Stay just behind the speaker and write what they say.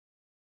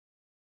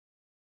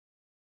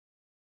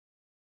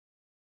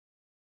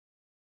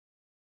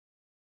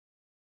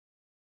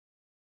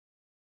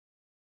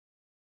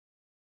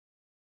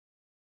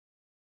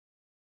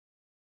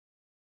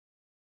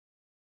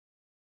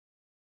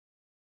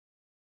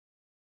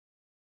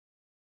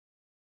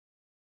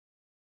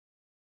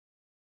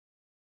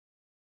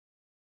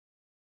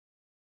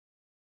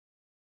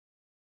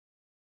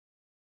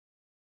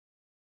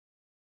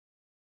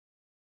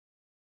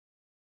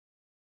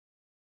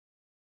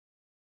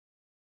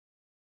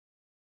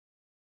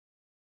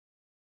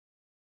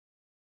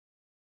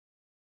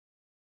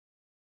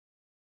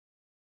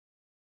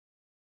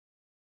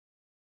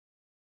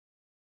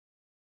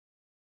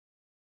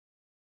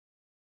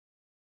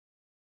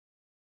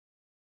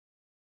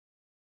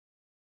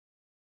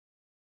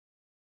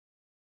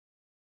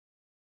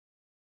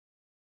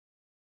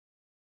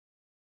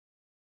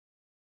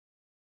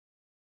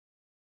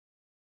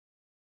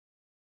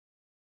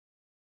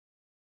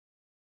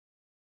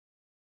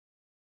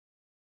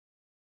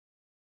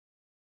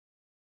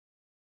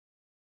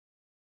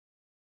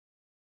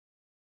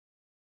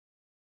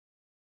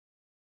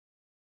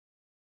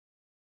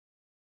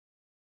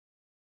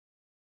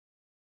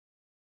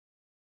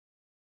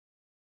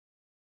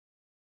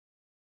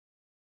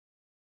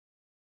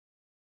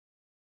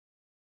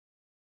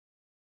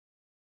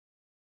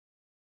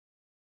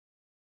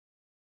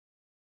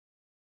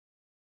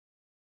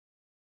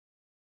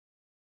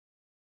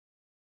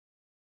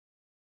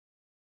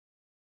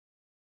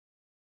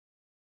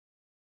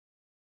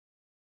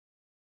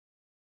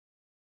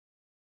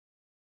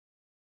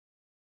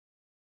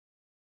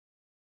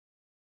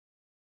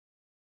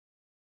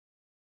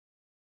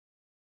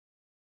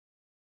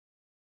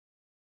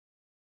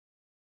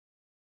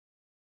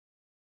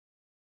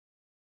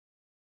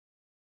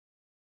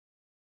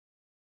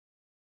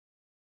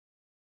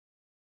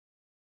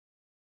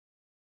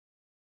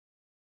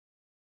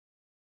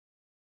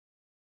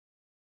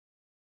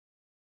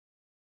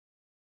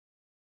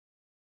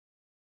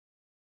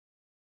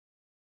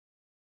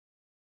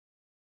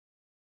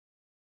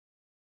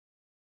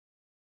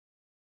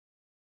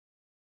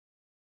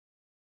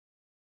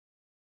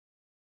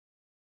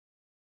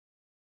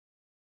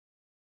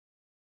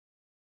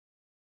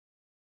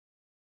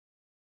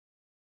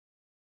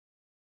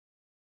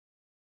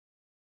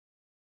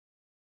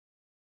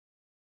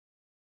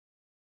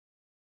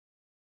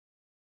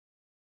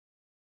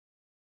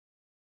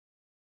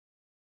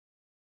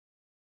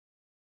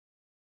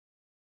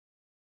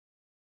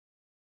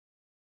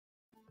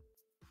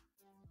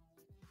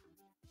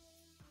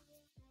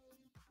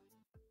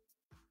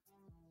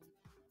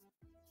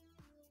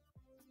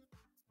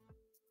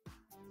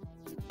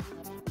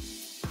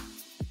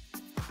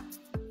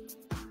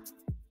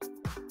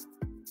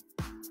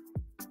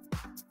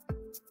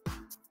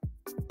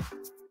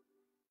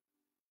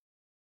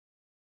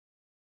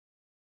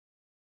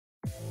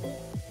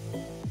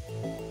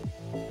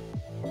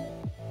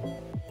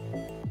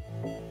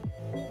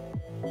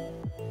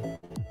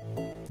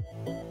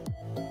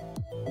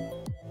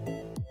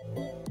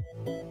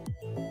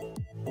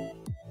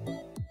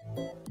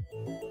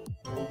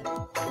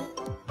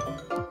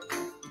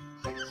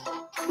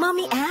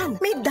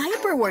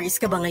worries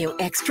ka ba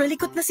ngayong extra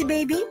likot na si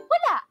baby?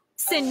 Wala!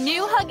 Sa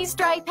new Huggies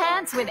Dry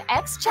Pants with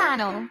X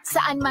Channel.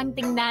 Saan man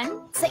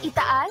tingnan, sa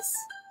itaas,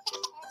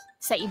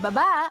 sa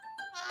ibaba,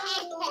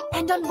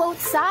 and on both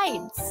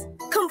sides.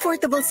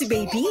 Comfortable si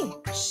baby.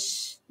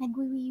 Shh!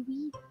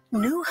 Nagwiwiwi.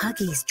 New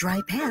Huggies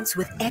Dry Pants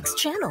with X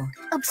Channel.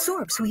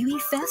 Absorbs wee-wee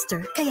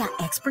faster, kaya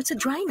expert sa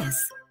dryness.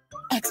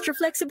 Extra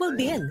flexible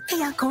din,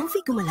 kaya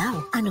comfy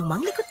gumalaw. Anong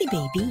mang likot ni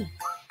baby?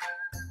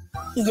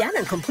 Yan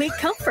ang complete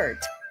comfort.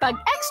 Pag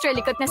extra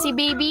likot na si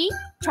baby,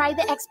 try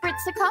the expert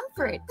sa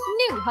comfort.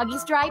 New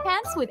Huggies Dry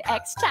Pants with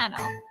X Channel.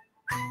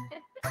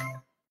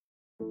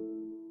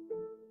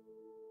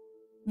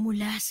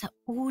 Mula sa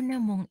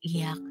una mong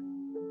iyak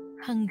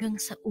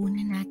hanggang sa una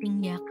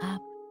nating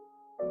yakap,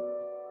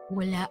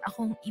 wala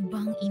akong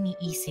ibang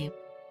iniisip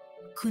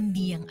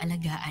kundi ang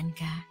alagaan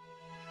ka.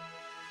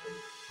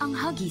 Ang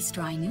Huggies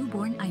Dry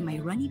Newborn ay may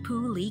runny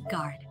poo leg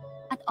guard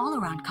at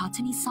all-around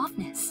cottony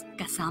softness,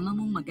 kasama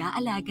mong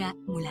mag-aalaga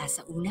mula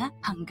sa una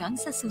hanggang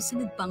sa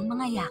susunod pang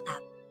mga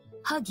yakap.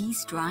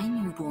 Huggies Dry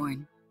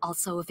Newborn.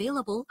 Also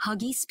available,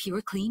 Huggies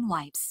Pure Clean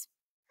Wipes.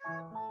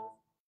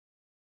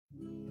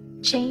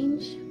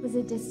 Change was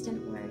a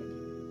distant word.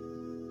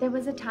 There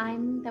was a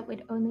time that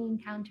we'd only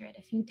encounter it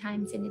a few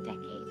times in a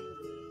decade.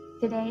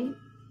 Today,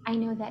 I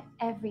know that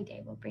every day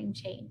will bring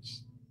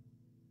change.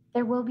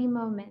 There will be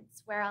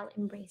moments where I'll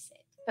embrace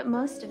it, but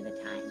most of the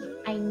time,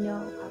 I know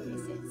I'll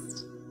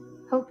resist,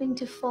 hoping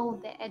to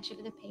fold the edge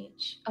of the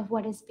page of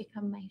what has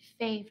become my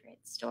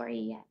favorite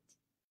story yet.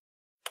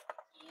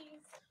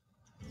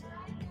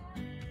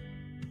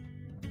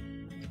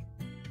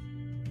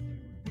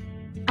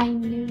 I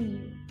knew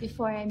you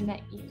before I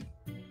met you.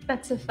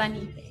 That's a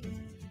funny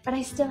thing, but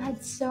I still had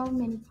so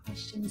many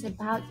questions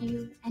about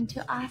you and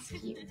to ask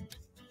you.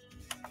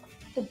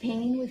 The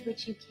pain with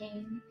which you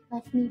came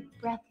left me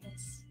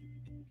breathless.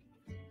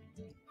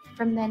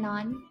 From then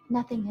on,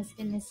 nothing has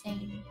been the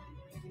same.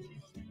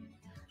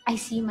 I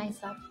see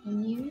myself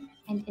in you,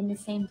 and in the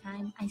same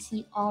time, I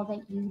see all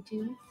that you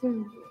do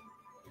through you.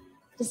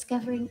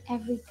 Discovering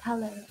every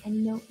color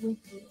and note with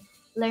you,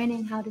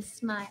 learning how to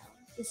smile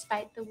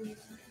despite the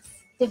weariness,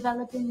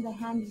 developing the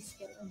handy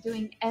skill of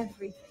doing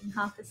everything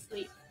half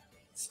asleep,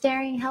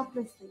 staring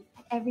helplessly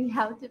at every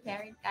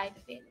how-to-parent guide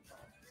available.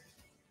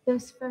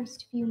 Those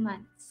first few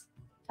months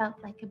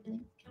felt like a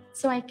blink,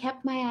 so I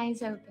kept my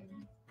eyes open,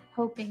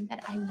 hoping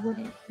that I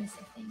wouldn't miss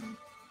a thing.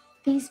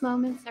 These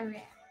moments are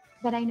rare,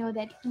 but I know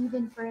that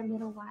even for a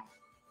little while,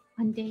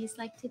 on days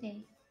like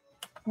today,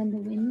 when the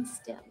wind's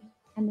still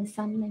and the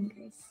sun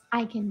lingers,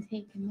 I can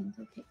take a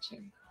mental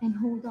picture and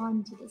hold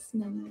on to this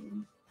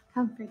memory,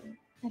 comforted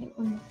that it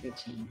will never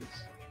change.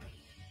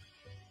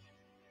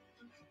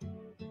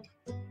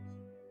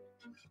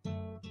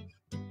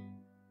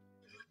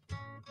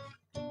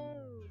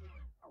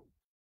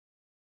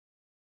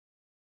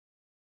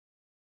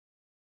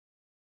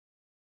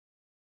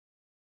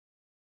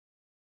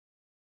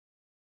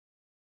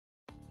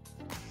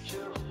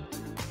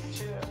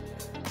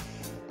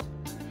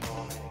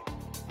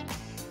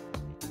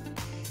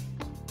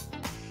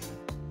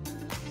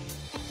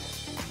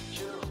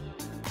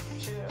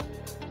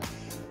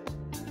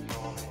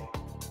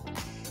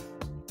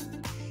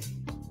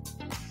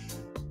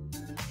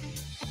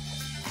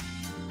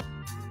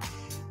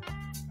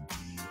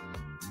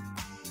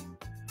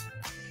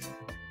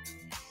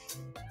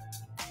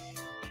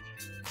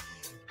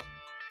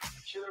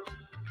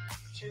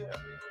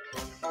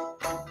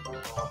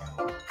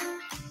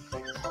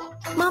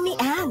 Mommy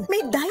Anne,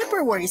 may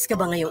diaper worries ka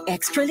ba ngayong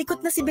extra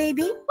likot na si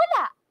baby?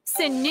 Wala!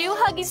 Sa new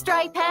Huggies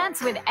Dry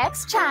Pants with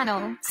X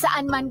Channel.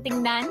 Saan man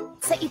tingnan,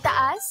 sa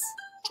itaas,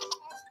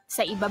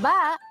 sa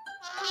ibaba,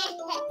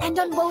 and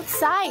on both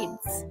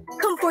sides.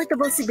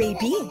 Comfortable si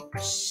baby.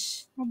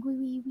 Shh!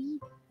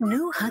 Nagwiwiwi.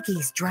 New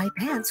Huggies Dry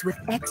Pants with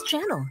X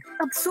Channel.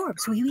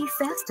 Absorbs wee-wee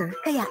faster,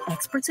 kaya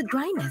expert sa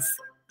dryness.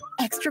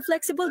 Extra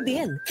flexible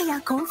din,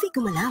 kaya comfy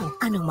gumalaw.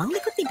 Anong mang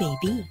likot ni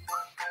baby?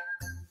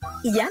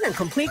 Yan ang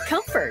complete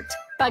comfort.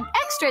 Pag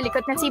extra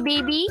likot na si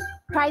baby,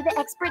 try the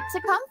expert sa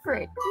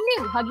comfort.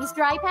 New Huggies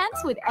Dry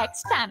Pants with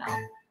X Channel.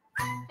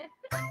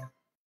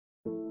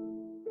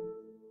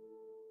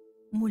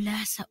 Mula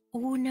sa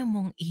una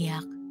mong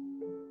iyak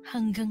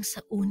hanggang sa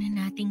una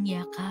nating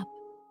yakap,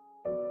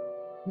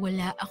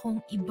 wala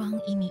akong ibang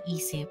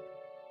iniisip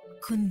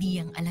kundi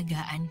ang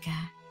alagaan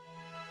ka.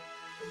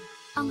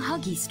 Ang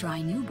Huggies Dry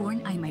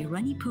Newborn ay may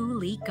runny poo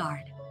leg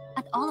guard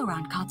at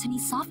all-around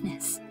cottony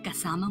softness,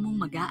 kasama mong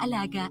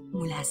mag-aalaga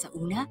mula sa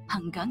una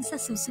hanggang sa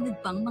susunod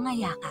pang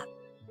mga yakap.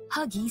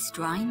 Huggies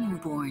Dry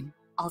Newborn.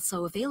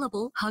 Also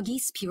available,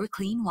 Huggies Pure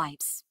Clean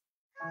Wipes.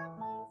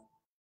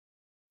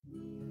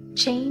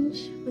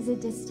 Change was a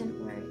distant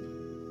word.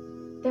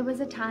 There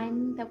was a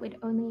time that we'd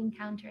only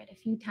encounter it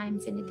a few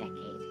times in a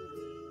decade.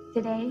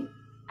 Today,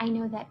 I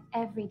know that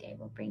every day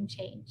will bring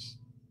change.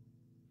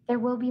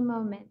 There will be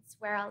moments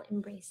where I'll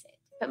embrace it,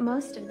 but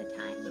most of the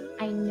time,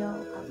 I know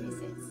I'll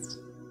resist,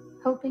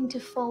 hoping to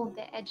fold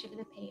the edge of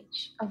the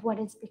page of what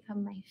has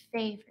become my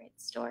favorite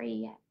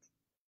story yet.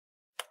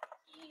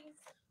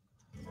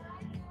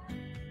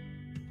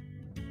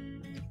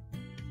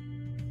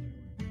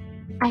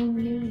 I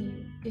knew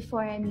you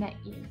before I met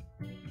you.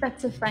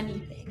 That's a funny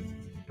thing.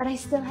 But I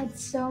still had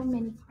so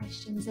many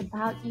questions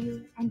about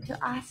you and to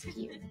ask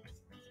you.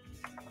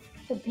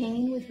 The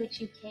pain with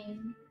which you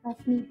came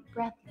left me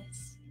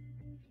breathless.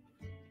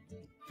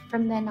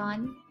 From then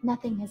on,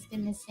 nothing has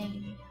been the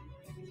same.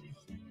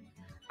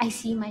 I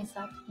see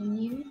myself in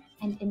you,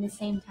 and in the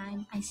same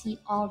time, I see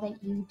all that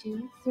you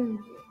do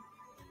through you.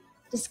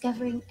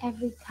 Discovering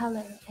every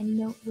color and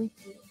note with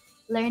you,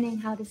 learning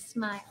how to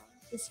smile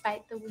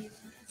despite the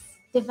weirdness,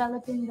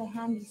 developing the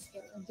handy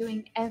skill of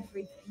doing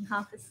everything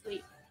half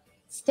asleep,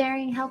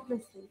 staring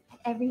helplessly at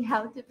every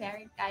how to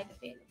parent guide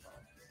available.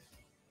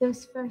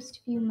 Those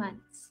first few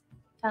months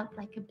felt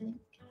like a blink,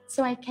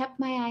 so I kept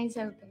my eyes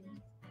open,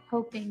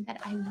 hoping that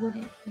I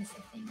wouldn't miss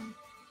a thing.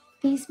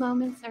 These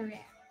moments are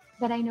rare,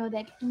 but I know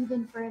that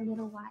even for a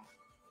little while,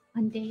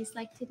 on days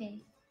like today,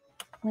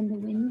 when the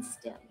wind's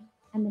still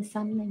and the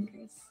sun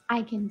lingers,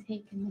 I can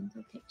take a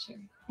mental picture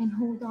and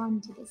hold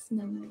on to this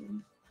memory,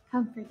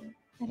 comforted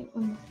that it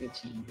will never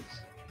change.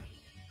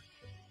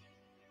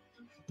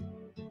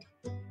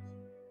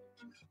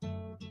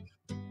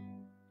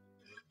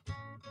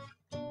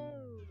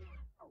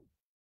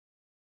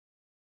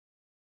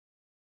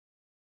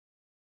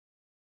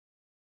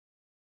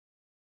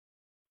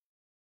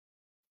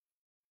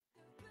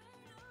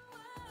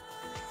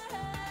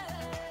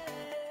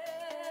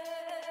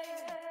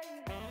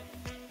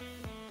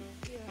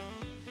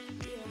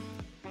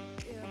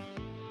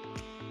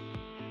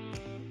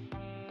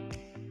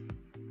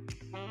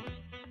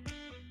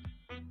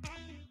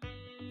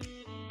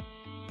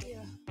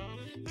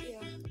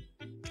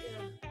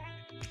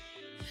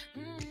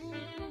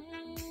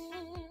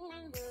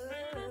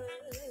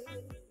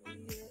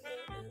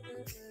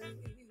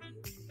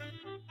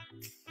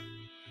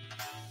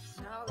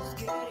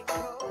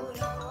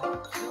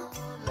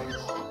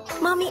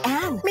 Mommy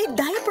Ann, may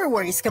diaper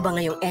worries ka ba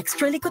ngayong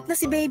extra likot na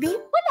si baby?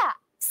 Wala!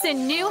 Sa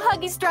new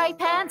Huggies Dry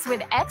Pants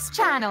with X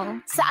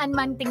Channel. Saan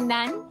man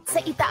tingnan, sa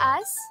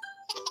itaas,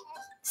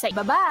 sa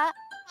ibaba,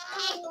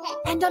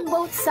 and on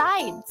both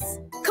sides.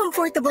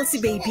 Comfortable si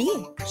baby.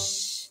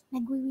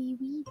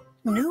 Nagwiwiwi.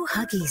 New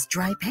Huggies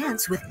Dry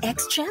Pants with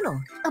X Channel.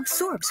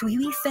 Absorbs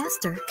wee-wee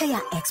faster, kaya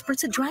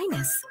expert sa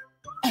dryness.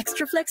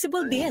 Extra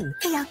flexible din,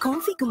 kaya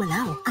comfy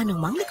gumalaw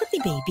anumang likot ni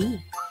baby.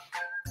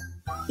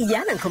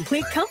 Yan ang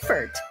complete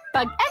comfort.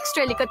 Pag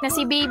extra likot na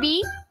si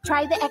baby,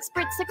 try the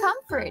experts sa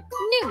comfort.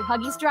 New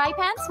Huggies Dry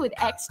Pants with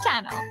X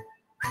Channel.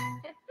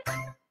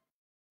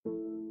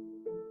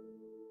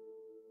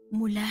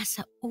 Mula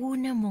sa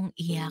una mong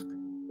iyak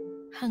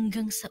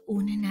hanggang sa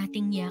una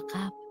nating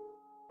yakap,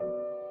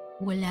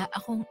 wala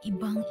akong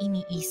ibang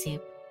iniisip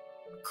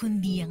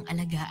kundi ang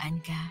alagaan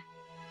ka.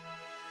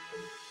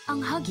 Ang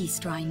Huggies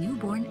Dry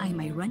Newborn ay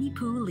may runny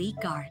poo leg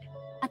guard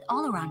at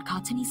all-around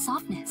cottony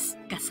softness,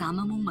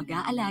 kasama mong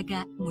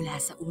mag-aalaga mula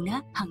sa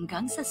una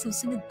hanggang sa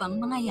susunod pang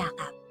mga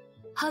yakap.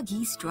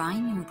 Huggies Dry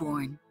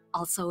Newborn.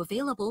 Also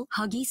available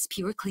Huggies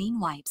Pure Clean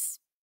Wipes.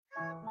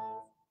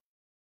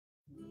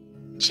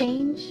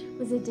 Change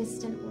was a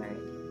distant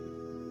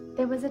word.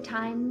 There was a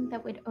time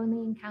that would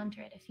only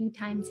encounter it a few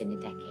times in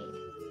a decade.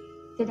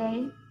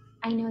 Today,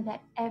 I know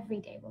that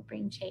every day will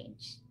bring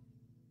change.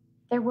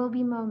 There will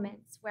be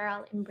moments where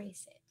I'll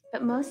embrace it,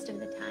 but most of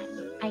the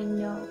time, I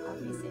know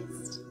I'll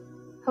resist,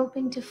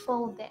 hoping to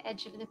fold the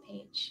edge of the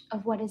page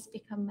of what has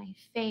become my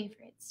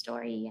favorite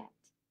story yet.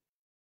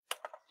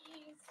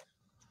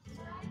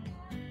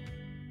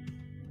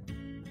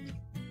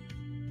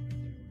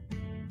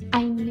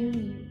 I knew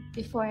you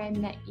before I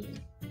met you.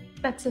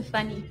 That's a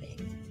funny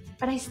thing,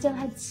 but I still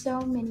had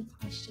so many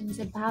questions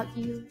about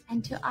you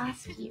and to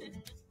ask you.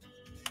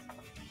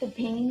 The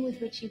pain with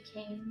which you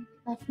came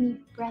left me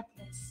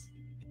breathless.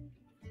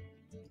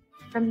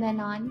 From then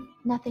on,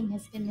 nothing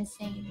has been the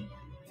same.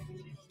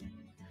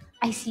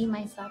 I see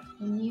myself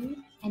in you,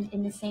 and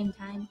in the same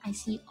time, I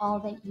see all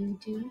that you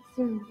do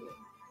through you.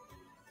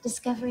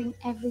 Discovering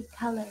every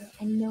color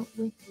and note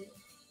with you,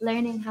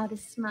 learning how to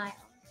smile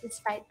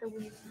despite the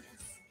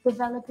weirdness,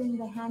 developing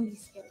the handy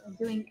skill of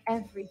doing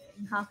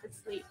everything half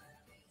asleep,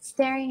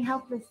 staring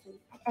helplessly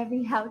at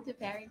every how to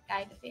parent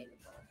guide available.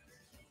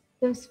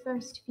 Those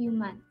first few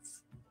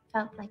months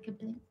felt like a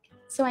blink,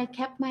 so I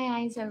kept my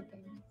eyes open,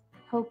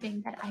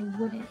 hoping that I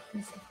wouldn't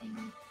miss a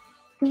thing.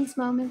 These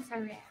moments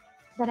are rare,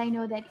 but I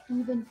know that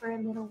even for a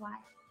little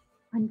while,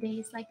 on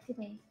days like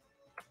today,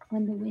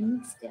 when the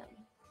wind's still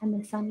and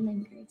the sun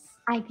lingers,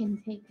 I can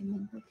take a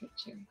mental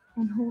picture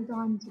and hold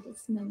on to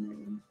this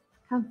memory,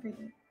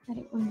 comforted that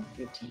it will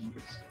never change.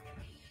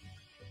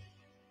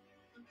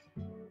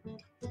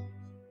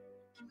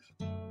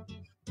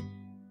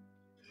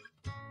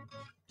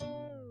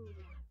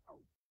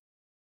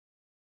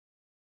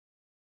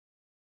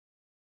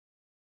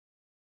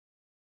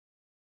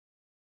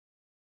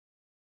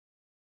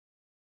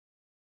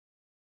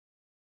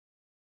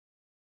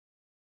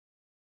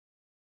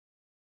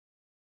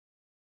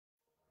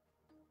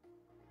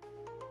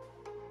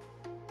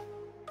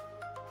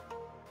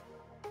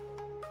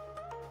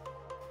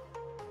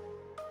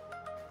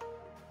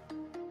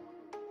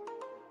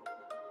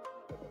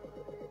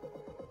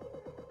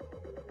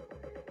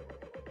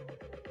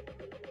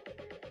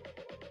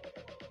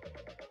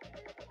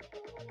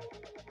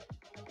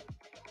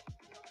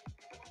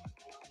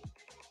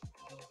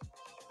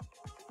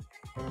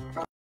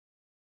 Mula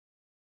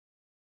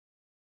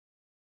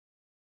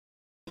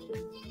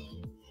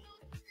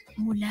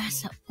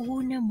sa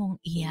una mong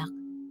iyak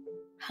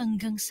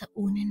hanggang sa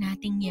una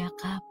nating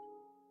yakap,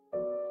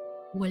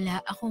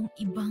 wala akong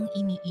ibang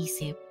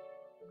iniisip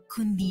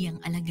kundi ang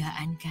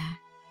alagaan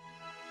ka.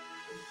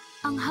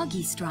 Ang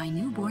Huggies Dry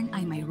Newborn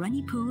ay may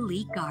runny poo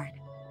leg guard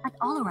at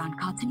all-around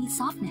cottony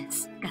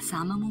softness,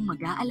 kasama mong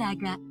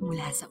mag-aalaga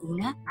mula sa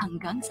una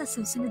hanggang sa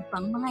susunod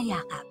pang mga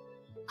yakap.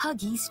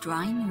 Huggies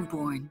Dry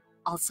Newborn.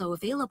 Also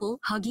available,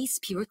 Huggies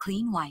Pure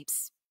Clean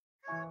Wipes.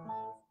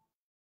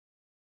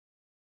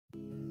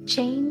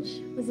 Change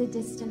was a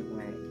distant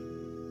word.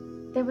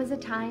 There was a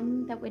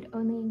time that would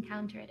only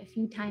encounter it a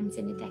few times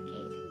in a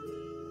decade.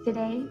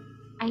 Today,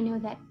 I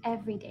know that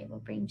every day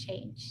will bring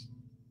change.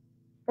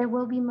 There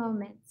will be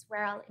moments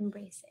where I'll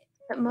embrace it,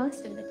 but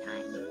most of the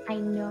time, I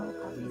know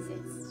I'll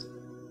resist,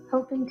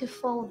 hoping to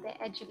fold the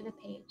edge of the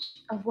page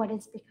of what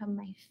has become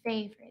my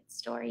favorite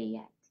story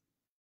yet.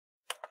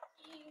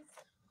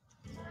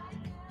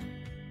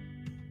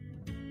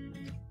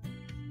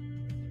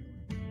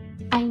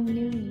 I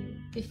knew you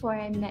before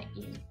I met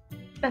you.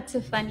 That's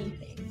a funny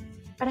thing,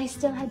 but I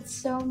still had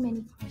so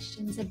many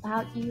questions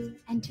about you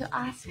and to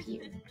ask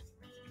you.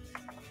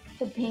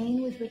 The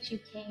pain with which you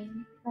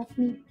came left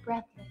me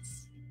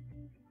breathless.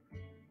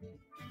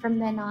 From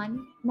then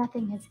on,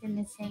 nothing has been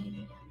the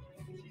same.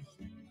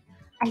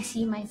 I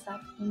see myself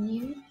in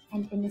you,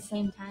 and in the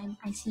same time,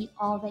 I see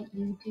all that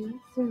you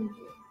do through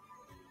you.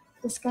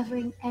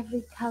 Discovering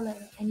every color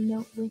and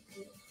note with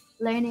you,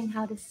 learning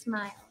how to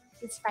smile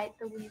despite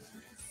the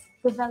weirdness,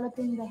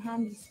 developing the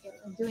handy skill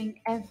of doing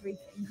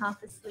everything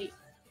half asleep,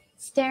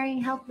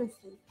 staring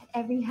helplessly at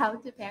every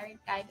how-to-parent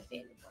guide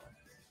available.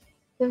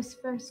 Those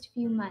first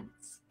few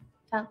months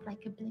felt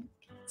like a blink,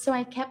 so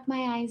I kept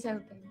my eyes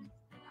open,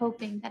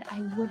 hoping that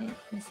I wouldn't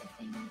miss a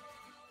thing.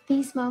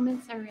 These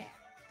moments are rare,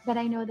 but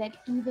I know that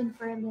even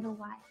for a little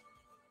while,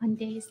 on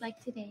days like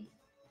today,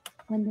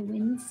 when the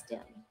wind's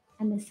still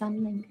and the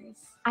sun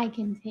lingers, I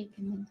can take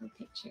a mental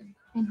picture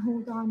and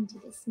hold on to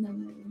this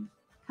memory,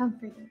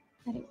 comforted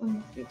that it will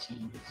never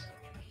change.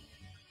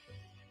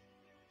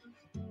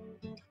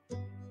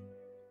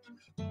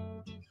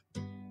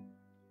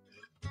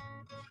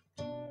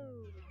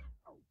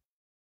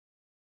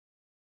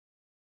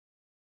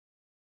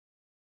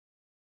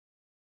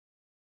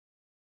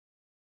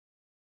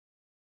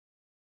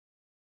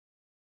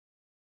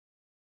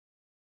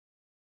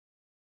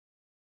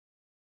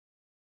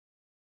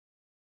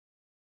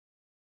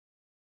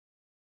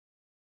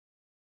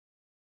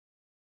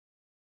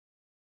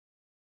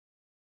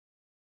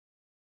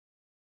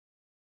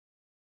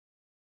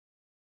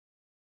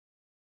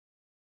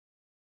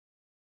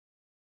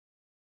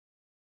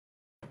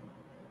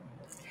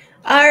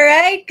 All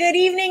right, good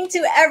evening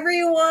to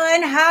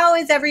everyone. How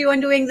is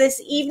everyone doing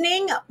this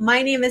evening?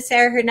 My name is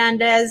Sarah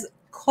Hernandez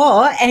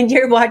Ko, and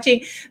you're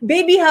watching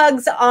Baby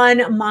Hugs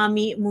on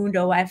Mommy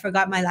Mundo. I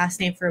forgot my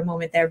last name for a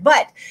moment there,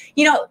 but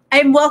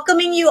I'm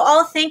welcoming you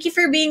all. Thank you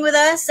for being with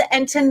us.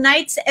 And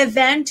tonight's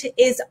event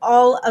is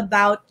all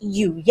about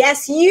you.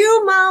 Yes,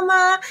 you,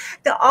 mama.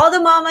 To all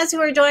the mamas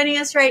who are joining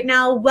us right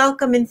now,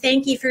 welcome and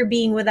thank you for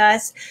being with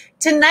us.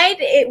 Tonight,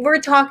 we're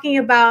talking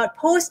about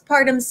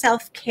postpartum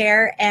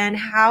self-care and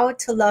how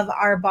to love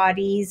our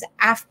bodies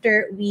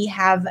after we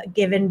have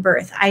given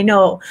birth. I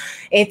know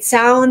it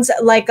sounds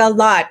like a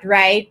lot,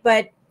 right?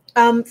 But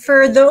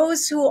for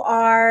those who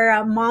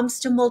are moms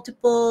to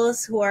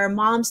multiples, who are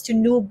moms to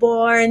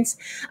newborns,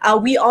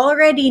 we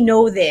already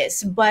know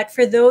this. But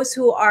for those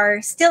who are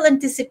still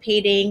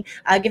anticipating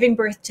giving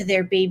birth to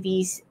their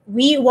babies,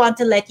 we want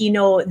to let you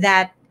know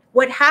that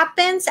what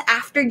happens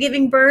after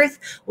giving birth,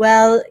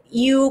 well,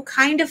 you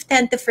kind of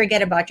tend to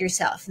forget about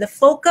yourself. The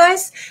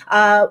focus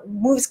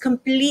moves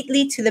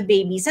completely to the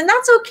babies, and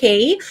that's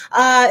okay.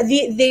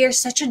 They are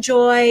such a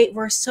joy.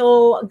 We're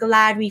so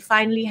glad we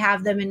finally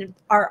have them in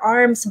our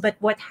arms. But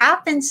what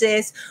happens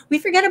is we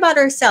forget about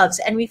ourselves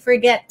and we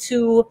forget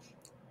to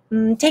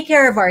take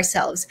care of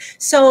ourselves.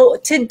 So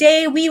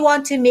today we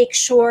want to make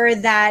sure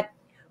that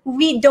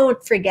we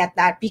don't forget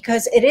that,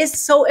 because it is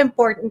so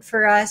important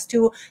for us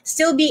to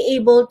still be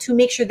able to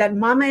make sure that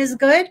mama is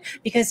good,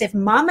 because if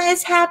mama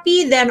is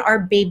happy, then our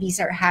babies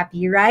are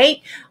happy, right?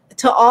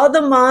 To all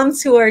the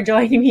moms who are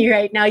joining me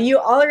right now, you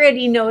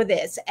already know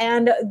this.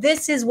 And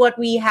this is what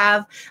we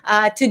have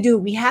to do.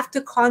 We have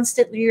to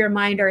constantly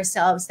remind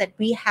ourselves that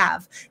we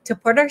have to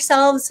put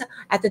ourselves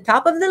at the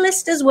top of the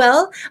list as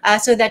well,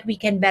 so that we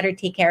can better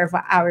take care of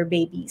our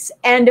babies.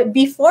 And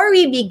before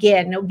we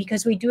begin,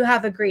 because we do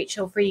have a great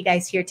show for you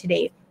guys here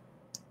today,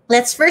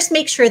 let's first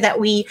make sure that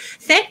we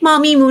thank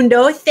Mommy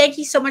Mundo. Thank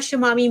you so much to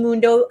Mommy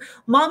Mundo.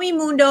 Mommy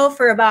Mundo,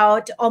 for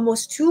about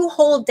almost 2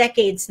 whole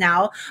decades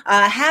now,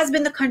 has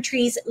been the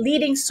country's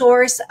leading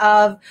source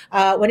of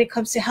when it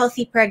comes to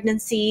healthy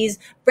pregnancies,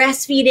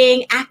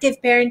 breastfeeding, active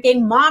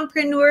parenting,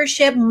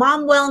 mompreneurship,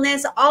 mom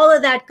wellness, all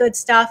of that good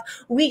stuff.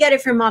 We get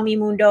it from Mommy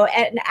Mundo.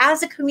 And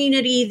as a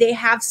community, they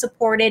have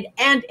supported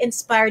and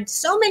inspired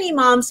so many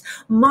moms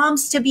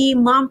to be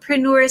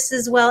mompreneurs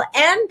as well,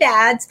 and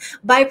dads,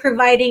 by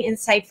providing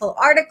insightful insightful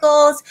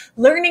articles,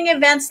 learning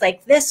events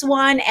like this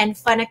one, and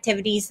fun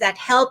activities that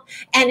help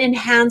and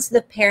enhance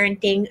the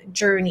parenting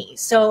journey.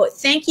 So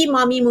thank you,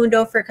 Mommy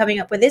Mundo, for coming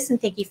up with this,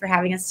 and thank you for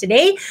having us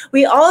today.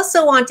 We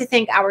also want to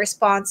thank our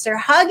sponsor,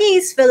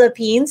 Huggies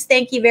Philippines.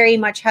 Thank you very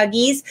much,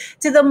 Huggies.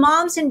 To the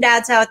moms and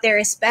dads out there,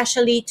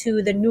 especially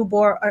to the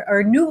newborn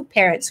or new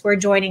parents who are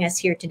joining us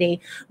here today.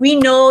 We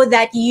know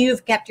that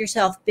you've kept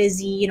yourself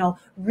busy,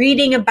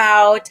 reading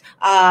about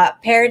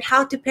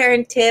how to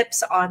parent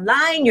tips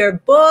online, your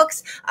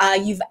books.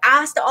 You've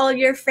asked all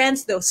your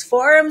friends, those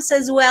forums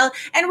as well.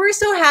 And we're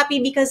so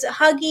happy because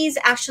Huggies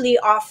actually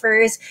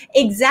offers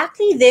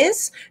exactly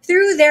this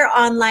through their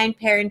online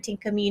parenting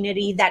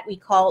community that we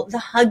call the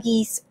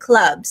Huggies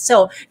Club.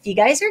 So if you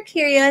guys are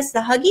curious, the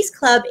Huggies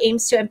Club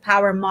aims to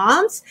empower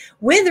moms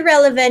with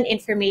relevant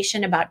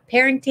information about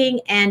parenting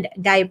and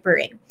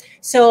diapering.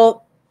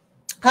 So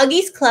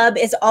Huggies Club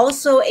is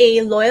also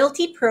a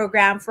loyalty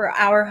program for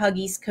our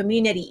Huggies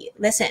community.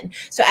 Listen,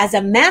 so as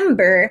a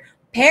member,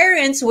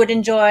 parents would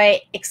enjoy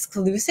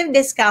exclusive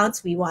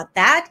discounts. We want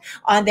that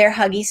on their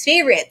Huggies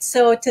favorites.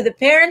 So to the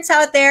parents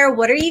out there,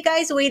 what are you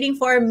guys waiting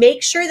for?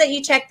 Make sure that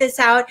you check this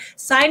out.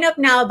 Sign up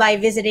now by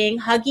visiting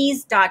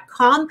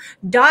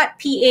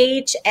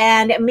huggies.com.ph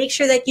and make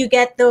sure that you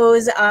get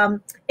those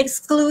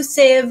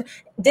exclusive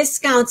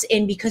discounts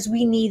in, because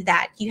we need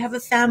that. You have a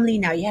family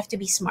now. You have to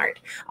be smart.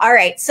 All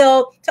right.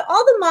 So to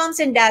all the moms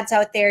and dads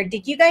out there,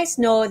 did you guys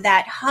know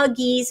that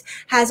Huggies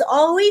has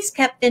always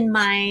kept in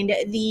mind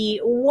the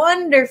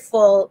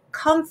wonderful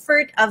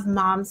comfort of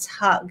mom's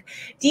hug?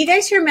 Do you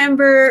guys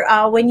remember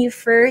when you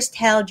first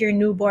held your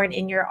newborn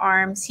in your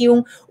arms,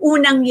 yung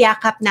unang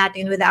yakap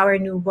natin with our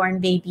newborn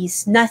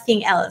babies?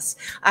 Nothing else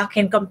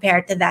can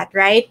compare to that,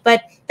 right?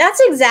 But that's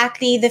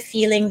exactly the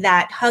feeling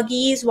that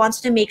Huggies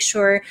wants to make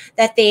sure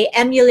that they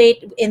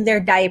emulate in their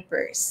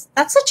diapers.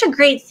 That's such a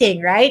great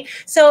thing, right?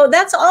 So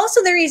that's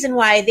also the reason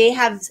why they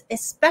have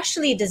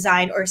specially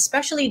designed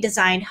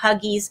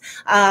Huggies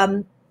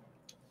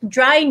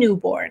Dry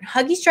Newborn.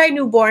 Huggies Dry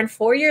Newborn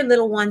for your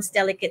little one's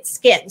delicate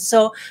skin.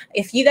 So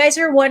if you guys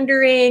are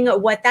wondering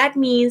what that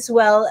means,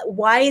 well,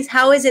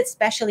 how is it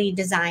specially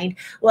designed?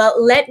 Well,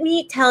 let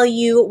me tell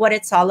you what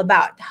it's all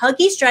about.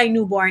 Huggies Dry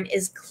Newborn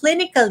is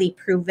clinically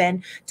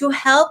proven to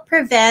help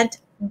prevent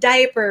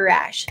diaper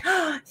rash.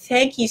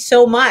 Thank you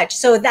so much.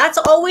 So that's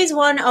always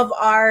one of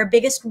our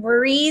biggest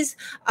worries,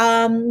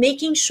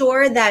 making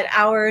sure that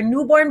our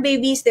newborn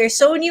babies, they're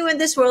so new in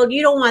this world,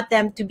 you don't want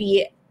them to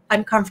be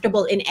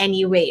uncomfortable in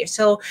any way.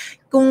 So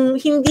kung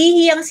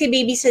hindi hiyang si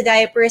baby sa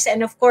diapers,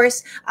 and of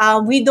course,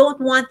 we don't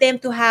want them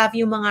to have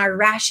yung mga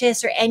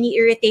rashes or any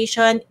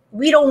irritation.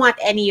 We don't want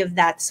any of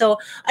that. So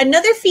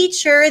another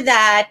feature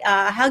that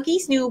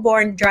Huggies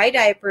Newborn Dry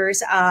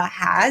Diapers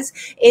has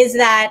is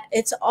that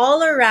it's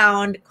all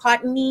around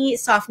cottony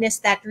softness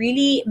that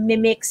really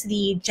mimics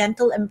the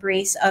gentle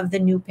embrace of the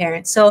new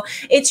parent. So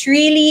it's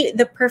really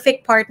the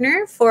perfect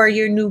partner for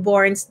your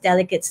newborn's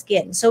delicate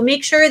skin. So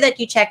make sure that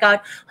you check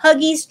out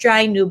Huggies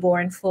Dry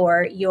Newborn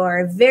for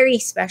your very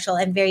special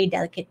and very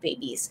delicate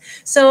babies.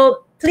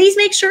 So please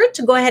make sure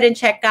to go ahead and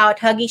check out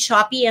Huggies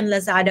Shopee and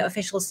Lazada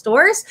official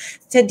stores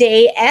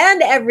today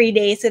and every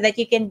day so that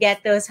you can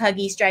get those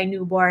Huggies Dry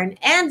Newborn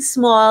and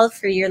small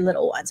for your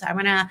little ones. I'm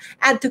going to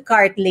add to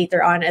cart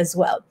later on as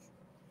well.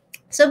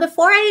 So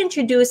before I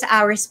introduce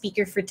our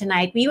speaker for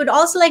tonight, we would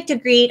also like to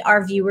greet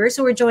our viewers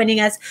who are joining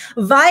us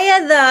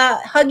via the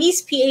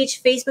Huggies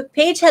PH Facebook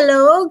page.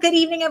 Hello, good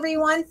evening,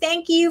 everyone.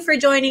 Thank you for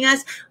joining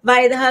us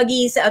via the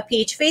Huggies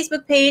PH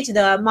Facebook page,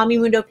 the Mommy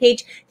Mundo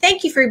page.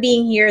 Thank you for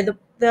being here. The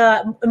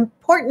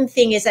important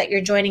thing is that you're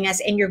joining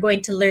us and you're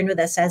going to learn with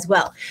us as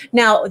well.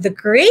 Now, the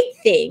great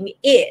thing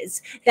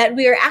is that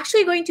we are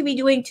actually going to be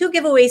doing 2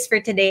 giveaways for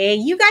today.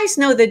 You guys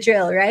know the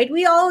drill, right?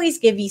 We always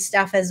give you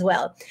stuff as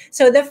well.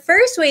 So the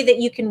first way that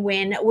you can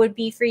win would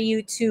be for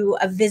you to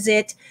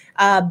visit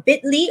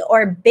bit.ly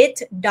or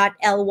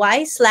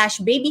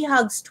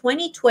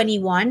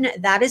bit.ly/babyhugs2021.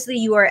 That is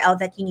the URL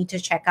that you need to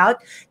check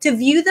out to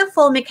view the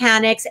full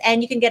mechanics,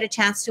 and you can get a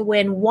chance to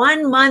win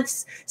 1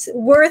 month's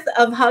worth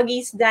of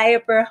Huggies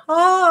diaper.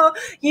 Oh,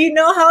 you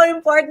know how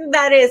important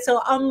that is. So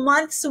a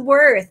month's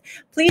worth.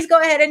 Please go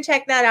ahead and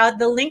check that out.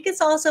 The link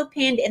is also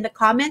pinned in the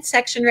comment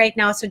section right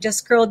now. So just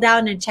scroll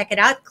down and check it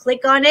out.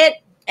 Click on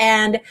it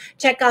and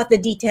check out the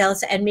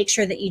details and make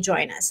sure that you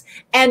join us.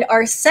 And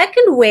our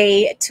second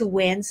way to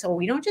win, so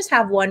we don't just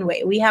have one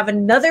way, we have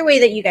another way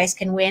that you guys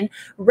can win.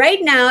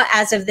 Right now,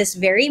 as of this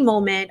very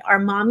moment, our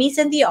mommies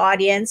in the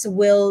audience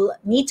will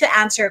need to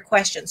answer a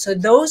question. So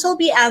those who will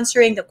be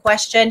answering the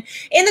question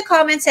in the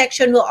comment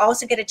section will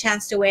also get a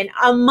chance to win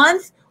a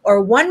month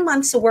or 1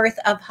 month's worth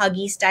of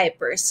Huggies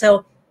diapers.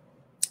 So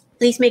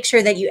please make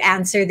sure that you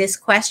answer this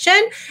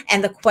question.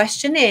 And the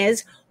question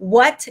is,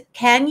 What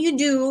can you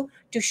do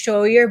to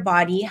show your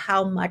body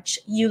how much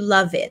you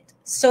love it?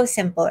 So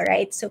simple,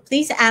 right? So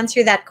please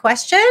answer that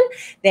question.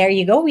 There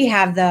you go. We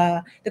have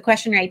the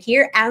question right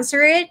here.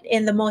 Answer it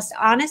in the most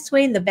honest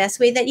way, in the best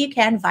way that you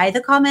can via the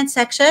comment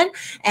section.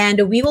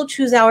 And we will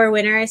choose our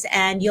winners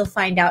and you'll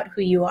find out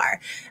who you are.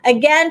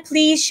 Again,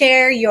 please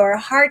share your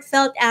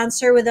heartfelt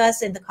answer with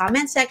us in the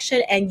comment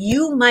section and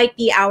you might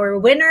be our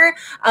winner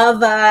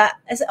of a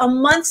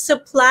month's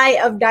supply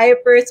of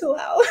diapers.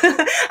 Wow.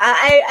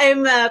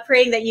 I'm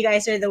praying that you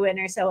guys are the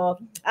winner. So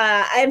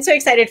I'm so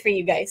excited for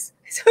you guys.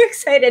 So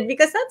excited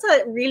because that's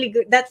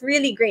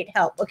really great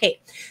help. Okay,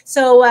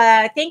 so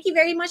thank you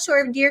very much to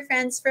our dear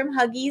friends from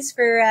Huggies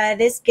for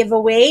this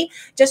giveaway.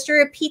 Just to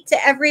repeat to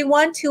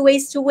everyone, 2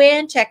 ways to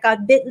win. Check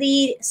out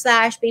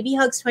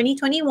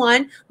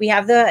bit.ly/babyhugs2021. We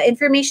have the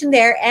information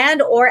there,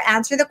 and or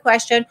answer the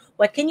question,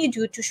 what can you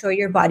do to show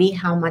your body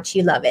how much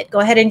you love it? Go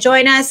ahead and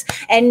join us.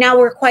 And now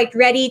we're quite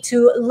ready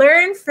to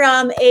learn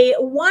from a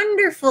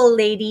wonderful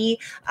lady,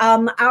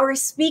 our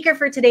speaker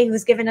for today,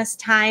 who's given us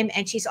time,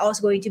 and she's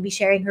also going to be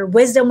sharing her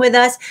wisdom with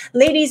us.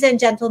 Ladies and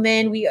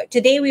gentlemen,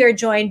 today we are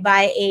joined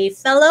by a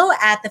fellow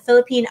at the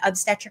Philippine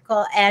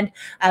Obstetrical and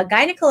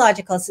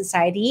Gynecological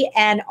Society,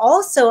 and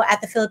also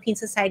at the Philippine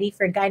Society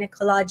for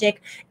Gynecologic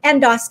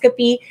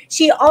Endoscopy.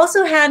 She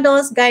also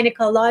handles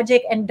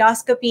gynecologic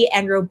endoscopy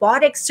and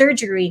robotic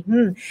surgery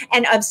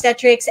and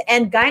obstetrics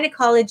and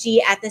gynecology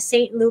at the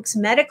St. Luke's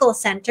Medical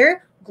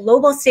Center,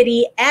 Global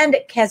City, and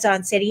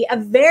Quezon City. A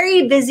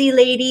very busy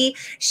lady.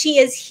 She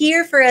is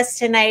here for us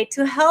tonight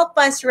to help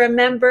us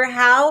remember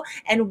how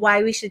and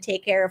why we should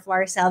take care of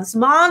ourselves.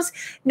 Moms,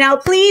 now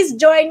please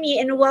join me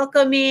in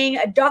welcoming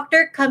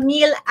Dr.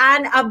 Camille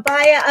Anne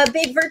Abaya. A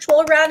big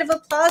virtual round of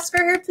applause for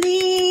her,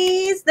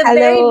 please. The Hello.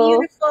 very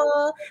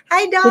beautiful.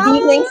 Hi, Doc.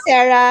 Good evening,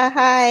 Sarah.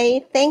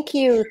 Hi. Thank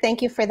you.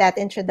 Thank you for that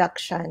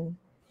introduction.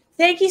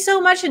 Thank you so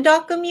much,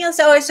 Doc Camille.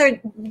 So,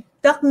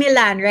 Doc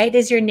Milan, right,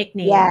 is your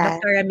nickname? Yeah.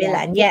 Dr.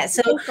 Milan. Yeah.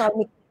 So,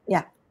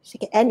 she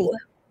can any.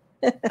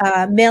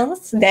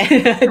 Mills.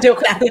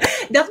 Joke lang.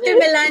 Dr.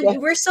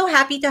 Milan, we're so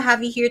happy to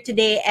have you here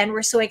today and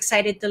we're so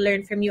excited to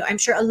learn from you. I'm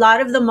sure a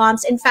lot of the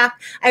moms, in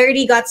fact, I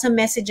already got some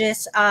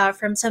messages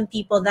from some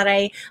people that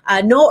I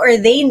know or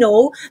they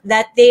know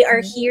that they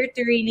are here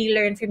to really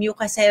learn from you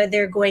because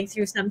they're going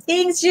through some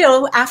things,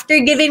 after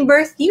giving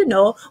birth,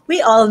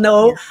 we all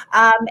know,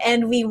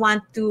 and we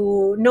want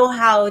to know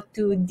how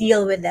to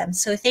deal with them.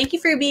 So thank you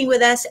for being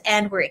with us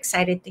and we're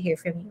excited to hear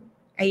from you.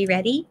 Are you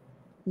ready?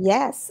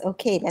 Yes.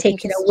 Okay.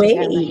 Take it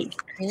away.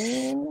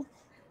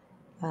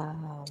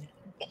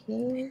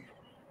 Okay.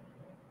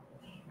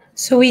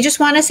 So we just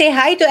want to say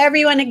hi to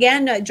everyone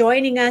again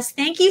joining us.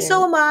 Thank you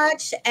so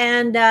much.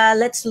 And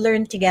let's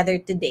learn together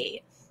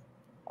today.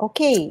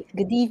 Okay.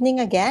 Good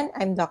evening again.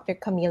 I'm Dr.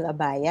 Camille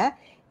Abaya.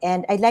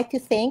 And I'd like to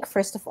thank,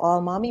 first of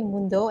all, Mommy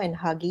Mundo and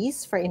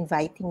Huggies for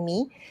inviting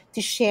me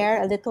to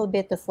share a little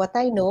bit of what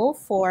I know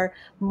for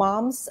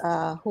moms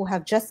who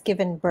have just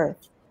given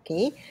birth.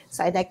 Okay,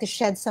 so I'd like to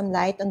shed some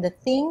light on the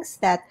things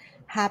that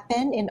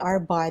happen in our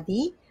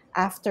body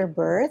after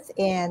birth,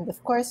 and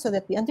of course, so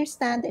that we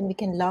understand and we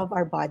can love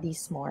our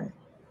bodies more.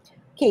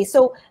 Okay,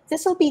 so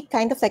this will be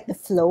kind of like the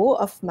flow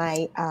of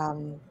my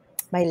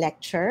my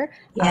lecture.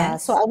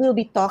 Yes. So I will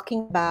be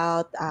talking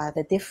about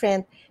the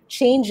different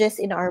changes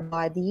in our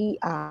body,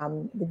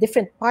 the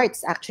different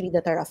parts actually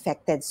that are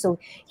affected. So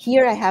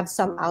here I have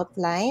some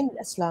outline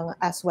as well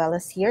as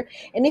here,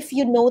 and if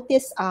you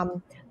notice,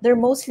 they're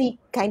mostly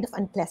kind of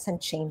unpleasant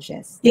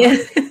changes. Yeah.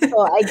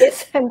 So I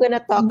guess I'm going to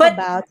talk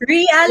about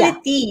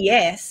reality.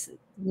 Yes.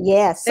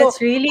 Yes. That's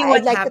really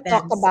what I'd like happens. to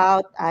talk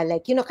about,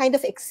 kind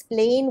of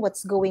explain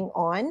what's going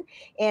on.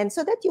 And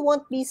so that you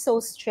won't be so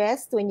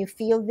stressed when you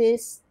feel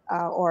this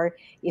or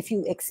if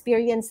you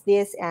experience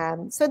this,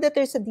 so that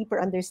there's a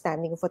deeper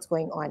understanding of what's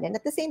going on. And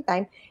at the same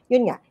time,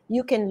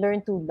 you can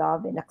learn to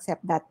love and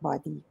accept that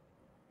body.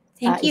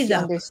 Thank you, if you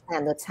Doc.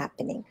 understand what's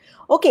happening.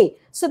 Okay,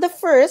 so the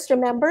first,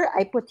 remember,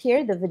 I put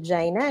here the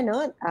vagina,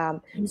 no?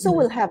 So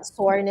we'll have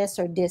soreness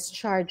or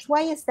discharge.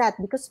 Why is that?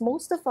 Because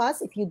most of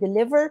us, if you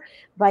deliver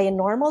by a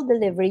normal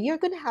delivery, you're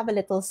going to have a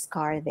little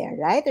scar there,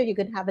 right? Or you're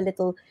going to have a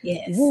little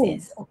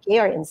wound, okay,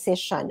 or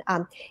incision.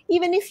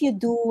 Even if you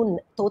do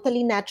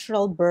totally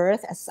natural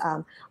birth, as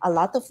a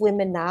lot of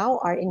women now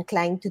are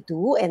inclined to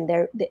do, and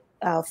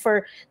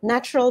for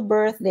natural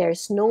birth,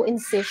 there's no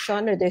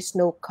incision or there's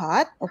no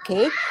cut,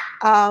 okay?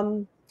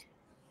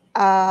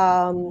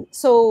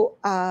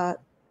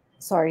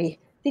 Sorry,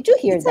 did you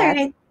hear that?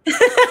 Right.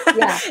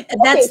 Yeah.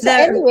 That's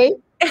anyway,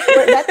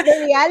 that's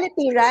the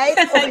reality, right?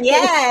 Okay.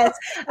 Yes.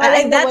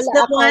 That's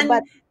the one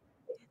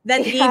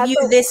that gave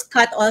you this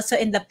cut also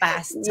in the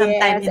past,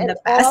 sometime in the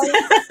past.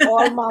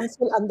 all moms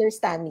will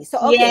understand me. So,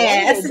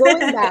 okay,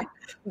 anyway,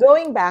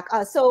 going back.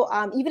 So,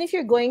 even if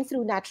you're going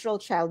through natural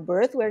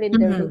childbirth, wherein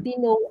there will be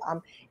no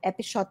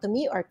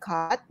episiotomy or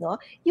cut, no,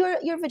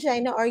 your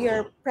vagina or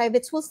your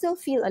privates will still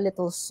feel a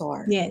little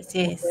sore. Yes.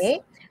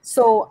 Okay?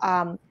 So,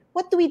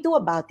 what do we do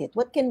about it?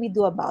 What can we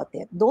do about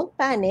it? Don't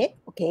panic,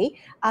 okay?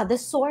 The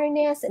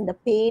soreness and the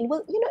pain,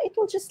 well, it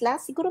will just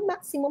last siguro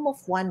maximum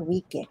of 1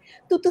 week.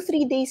 2 to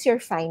 3 days, you're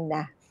fine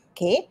na.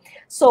 Okay?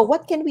 So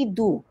what can we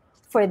do?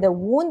 For the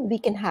wound, we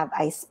can have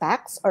ice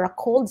packs or a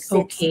cold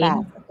sitz Okay.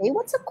 bath. Okay?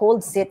 What's a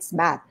cold sitz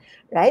bath?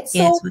 Right? Yes,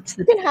 So what's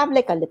you the can have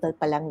like a little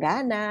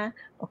palanggana,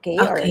 okay?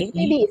 Or okay.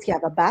 maybe if you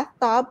have a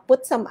bathtub,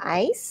 put some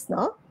ice,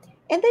 no?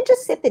 And then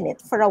just sit in it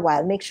for a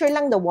while. Make sure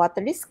lang the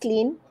water is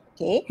clean.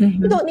 Okay,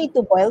 you don't need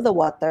to boil the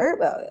water.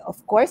 Well, of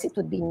course, it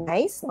would be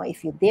nice, no,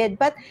 if you did.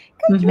 But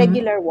kahit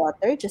regular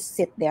water, just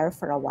sit there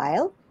for a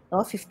while.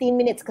 No, 15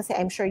 minutes kasi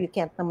I'm sure you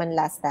can't naman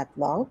last that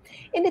long.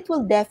 And it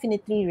will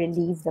definitely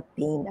relieve the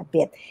pain a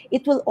bit.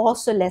 It will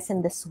also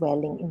lessen the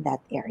swelling in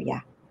that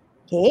area.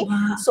 Okay,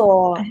 Wow. so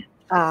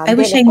I then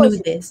wish of I course,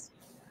 knew this.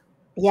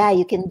 yeah,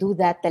 you can do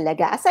that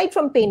talaga. Aside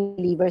from pain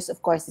relievers,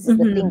 of course, this is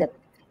the thing that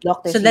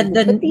doctors So that will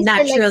the do. But these are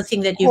like natural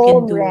thing that you can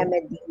home do.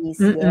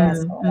 remedies, yes.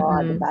 Oo,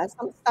 diba?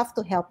 Some stuff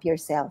to help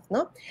yourself,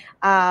 no?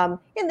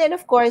 And then,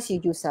 of course, you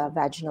use a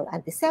vaginal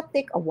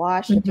antiseptic, a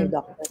wash that your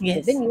doctor has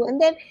Yes. given you. And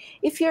then,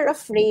 if you're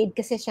afraid,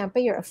 kasi syempre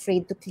you're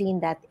afraid to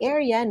clean that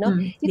area, no?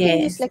 You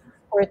can use Yes. like a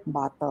squirt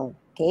bottle.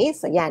 Okay?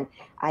 So, yan.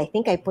 I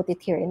think I put it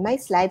here in my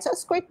slide. So, a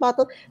squirt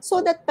bottle so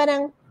that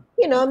parang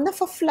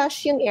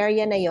nafa-flush yung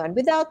area na yon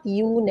without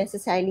you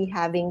necessarily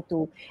having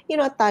to,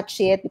 touch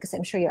it because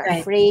I'm sure you're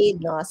Right. afraid,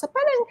 no? So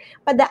parang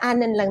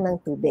padaanan lang ng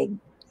tubig.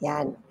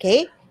 Yan,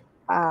 okay?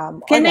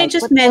 Can I alright.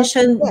 just What else?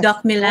 mention, Yes,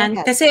 Doc go Milan?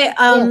 ahead. Kasi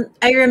Yes.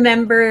 I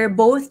remember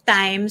both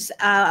times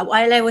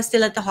while I was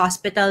still at the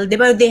hospital,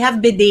 diba, they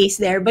have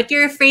bidets there, but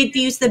you're afraid to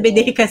use the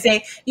bidet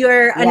kasi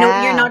you're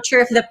Yeah. not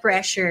sure of the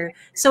pressure.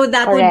 So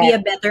that would be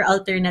a better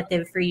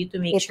alternative for you to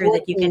make It sure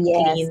would that you be, can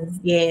yes. clean.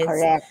 Yes.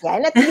 Correct. Yeah.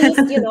 And at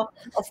least,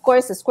 of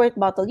course, a squirt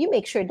bottle, you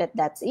make sure that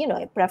that's,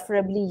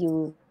 preferably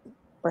you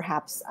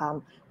perhaps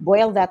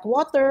boil that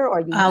water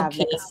or you have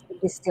like a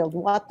distilled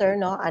water,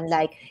 no?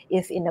 Unlike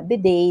if in a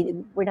bidet,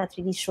 we're not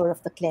really sure of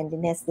the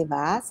cleanliness,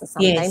 diba? So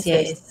sometimes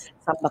there's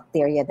some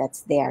bacteria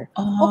that's there.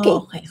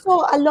 Okay.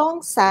 So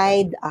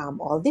alongside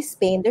all this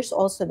pain, there's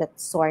also that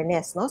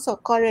soreness, no? So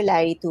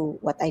corollary to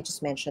what I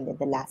just mentioned in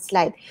the last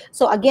slide.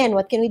 So again,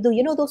 what can we do?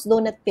 Those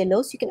donut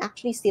pillows, you can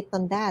actually sit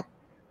on that.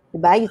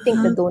 Diba? You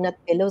think the donut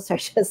pillows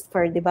are just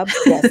for, diba,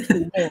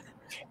 breastfeeding.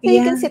 So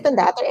you can sit on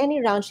that or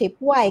any round shape.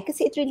 Why?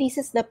 Because it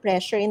releases the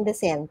pressure in the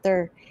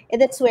center. And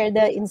that's where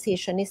the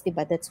incision is,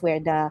 diba? That's where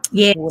the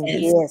wound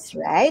is,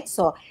 right?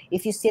 So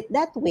if you sit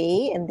that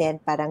way and then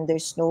parang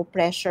there's no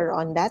pressure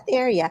on that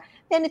area,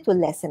 then it will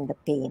lessen the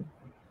pain.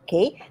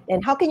 Okay?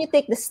 Then how can you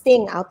take the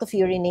sting out of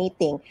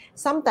urinating?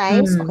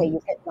 Sometimes, okay,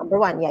 you can, number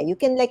one, you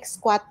can like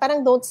squat.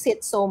 Parang don't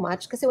sit so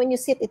much because when you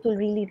sit, it will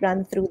really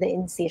run through the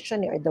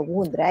incision or the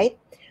wound, right?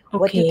 Okay.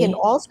 What you can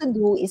also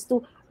do is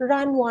to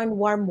run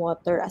warm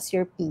water as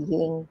you're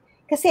peeing.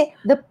 Kasi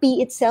the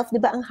pee itself, di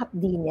ba, ang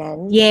hapdi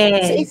niyan?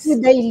 Yes. So if you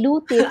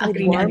dilute it with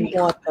warm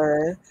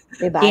water,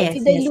 di ba? If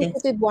you dilute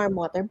it with warm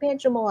water,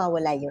 medyo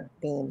mawawala yung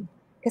pain.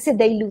 Kasi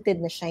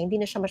diluted na siya, hindi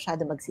na siya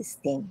masyado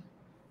magsisting.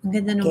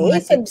 Okay,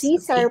 so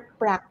these are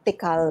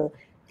practical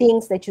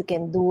things that you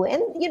can do.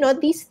 And,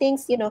 these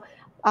things,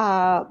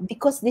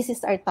 because this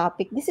is our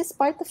topic, this is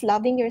part of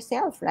loving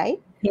yourself,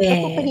 right? Yes.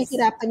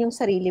 Napapahihirapan yung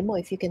sarili mo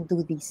if you can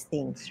do these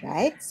things,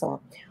 right?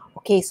 So,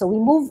 okay, so we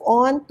move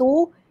on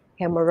to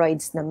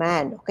hemorrhoids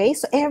naman. Okay,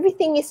 so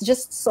everything is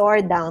just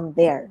sore down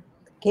there.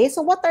 Okay,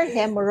 so what are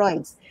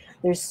hemorrhoids?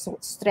 There's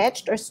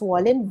stretched or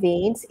swollen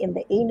veins in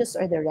the anus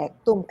or the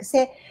rectum.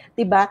 Kasi,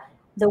 di ba,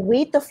 the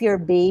weight of your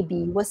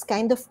baby was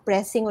kind of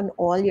pressing on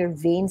all your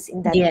veins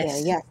in that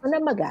area. So,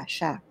 namaga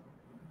siya.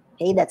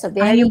 Okay, that's a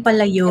very simple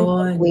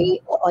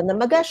way. Oo,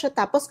 namaga siya,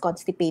 tapos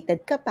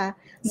constipated ka pa.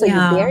 So, you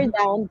bear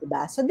down,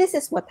 diba? So, this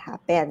is what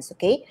happens,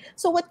 okay?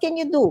 So, what can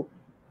you do?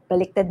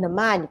 Baliktad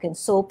naman, you can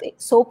soak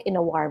in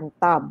a warm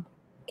tub,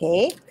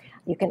 okay?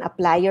 You can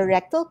apply your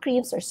rectal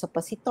creams or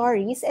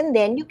suppositories, and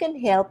then you can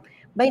help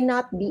by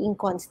not being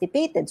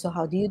constipated. So,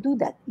 how do you do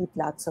that? Eat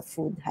lots of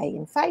food high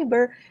in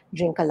fiber,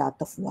 drink a lot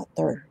of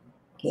water.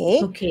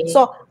 Okay.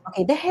 So,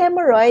 the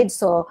hemorrhoids.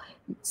 So,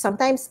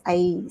 sometimes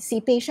I see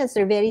patients,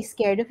 they're very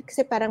scared of it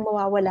kasi parang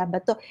mawawala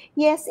ba to?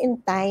 Yes,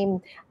 in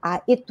time,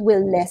 it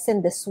will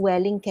lessen. The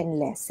swelling can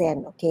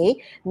lessen,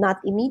 okay? Not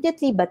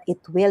immediately, but it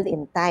will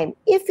in time.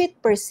 If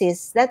it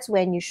persists, that's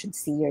when you should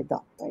see your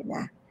doctor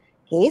na.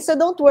 Okay? So,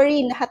 don't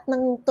worry. Lahat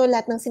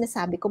ng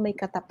sinasabi ko may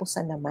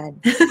katapusan naman.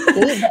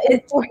 Okay?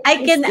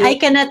 I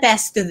can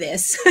attest to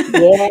this.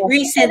 Yes.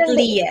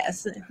 Recently,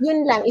 yes.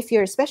 Yun lang,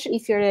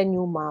 especially if you're a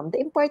new mom, the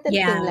important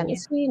thing lang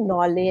is to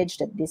acknowledge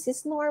that this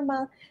is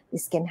normal,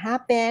 this can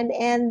happen,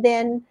 and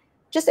then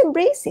just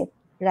embrace it,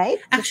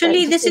 right?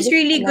 Actually, this is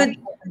really good,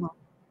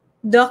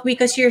 Doc,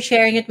 because you're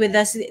sharing it with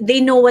us.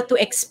 They know what to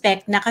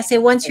expect na kasi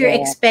once you're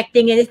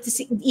expecting it, it's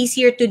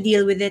easier to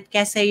deal with it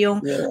kasi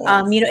yung,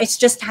 it's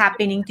just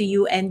happening to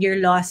you and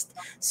you're lost.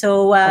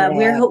 So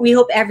we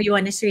hope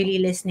everyone is really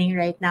listening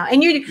right now.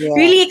 And you're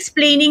really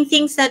explaining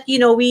things that,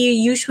 we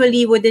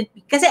usually wouldn't,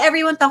 kasi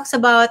everyone talks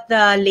about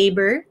the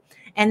labor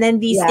And then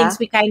these Yeah. things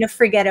we kind of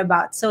forget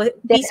about. So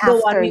Then please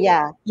go on. after,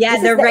 yeah. Yeah,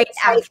 This the is the right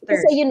excitement. after.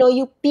 Kasi,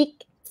 you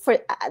peak for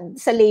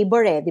sa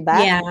labor di ba?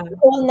 Yeah.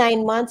 All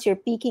 9 months, you're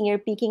peaking,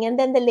 and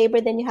then the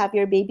labor, then you have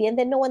your baby, and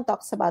then no one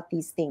talks about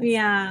these things.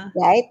 Yeah.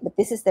 Right? But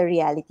this is the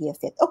reality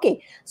of it. Okay,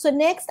 so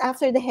next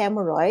after the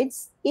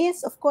hemorrhoids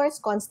is, of course,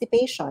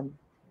 constipation.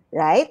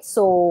 Right?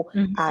 So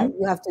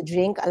you have to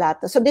drink a lot.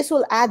 So this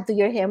will add to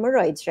your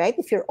hemorrhoids, right?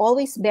 If you're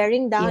always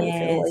bearing down, if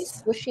you're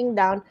always pushing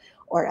down,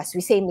 or as we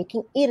say,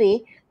 making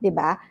iri, di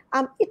ba?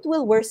 It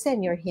will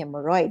worsen your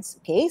hemorrhoids.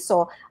 Okay?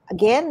 So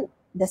again,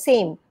 the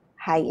same.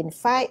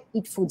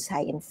 Eat foods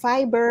high in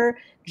fiber,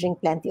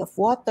 drink plenty of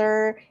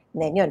water,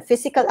 and then yun,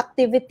 physical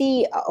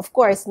activity, of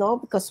course, no,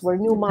 because we're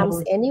new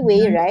moms anyway,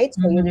 right?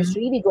 So there's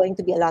really going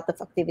to be a lot of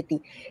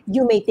activity.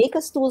 You may take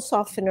a stool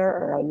softener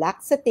or a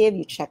laxative.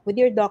 You check with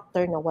your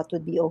doctor, know what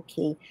would be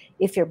okay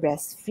if you're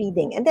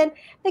breastfeeding. And then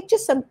like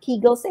just some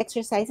Kegels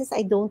exercises.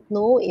 I don't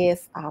know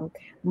if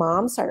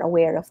moms are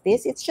aware of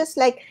this. It's just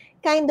like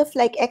kind of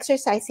like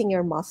exercising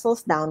your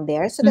muscles down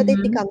there so that it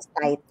becomes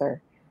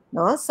tighter.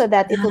 No, so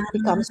that it will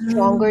become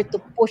stronger to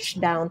push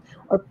down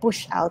or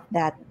push out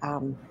that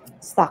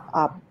stuck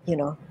up,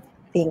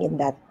 thing in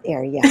that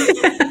area.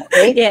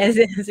 Okay? Yes,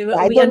 So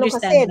I we don't know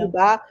understand. kasi, di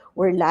ba?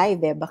 We're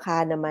live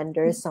baka naman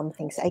there's some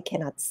things I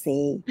cannot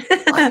say.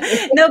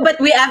 No,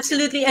 but we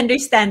absolutely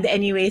understand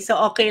anyway, so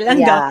okay lang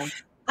daw. Yeah.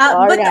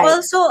 But Alright.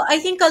 also, I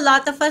think a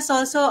lot of us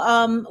also,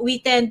 we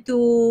tend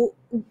to,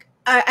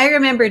 I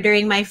remember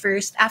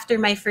after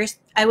my first,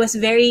 I was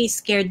very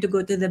scared to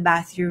go to the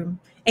bathroom.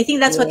 I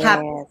think that's what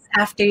happens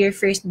after your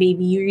first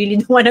baby. You really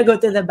don't want to go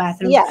to the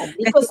bathroom. Yeah,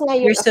 because now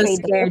you're you're so afraid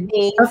scared of the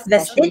pain, of the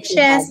especially if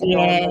you had stitches. a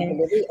normal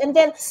delivery. And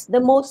then,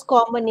 the most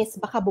common is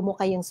baka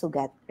bumuka yung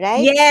sugat,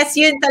 right? Yes,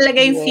 yun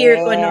talaga yung fear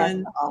ko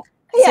nun. Oo.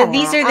 So Kaya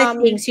these nga, are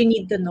the things you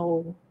need to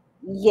know.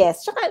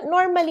 Yes. Tsaka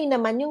normally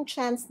naman, yung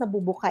chance na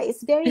bubuka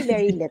is very,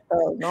 very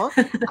little, no?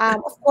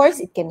 Of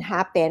course, it can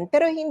happen.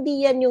 Pero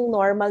hindi yan yung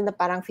normal na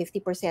parang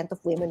 50% of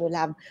women will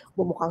have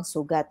bumukang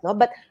sugat, no?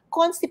 But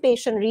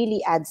constipation really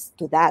adds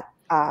to that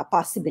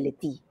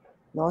possibility,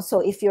 no?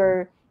 So if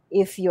your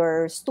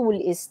stool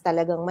is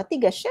talagang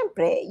matigas,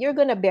 syempre, you're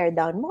gonna bear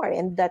down more,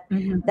 and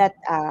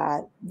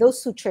those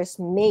sutures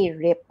may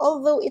rip.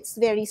 Although it's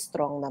very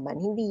strong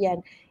naman,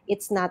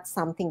 it's not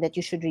something that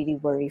you should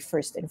really worry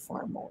first and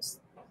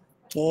foremost.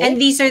 Okay?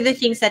 And these are the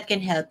things that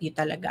can help you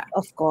talaga.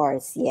 Of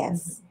course,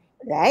 yes.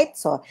 Right?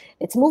 So,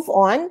 let's move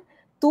on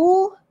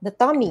to the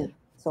tummy.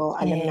 So,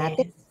 alam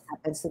natin what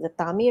happens to the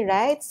tummy,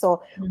 right?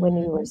 So, when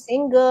we were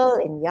single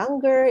and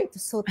younger, it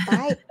was so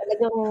tight.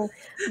 Talagang,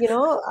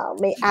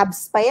 may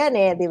abs pa yan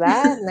di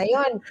ba?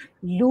 Ngayon,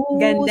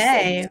 loose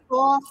and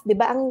soft, di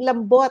ba? Ang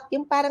lambot.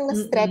 Yung parang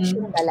na-stretch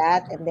yung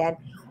balat, and then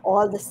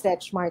all the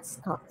stretch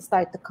marks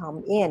start to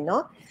come in,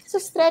 no?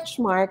 So, stretch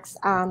marks,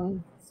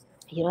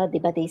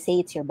 diba they say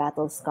it's your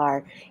battle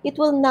scar. It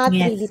will not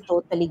really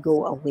totally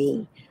go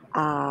away.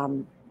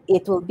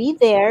 It will be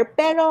there,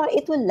 pero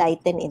it will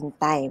lighten in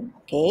time,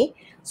 okay?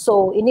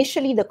 So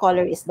initially the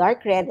color is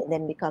dark red and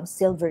then becomes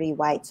silvery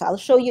white. So I'll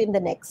show you in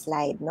the next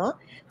slide, no?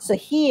 So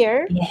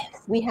here,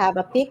 we have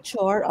a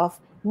picture of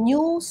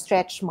new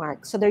stretch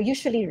marks. So they're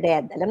usually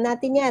red. Alam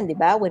natin yan, di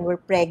ba? When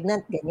we're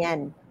pregnant,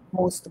 ganyan.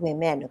 Most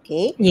women,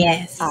 okay?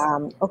 Yes.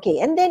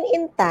 Okay, and then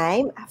in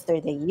time, after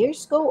the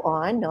years go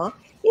on, no,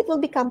 it will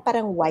become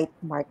parang white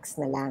marks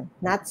na lang.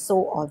 Not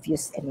so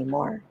obvious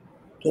anymore.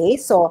 Okay,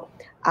 so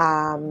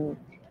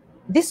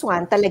this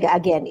one talaga,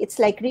 again, it's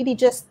like really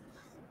just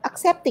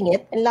accepting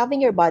it and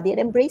loving your body and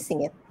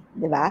embracing it.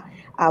 Diba?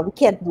 We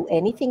can't do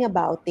anything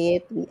about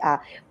it.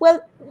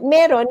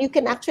 Meron, you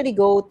can actually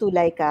go to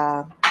like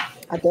a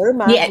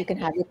derma, you can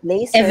have it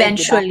laser.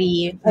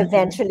 Eventually. Diba?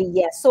 Eventually,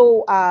 yes.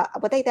 So,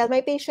 what I tell my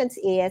patients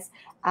is,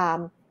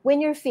 when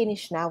you're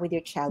finished now with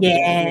your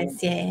childbearing,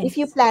 if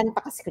you plan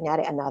pa kasi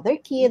kunyari another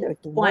kid or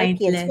 2 more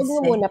kids, huwag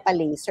nyo muna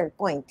pa-laser.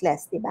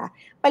 Pointless, di ba?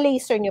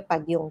 Pa-laser nyo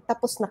pag yung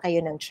tapos na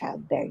kayo ng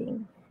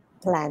childbearing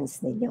plans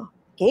ninyo.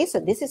 Okay, so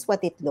this is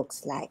what it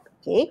looks like.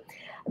 Okay,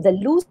 the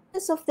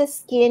looseness of the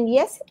skin,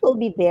 yes, it will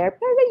be there,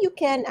 pero you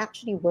can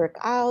actually work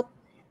out.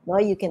 No,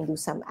 you can do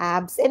some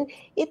abs, and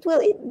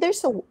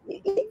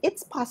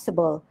it's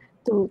possible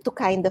to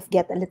kind of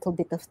get a little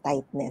bit of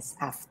tightness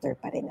after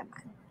pa rin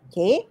naman.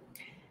 Okay?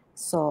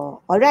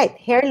 So, all right,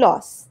 hair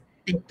loss.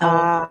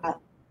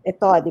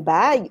 Ito, di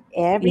ba?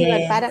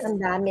 Everyone, parang ang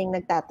daming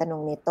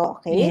nagtatanong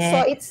nito. Okay?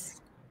 So, it's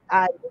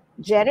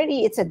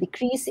generally, it's a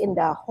decrease in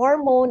the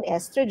hormone,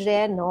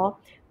 estrogen, no?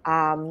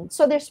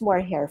 So, there's more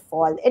hair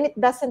fall. And it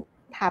doesn't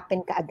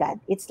happen kaagad.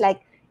 It's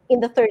like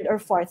in the 3rd or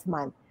 4th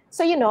month.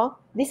 So,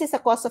 this is a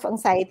cause of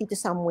anxiety to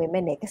some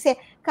women Kasi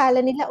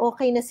kala nila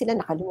okay na sila,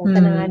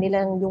 nakalimutan na nga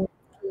nila yung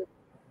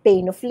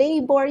pain of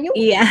labor. Yung,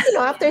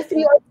 after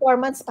 3 or 4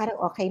 months, parang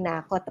okay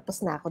na ako,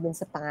 tapos na ako dun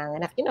sa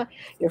panganganak.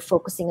 You're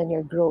focusing on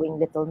your growing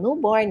little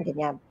newborn,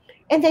 ganyan.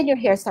 And then your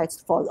hair starts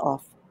to fall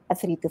off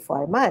at 3 to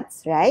 4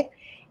 months, right?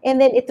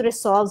 And then it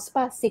resolves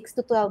pa 6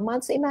 to 12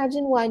 months. So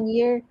imagine 1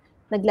 year,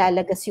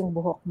 naglalagas yung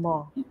buhok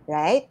mo,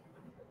 right?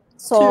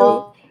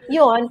 So,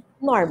 yun,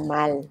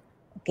 normal.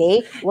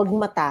 Okay? Huwag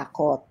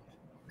matakot.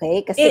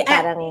 Okay? Kasi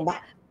parang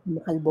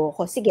makalbo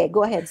ko. Sige,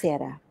 go ahead,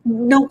 Sarah.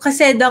 No,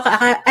 kasi Doc,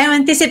 I'm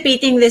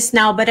anticipating this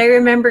now, but I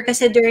remember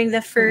kasi during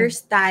the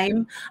first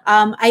time,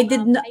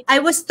 I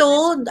was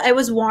told, I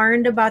was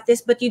warned about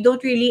this, but you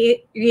don't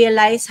really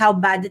realize how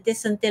bad it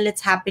is until it's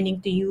happening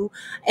to you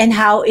and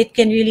how it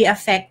can really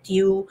affect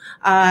you.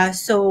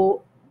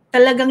 So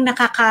talagang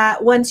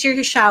once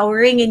you're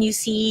showering and you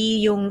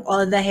see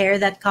all the hair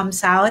that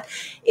comes out,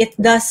 it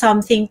does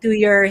something to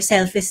your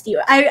self-esteem.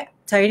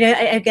 Sorry,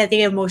 I'm getting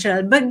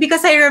emotional. But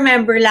because I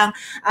remember lang,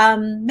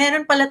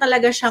 meron pala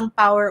talaga siyang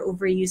power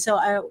over you. So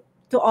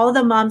to all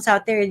the moms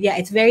out there, yeah,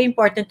 it's very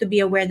important to be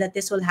aware that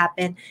this will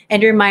happen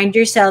and remind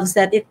yourselves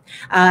that it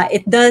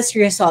does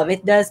resolve.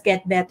 It does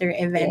get better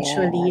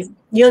eventually. Yes.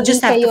 You'll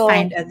just have to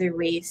find other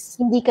ways.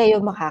 Hindi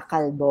kayo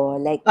makakalbo.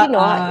 Like,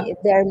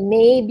 there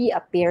may be a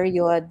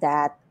period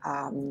that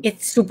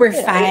it's super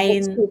fine.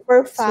 It's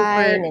super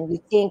fine and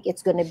you think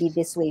it's gonna be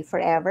this way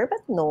forever,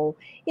 but no,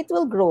 it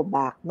will grow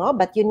back, no?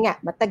 But yun nga,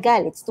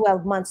 matagal, it's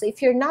 12 months. So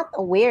if you're not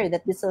aware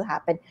that this will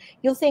happen,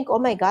 you'll think, oh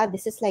my God,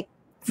 this is like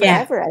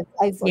forever.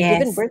 Yeah. I've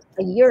given birth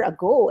a year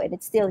ago and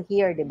it's still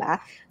here, diba?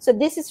 So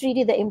this is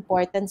really the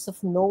importance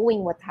of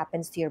knowing what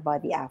happens to your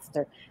body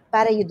after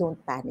para you don't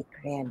panic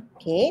rin,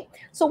 okay?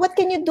 So what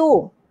can you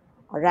do?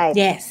 All right.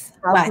 Yes.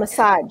 Scalp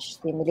massage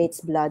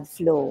stimulates blood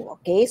flow.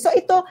 Okay? So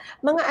ito,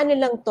 mga ano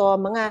lang to,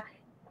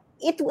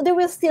 there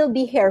will still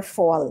be hair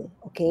fall.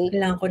 Okay?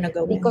 Kailangan ko na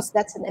gawin. Because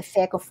that's an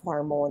effect of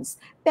hormones.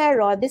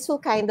 Pero this will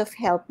kind of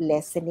help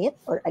lessen it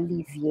or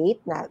alleviate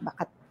na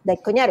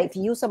like kunyari, if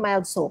you use a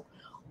mild soap,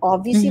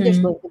 obviously there's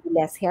going to be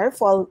less hair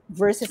fall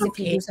versus if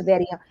you use a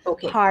very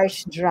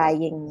harsh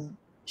drying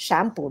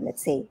shampoo,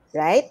 let's say,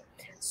 right?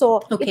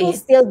 So it will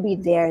still be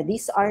there.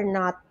 These are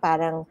not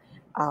parang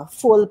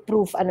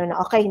foolproof,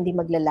 hindi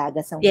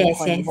maglalagas ang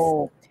buhok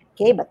mo.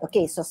 Okay, but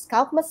so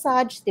scalp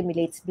massage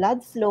stimulates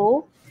blood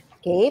flow,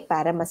 okay,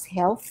 para mas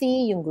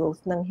healthy yung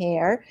growth ng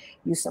hair.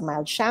 Use a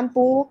mild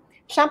shampoo.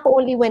 Shampoo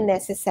only when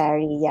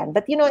necessary, yan.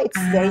 But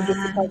it's very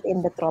difficult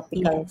in the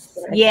tropical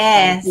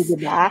country,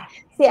 diba?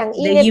 Kasi ang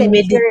init, the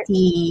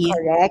humidity.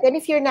 Correct. And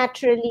if you're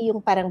naturally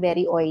yung parang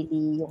very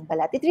oily yung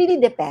balat, it really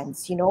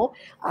depends,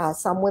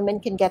 some women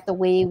can get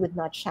away with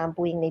not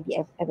shampooing maybe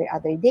every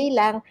other day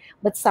lang,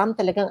 but some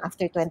talagang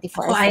after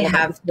 24 hours. I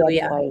have to,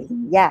 oily.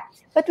 Yeah.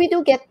 But we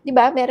do get,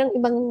 diba, merong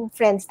ibang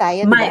friends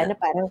tayo, diba, na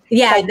parang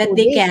that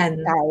they can.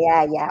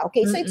 Yeah.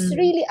 Okay, so it's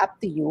really up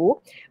to you.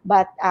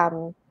 But,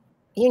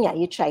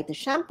 you try to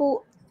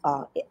shampoo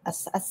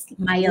as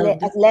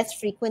less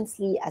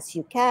frequently as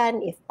you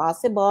can, if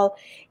possible,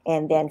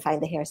 and then find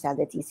the hairstyle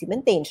that's easy to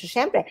maintain. So,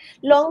 syempre,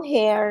 long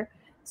hair,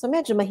 so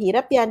medyo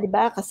mahirap yan, di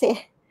ba? Kasi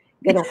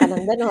ganon ka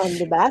ng ganon,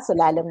 di ba? So,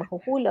 lalong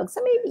makukulog. So,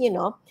 maybe,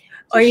 so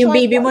or yung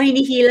baby mo,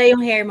 hinihila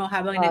yung hair mo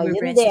habang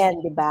nag-breastfeed. Yun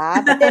din, di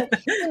ba? But then,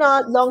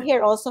 long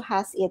hair also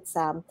has its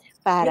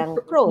parang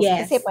pros.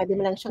 Kasi pwede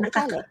mo lang siyang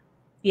itali.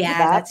 Yeah,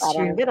 diba? that's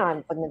parang true.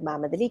 Ganon, pag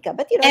nagmamadali ka.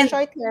 But,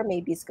 short hair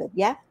maybe is good.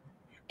 Yeah?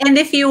 And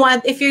if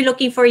you're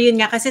looking for yun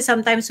nga, kasi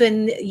sometimes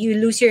when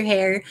you lose your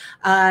hair,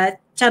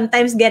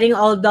 sometimes getting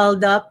all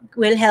dolled up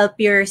will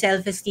help your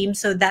self-esteem.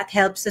 So that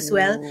helps as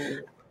well.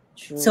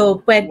 True.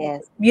 So,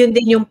 yun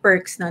din yung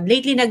perks nun.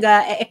 Lately,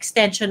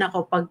 nag-extension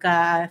ako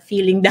pagka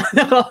feeling down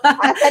ako.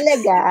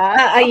 Talaga?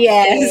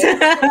 Yes.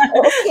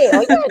 Okay.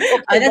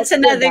 That's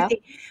another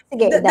thing.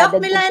 Sige, idadagdag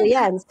ko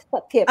yan.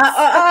 Tips.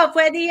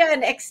 Pwede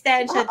yun.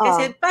 Extension.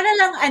 Kasi para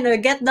lang,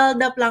 get dolled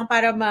up lang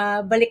para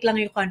mabalik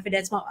lang yung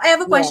confidence mo. I have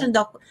a question,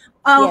 Doc.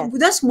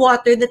 Does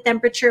the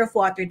temperature of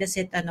water, does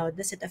it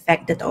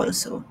affect it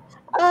also?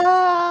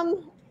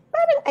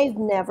 Parang I've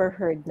never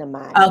heard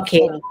naman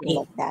anything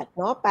like that,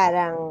 no?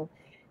 Parang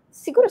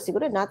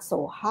siguro not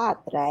so hot,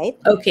 right?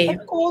 Okay.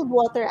 But cold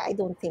water, I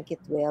don't think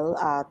it will.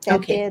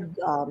 Tepid,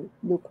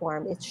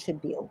 lukewarm, it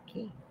should be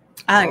okay.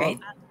 All right.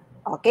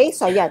 Okay,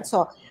 so yan.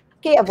 So,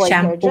 avoid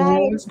hair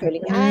dryers,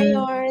 curling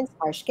irons,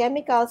 harsh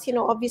chemicals,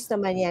 obvious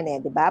naman yan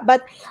di ba?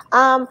 But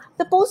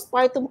the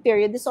postpartum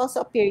period is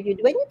also a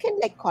period when you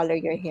can color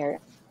your hair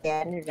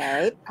again,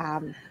 right?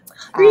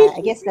 Really?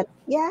 I guess that,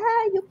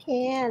 you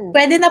can.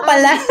 Pwede na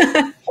pala.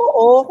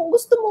 Oo, kung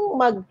gusto mong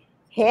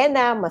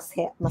mag-henna,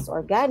 mas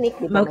organic,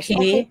 di ba? Mas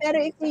okay. Pero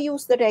if you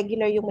use the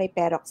regular, yung may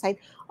peroxide,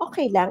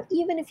 okay lang,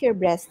 even if you're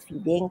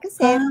breastfeeding.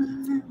 Kasi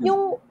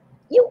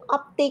yung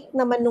uptake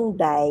naman nung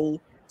dye,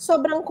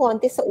 sobrang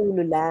konti sa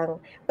ulo lang.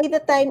 By the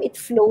time it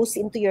flows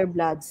into your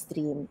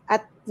bloodstream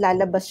at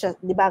lalabas siya,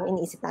 di ba ang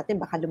iniisip natin,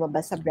 baka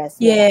lumabas sa breast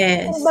milk.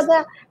 Yes. Kung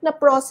baga,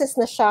 na-process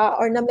na siya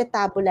or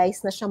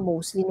na-metabolize na siya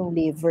mostly ng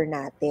liver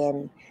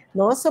natin.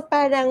 No? So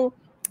parang,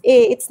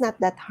 it's not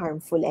that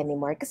harmful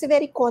anymore. Kasi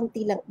very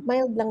konti lang,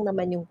 mild lang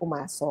naman yung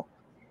pumasok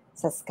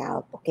sa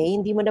scalp. Okay?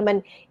 Hindi mo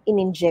naman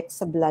in-inject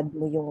sa blood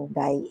mo yung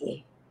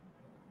dye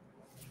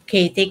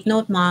Okay, take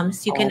note,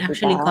 moms. You can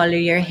actually diba? color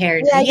your hair.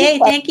 Yeah, Yay,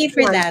 thank you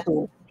for that.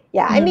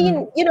 Yeah, I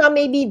mean,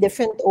 maybe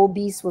different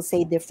OBs will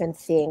say different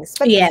things.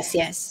 But yes.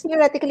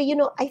 Theoretically,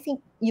 I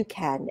think you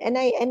can. And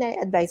I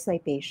advise my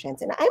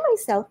patients. And I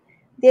myself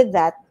did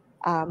that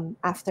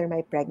after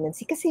my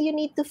pregnancy. Kasi you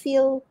need to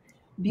feel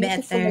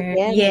beautiful better.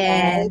 again, right?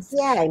 Yes.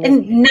 Yeah, I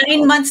And mean,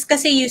 9 months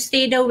kasi you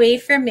stayed away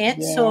from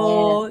it, yes,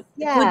 so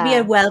it would be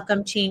a yeah.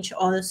 welcome change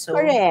also.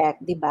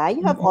 Correct, di ba?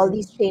 You have all Mm-mm.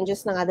 these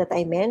changes na nga that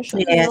I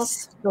mentioned,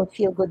 Yes. don't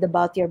feel good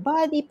about your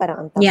body,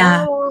 parang ang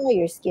Yeah. taba mo,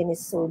 your skin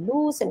is so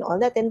loose and all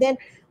that. And then,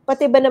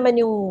 pati ba naman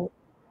yung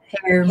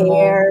Hair mo.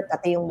 hair,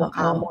 pati yung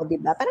mukha Oo. mo, di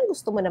ba? Parang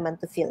gusto mo naman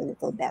to feel a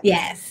little better.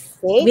 Yes.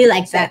 Okay? We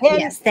like So that.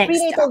 then, Yes. Thanks,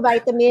 prenatal Doc.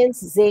 vitamins,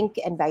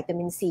 zinc, and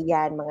vitamin C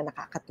yan, mga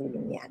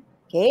nakakatulong yan.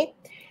 Okay?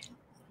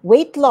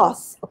 Weight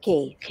loss.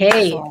 Okay.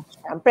 Okay. So,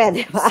 syempre,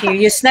 di ba?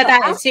 Serious na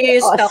tayo.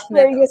 Serious talk na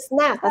to. Serious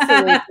na kasi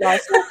weight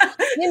loss. So,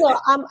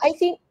 I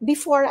think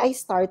before I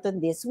start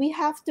on this, we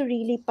have to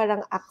really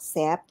parang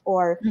accept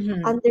or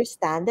Mhm.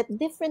 understand that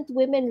different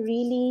women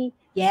really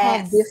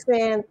have Yes.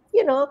 different,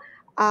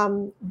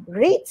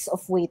 rates of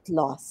weight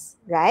loss,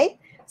 right?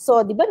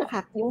 So, di ba,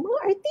 yung mga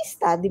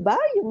artista, di ba?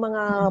 Yung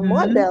mga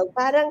model,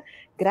 parang,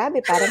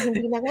 grabe, parang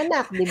hindi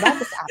nanganak, di ba?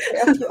 Tapos after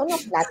a few,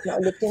 flat na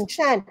ulit yung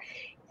tiyan.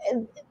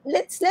 And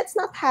let's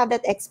not have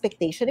that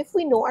expectation if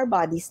we know our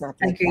body's not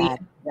like Agreed.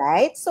 that,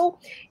 right?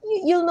 So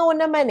you'll know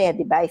naman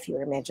di ba, if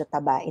you're medyo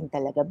tabain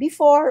talaga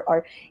before,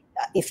 or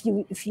if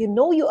you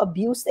know you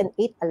abused and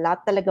ate a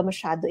lot talaga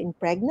masyado in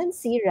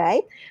pregnancy,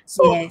 right?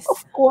 So Yes.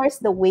 of course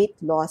the weight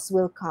loss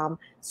will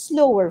come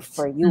slower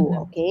for you,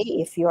 okay?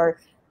 If you're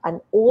an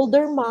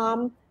older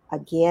mom,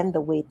 again,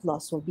 the weight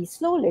loss will be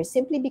slower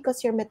simply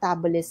because your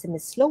metabolism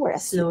is slower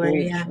as you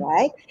age, Yeah.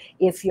 right?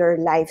 If your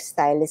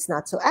lifestyle is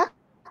not so active.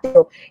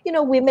 So,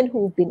 women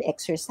who've been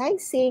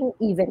exercising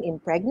even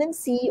in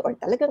pregnancy or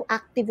talagang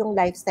active yung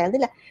lifestyle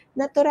nila,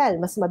 natural,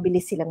 mas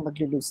mabilis silang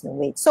maglo-lose ng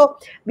weight. So,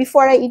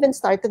 before I even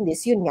start on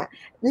this, yun nga,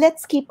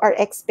 let's keep our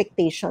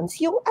expectations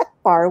yung at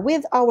par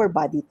with our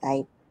body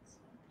type.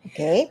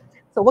 Okay?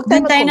 So, wag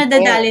tayo Doon tayo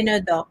mag-compare. nadadali, no,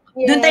 Doc?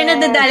 Doon tayo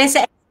nadadali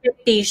sa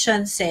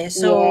expectations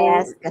So,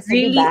 yes,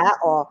 kasi really,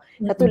 diba,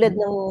 katulad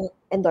ng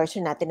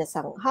endorser natin na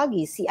sang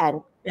Huggies, si Anne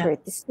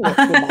Curtis Smith,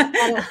 diba?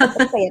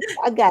 Parang payat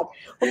agad.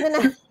 Huwag na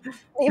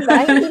diba?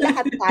 Hindi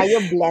lahat tayo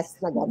blessed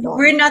na gano'n.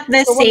 We're not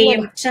the So,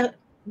 same. Yes.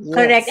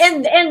 Correct.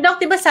 And Doc,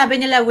 diba sabi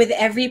nila with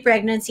every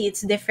pregnancy,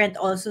 it's different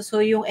also.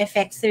 So, yung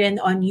effects rin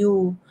on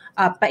you,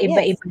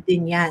 paiba-iba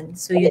din yan.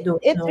 So, you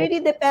don't It know.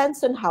 really depends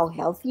on how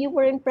healthy you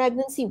were in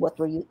pregnancy, what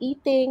were you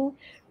eating,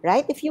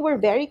 right? If you were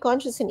very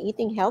conscious in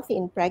eating healthy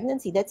in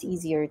pregnancy, that's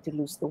easier to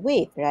lose the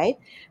weight, right?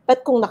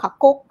 But kung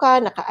naka-coke ka,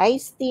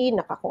 naka-iced tea,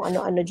 kung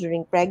ano-ano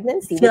during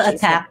pregnancy, Feel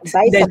which attacked. is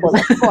not advisable,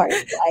 of course,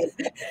 right?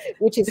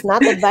 Which is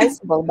not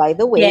advisable, by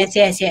the way.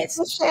 Yes.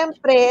 So,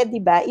 syempre,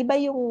 di ba, iba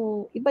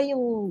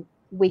yung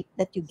weight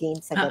that you gain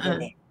sa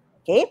ganun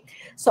Okay?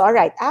 So, all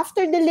right,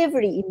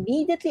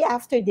 immediately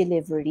after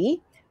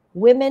delivery,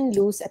 women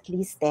lose at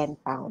least 10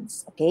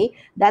 pounds, okay?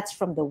 That's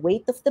from the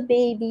weight of the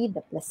baby,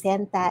 the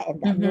placenta,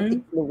 and the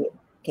amniotic fluid,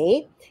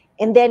 okay?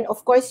 And then,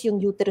 of course, yung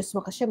uterus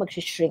mo kasi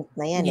mag-shrink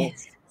na yan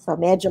So,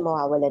 medyo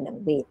mawawala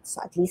ng weight. So,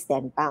 at least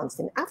 10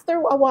 pounds. And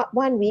after 1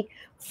 week,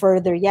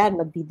 further yan,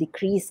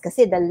 magdi-decrease.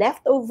 Kasi the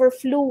leftover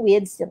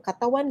fluids, yung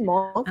katawan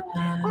mo,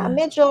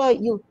 medyo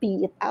you'll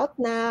pee it out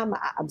na,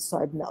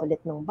 ma-absorb na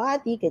ulit ng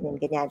body,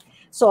 ganyan.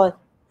 So,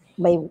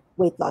 may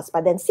weight loss pa.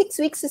 Then, 6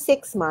 weeks to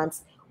 6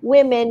 months,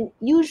 women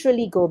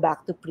usually go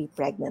back to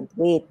pre-pregnant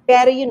weight.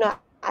 Pero,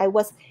 I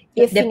was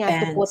iffing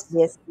to put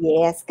this,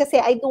 kasi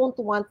I don't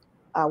want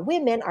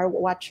women, our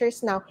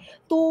watchers now,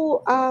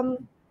 to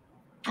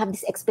have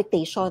this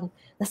expectation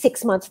na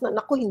 6 months na,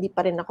 naku, hindi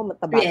pa rin ako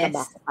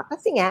mataba-taba pa.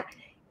 Kasi nga,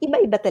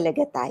 iba-iba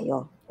talaga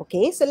tayo.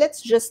 Okay? So, let's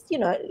just,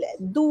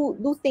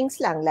 do things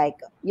lang like,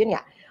 yun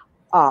nga.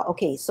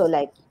 Okay, so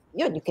like,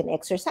 you can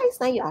exercise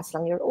na, you ask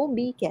lang your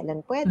OB,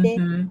 kailan pwede,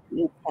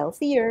 eat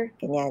healthier,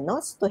 ganyan, no?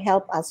 So, to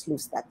help us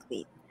lose that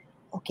weight.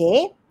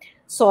 Okay?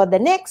 So,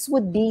 the next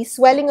would be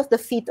swelling of the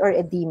feet or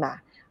edema.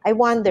 I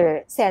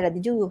wonder, Sarah,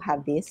 did you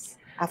have this?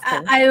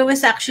 I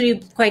was actually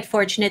quite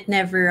fortunate.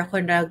 Never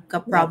ako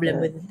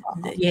nagka-problem with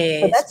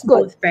so that's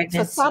good. both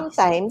pregnancies. So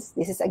sometimes,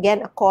 this is again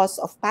a cause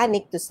of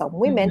panic to some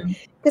women.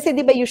 Kasi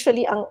di ba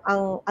usually ang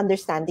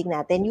understanding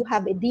natin, you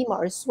have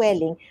edema or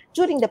swelling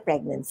during the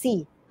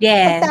pregnancy.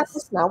 Yes.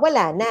 Pagtapos na,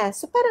 wala na.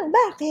 So parang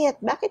bakit?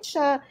 Bakit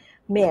siya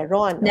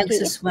meron?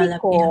 Okay, it's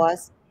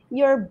because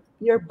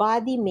your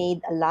body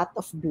made a lot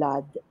of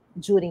blood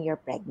during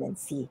your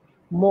pregnancy.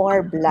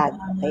 More blood.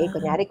 Okay?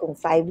 Kunyari, kung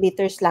 5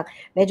 liters lang,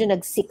 medyo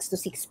nag-6 to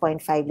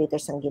 6.5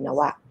 liters ang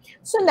ginawa.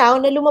 So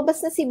now, na lumabas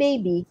na si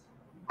baby,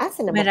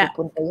 asa na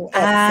mapupunta yung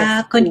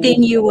excess?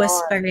 Continuous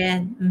pa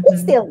rin.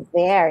 It's still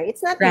there. It's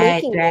not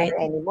making more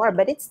anymore,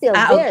 but it's still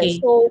there. Okay.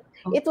 So,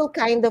 it will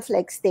kind of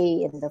like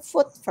stay in the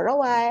foot for a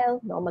while.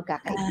 No,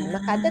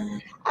 magkakaedema ka. That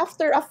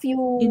after a few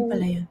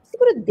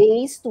siguro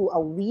days to a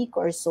week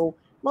or so,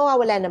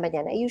 mawawala naman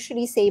yan. I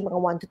usually say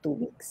mga 1 to 2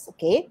 weeks.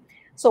 Okay?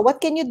 So,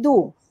 what can you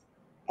do?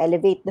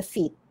 Elevate the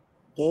feet.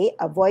 Okay?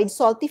 Avoid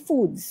salty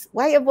foods.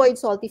 Why avoid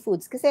salty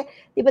foods? Kasi,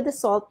 di ba the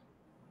salt,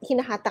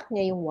 hinahatak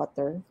niya yung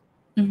water.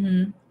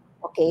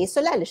 Okay?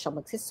 So, lalo siyang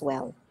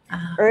magsiswell.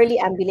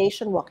 Early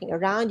ambulation, walking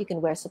around, you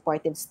can wear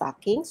supportive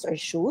stockings or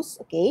shoes.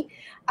 Okay?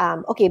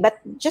 Okay, but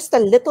just a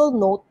little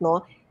note,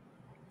 no?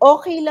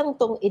 okay lang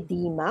tong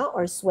edema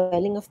or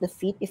swelling of the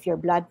feet if your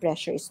blood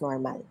pressure is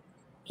normal.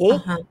 Okay?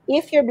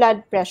 If your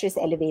blood pressure is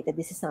elevated,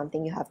 this is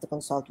something you have to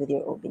consult with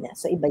your OB na.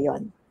 So, iba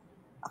yon.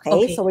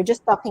 Okay? So, we're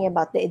just talking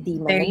about the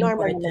edema Very na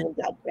normal important. naman yung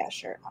blood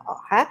pressure.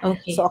 Ha?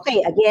 Okay. So,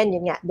 okay, again,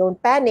 yun nga, don't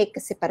panic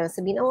kasi parang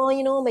sabihin, oh,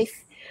 you know,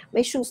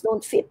 my shoes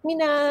don't fit me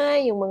na,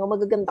 yung mga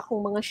magaganda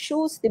kong mga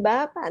shoes, di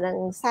ba?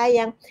 Parang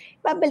sayang.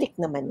 Babalik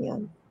naman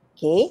yon.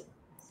 Okay?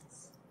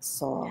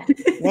 So,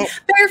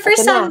 next. Pero for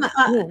Ito some,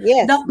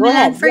 yes, Doc go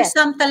Milan, ahead. for Yes.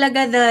 some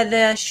talaga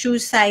the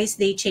shoe size,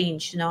 they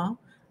change, no?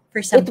 For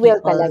some It will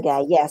people.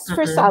 talaga, yes.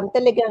 For some,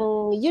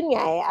 talagang, yun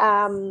nga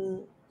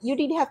you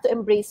really have to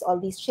embrace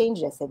all these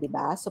changes, di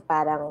ba? So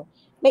parang,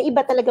 may iba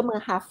talaga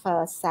mga half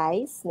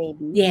size,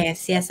 maybe.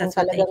 Yes, Kung that's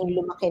what I talagang hear.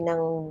 lumaki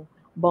ng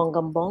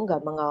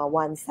bonggang-bongga, mga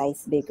one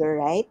size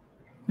bigger, right?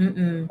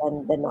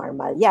 Than the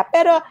normal. Yeah,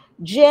 pero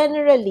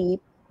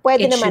generally,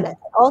 pwede It naman. should.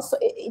 Also,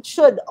 it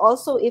should.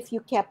 Also, if you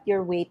kept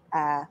your weight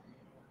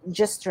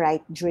just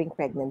right during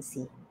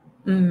pregnancy.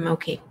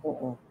 Okay.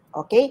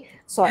 Okay?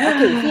 So,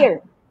 okay,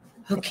 here.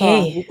 Okay.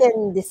 Ito, we can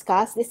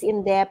discuss this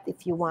in depth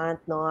if you want,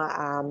 no?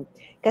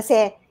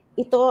 Kasi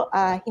ito,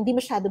 hindi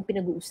masyadong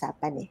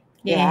pinag-uusapan eh.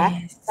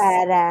 Yes. Diba?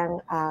 Parang,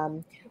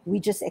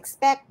 we just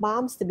expect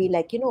moms to be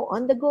like, you know,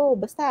 on the go,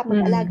 basta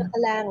mag-alaga ka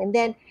lang. And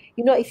then,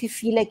 you know, if you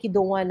feel like you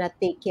don't wanna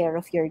take care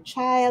of your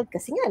child,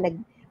 kasi nga,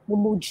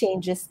 nag-mood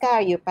changes ka,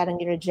 you're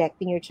parang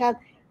rejecting your child,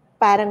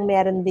 parang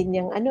meron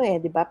din yung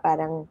di ba?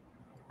 Parang,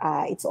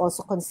 it's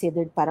also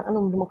considered parang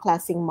anong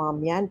klaseng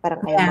mom yan,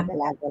 parang ayaw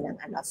mag-alaga ng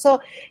So,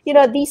 you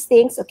know, these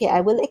things, okay,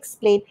 I will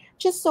explain.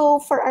 Just so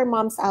for our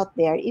moms out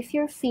there, if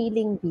you're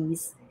feeling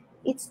these,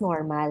 it's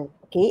normal,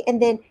 okay?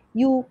 And then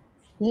you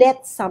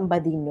let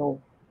somebody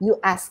know. You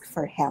ask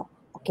for help,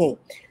 okay?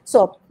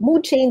 So,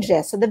 mood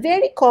changes. So, the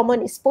very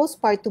common is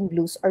postpartum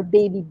blues or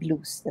baby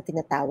blues na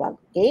tinatawag,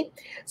 okay?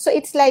 So,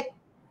 it's like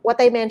what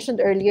I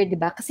mentioned earlier, di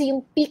ba? Kasi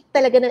yung peak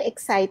talaga ng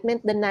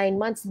excitement, the 9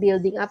 months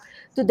building up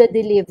to the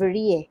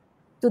delivery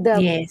to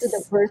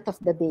the birth of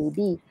the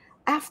baby.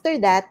 After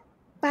that,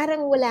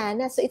 parang wala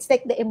na. So it's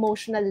like the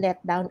emotional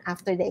letdown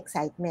after the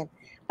excitement.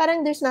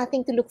 Parang there's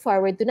nothing to look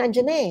forward to.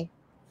 Nandiyan na eh.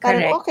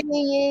 Parang Correct.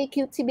 okay,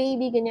 cute si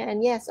baby,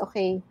 ganyan. Yes,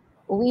 okay.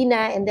 Uwi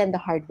na, and then the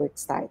hard work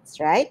starts,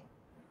 right?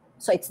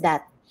 So it's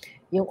that.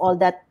 Yung all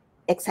that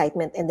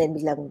excitement, and then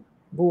biglang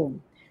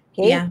boom.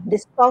 Okay? Yeah.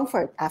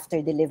 Discomfort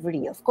after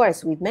delivery. Of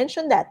course, we've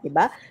mentioned that,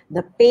 diba?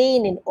 The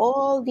pain in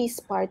all these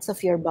parts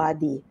of your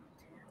body.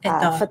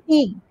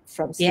 Fatigue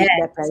from sleep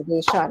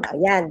deprivation.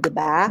 Ayan,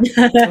 diba?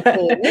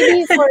 Okay.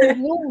 Maybe for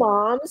new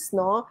moms,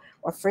 no?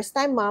 Or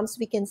first-time moms,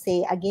 we can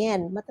say,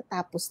 again,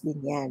 matatapos din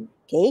yan.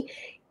 Okay?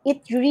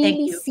 It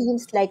really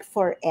seems like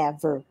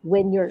forever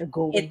when you're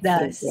going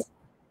through it.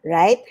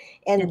 Right?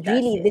 And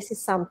really, this is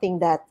something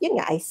that, yun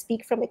nga, I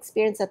speak from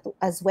experience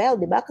as well,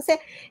 di ba? Kasi,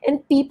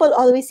 and people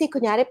always say,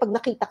 kunyari, pag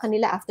nakita ka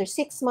nila after 6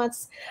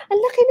 months,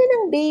 ang laki na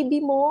ng baby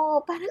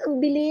mo, parang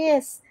ang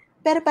bilis.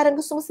 Pero parang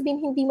gusto mo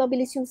sabihin, hindi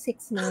mabilis yung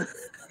 6 months.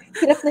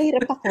 Hirap na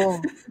hirap ako,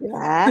 di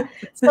ba?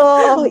 So,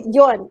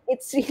 yun,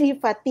 it's really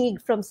fatigue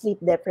from sleep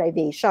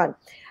deprivation,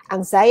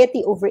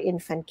 anxiety over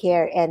infant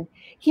care. And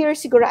here,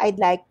 siguro, I'd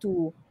like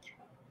to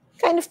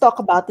kind of talk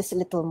about this a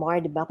little more,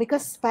 diba?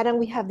 Because parang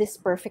we have this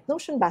perfect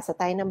notion, basa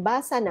tayo ng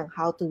basa ng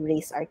how to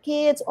raise our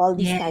kids, all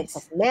these kinds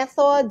of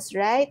methods,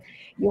 right?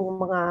 Yung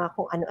mga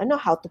kung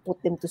ano-ano, how to put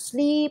them to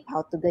sleep,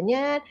 how to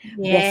ganyan,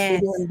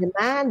 breastfeeding on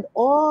demand,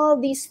 all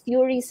these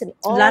theories and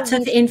all lots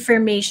of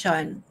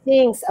information.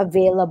 Things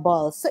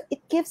available. So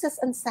it gives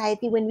us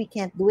anxiety when we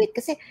can't do it.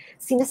 Kasi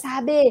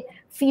sinasabi,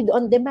 feed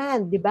on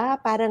demand, di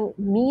ba? Parang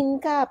mean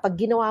ka pag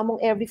ginawa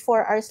mong every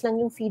 4 hours lang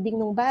yung feeding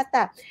ng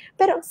bata.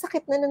 Pero ang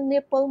sakit na ng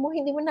nipple mo,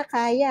 hindi mo na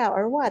kaya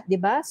or what, di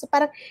ba? So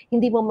parang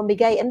hindi mo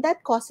mamigay, and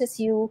that causes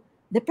you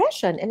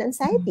depression and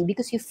anxiety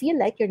because you feel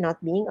like you're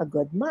not being a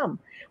good mom.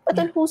 But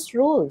on whose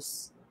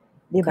rules?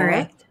 Di ba?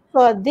 Correct.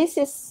 So this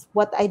is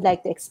what I'd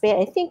like to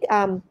explain. I think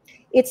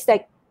it's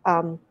like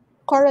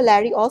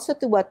corollary also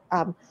to what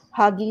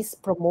Huggies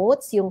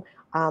promotes, yung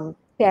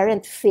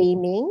parent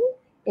faming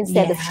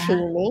instead of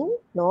shaming,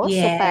 no?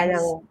 So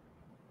parang,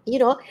 you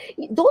know,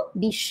 don't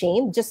be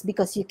shamed just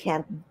because you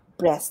can't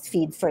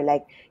breastfeed for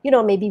like, you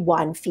know, maybe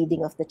one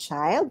feeding of the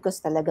child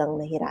because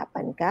talagang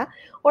nahirapan ka.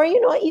 Or, you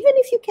know, even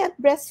if you can't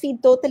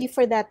breastfeed totally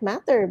for that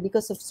matter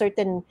because of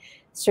certain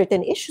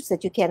issues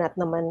that you cannot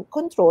naman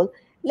control,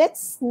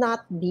 let's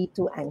not be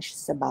too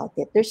anxious about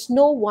it. There's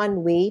no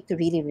one way to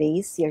really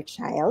raise your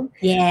child.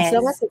 As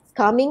long as it's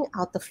coming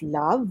out of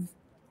love,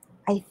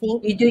 I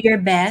think you do your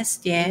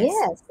best,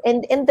 Yes,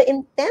 and the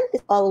intent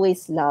is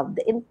always love.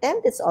 The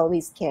intent is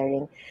always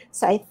caring.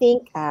 So I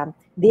think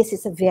this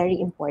is a very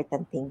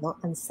important thing. No,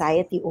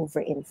 anxiety over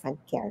infant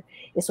care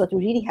is what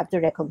we really have to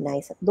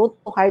recognize. Don't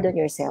go hard on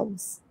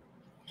yourselves.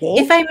 Okay.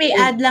 If I may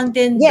add lang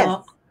din,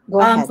 Doc,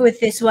 go ahead.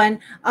 with this one,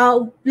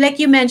 like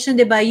you mentioned,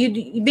 diba,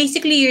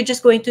 you're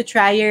just going to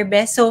try your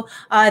best. So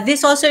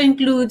this also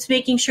includes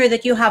making sure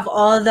that you have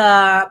all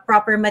the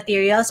proper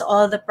materials,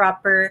 all the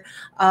proper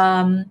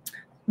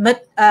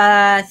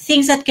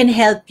things that can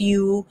help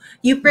you.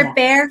 You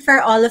prepare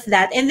for all of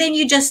that, and then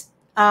you just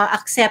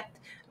accept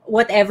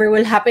whatever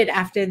will happen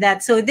after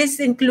that. So this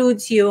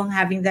includes you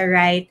having the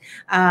right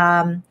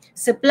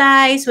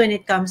supplies when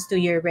it comes to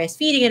your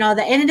breastfeeding and all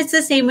that. And it's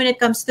the same when it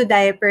comes to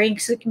diapering,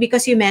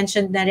 because you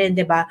mentioned na rin,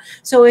 diba?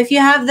 So if you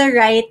have the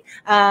right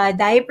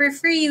diaper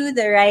for you,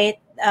 the right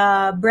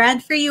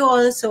brand for you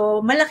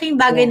also, malaking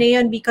bagay na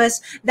yun,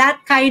 because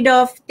that kind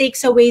of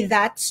takes away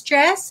that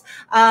stress,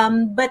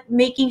 but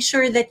making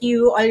sure that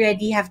you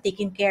already have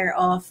taken care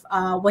of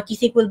what you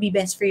think will be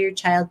best for your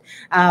child.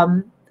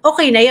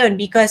 Okay na yun,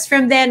 because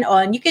from then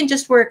on, you can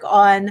just work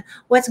on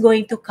what's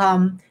going to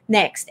come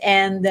next,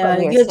 and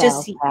you'll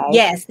just see,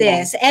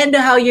 this, and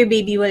how your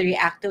baby will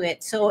react to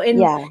it. So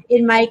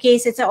in my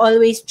case, it's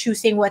always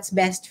choosing what's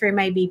best for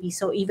my baby.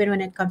 So even when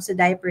it comes to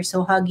diapers,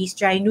 so Huggies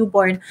Dry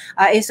Newborn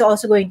is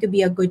also going to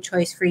be a good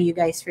choice for you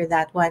guys for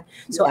that one.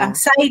 So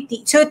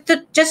anxiety, so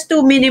just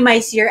to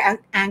minimize your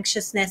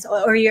anxiousness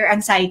or your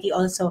anxiety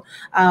also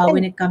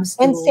when it comes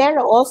to... And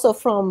Sarah, also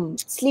from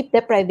sleep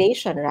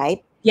deprivation,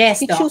 right?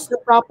 Yes, you choose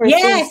the proper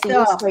things to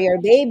use for your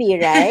baby,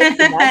 right?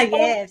 Diba?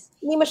 Yes.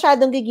 Hindi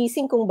masyadong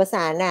gigising kung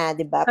basa na,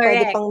 di ba?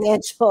 Pwede pang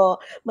medyo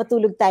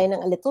matulog tayo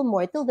ng a little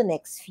more till the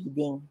next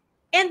feeding.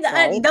 And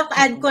Doc,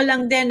 add ko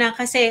lang din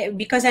kasi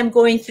because I'm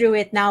going through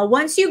it now,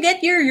 once you get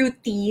your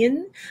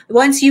routine,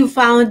 once you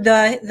found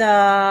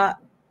the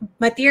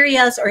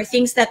materials or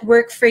things that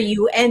work for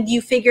you and you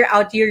figure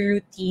out your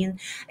routine,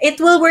 it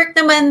will work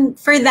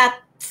naman for that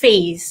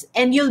phase,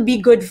 and you'll be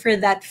good for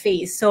that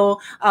phase.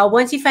 So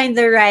once you find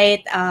the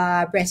right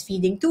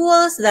breastfeeding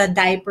tools, the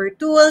diaper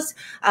tools,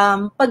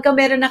 pagka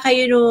meron na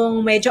kayo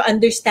nung medyo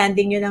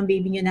understanding nyo ng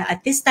baby nyo na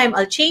at this time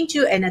I'll change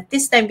you and at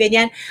this time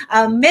ganyan,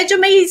 medyo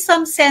may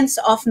some sense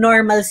of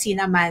normalcy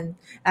naman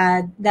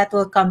that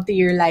will come to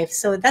your life.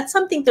 So that's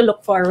something to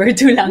look forward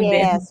to lang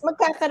din. Yes,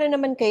 magkakaroon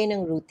naman kayo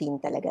ng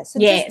routine talaga. So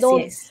just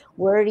don't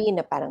worry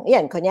na parang,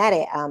 yan,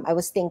 kunyari, I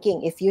was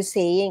thinking, if you're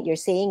saying,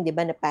 di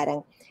ba, na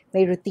parang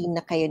may routine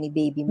na kayo ni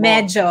baby mo.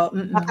 Medyo.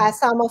 Baka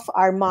some of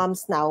our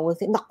moms now will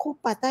think, naku,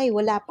 patay,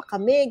 wala pa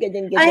kami,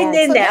 ganyan. Ay,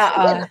 hindi.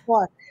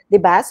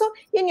 Diba? So,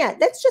 yun nga,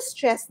 let's just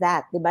stress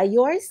that. Diba?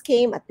 Yours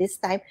came at this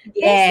time.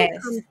 Yes.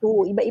 Come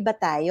too. Iba-iba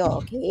tayo,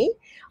 okay?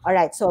 All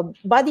right, so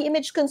body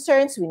image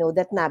concerns, we know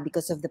that na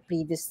because of the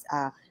previous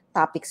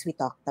topics we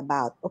talked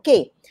about.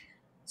 Okay.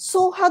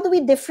 So, how do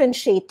we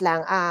differentiate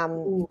lang?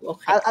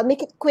 I'll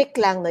make it quick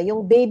lang, no?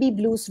 Yung baby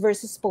blues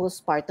versus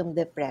postpartum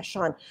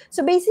depression.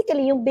 So,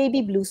 basically, yung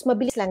baby blues,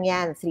 mabilis lang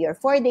yan. 3 or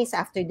 4 days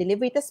after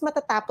delivery, tas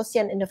matatapos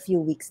yan in a few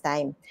weeks'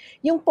 time.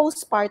 Yung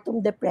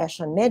postpartum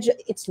depression, medyo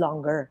it's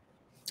longer.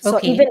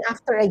 So, even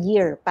after a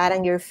year,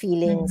 parang you're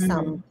feeling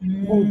some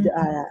mood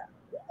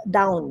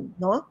down,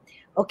 no?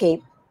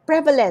 Okay.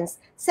 Prevalence,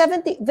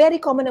 very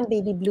common ang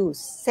baby blues.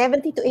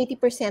 70 to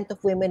 80% of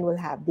women will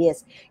have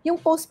this. Yung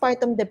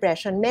postpartum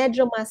depression,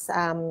 medyo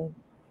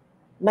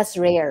mas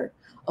rare.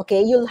 Okay,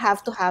 you'll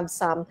have to have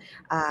some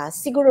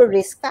siguro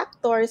risk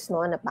factors,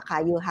 no, na baka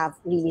you have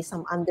really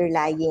some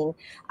underlying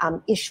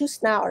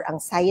issues na or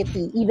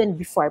anxiety even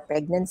before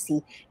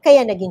pregnancy,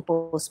 kaya naging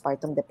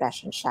postpartum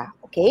depression siya.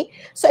 Okay,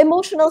 so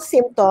emotional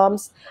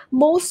symptoms,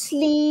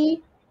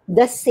 mostly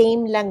the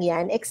same lang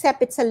yan,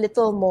 except it's a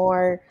little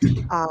more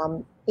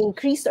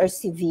increased or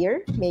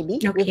severe, maybe,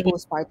 with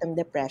postpartum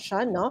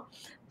depression, no?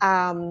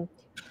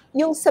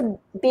 Yung sa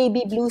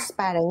baby blues,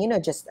 parang,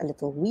 just a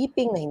little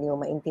weeping na hindi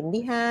mo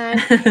maintindihan,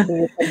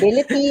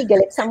 irritability,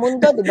 galit sa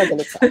mundo, di ba?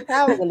 Galit sa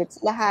asawa, galit sa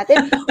lahat.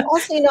 And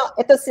also,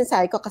 ito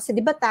sinasabi ko, kasi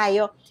di ba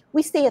tayo,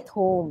 we stay at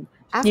home.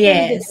 After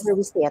we deliver,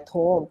 we stay at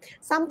home.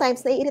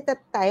 Sometimes,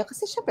 naiirita tayo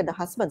kasi syempre the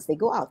husbands, they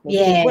go out,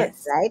 maybe they work,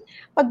 right?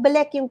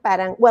 Pagbalik yung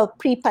parang,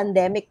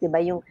 pre-pandemic, di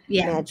ba? Yung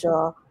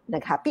medyo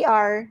nag-happy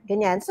hour,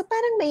 ganyan. So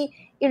parang may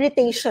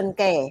irritation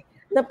ka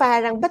na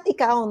parang, ba't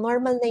ikaw,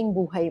 normal na yung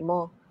buhay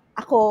mo?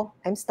 Ako,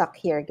 I'm stuck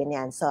here,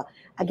 ganyan. So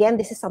again,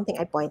 this is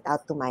something I point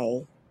out to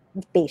my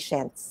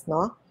patients,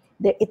 no?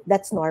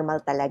 That's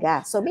normal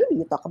talaga. So maybe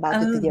you talk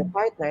about it with your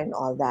partner and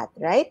all that,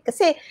 right?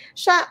 Kasi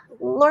siya,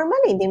 normal,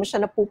 hindi mo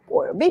siya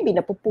maybe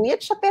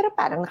napupuyat siya, pero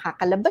parang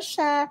nakakalabas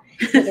siya,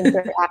 he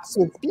interacts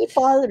with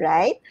people,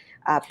 right?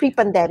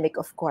 Pre-pandemic,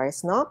 of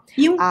course, no?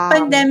 Yung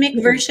pandemic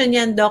version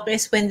yan, Doc,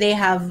 is when they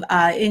have,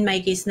 in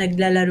my case,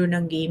 naglalaro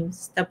ng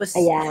games. Tapos,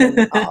 ayan.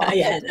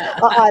 Ayan.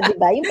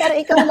 Diba? Yung parang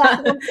ikaw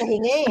lang ng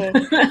pahinga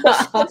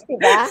So,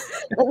 diba?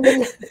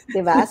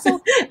 Diba? So,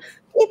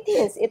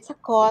 it's a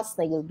cause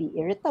na you'll be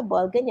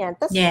irritable, ganyan.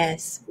 Tas,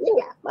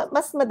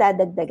 mas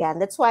madadagdagan.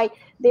 That's why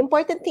the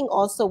important thing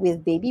also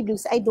with baby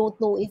blues, I don't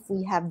know if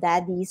we have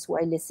daddies who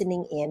are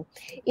listening in,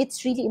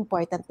 it's really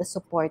important the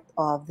support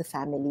of the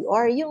family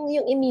or yung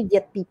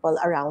immediate people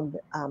around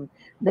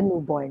the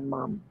newborn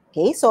mom.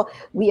 Okay, so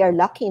we are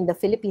lucky in the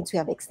Philippines. We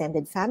have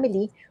extended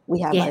family.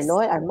 We have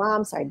our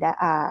moms, our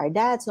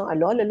dads, no, our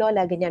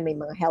lola, ganyan. May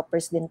mga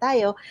helpers din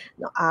tayo.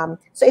 No,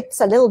 so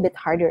it's a little bit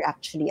harder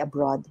actually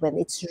abroad when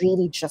it's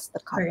really just the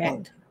couple.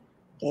 Correct.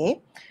 Okay,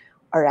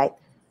 all right.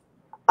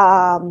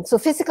 So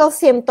physical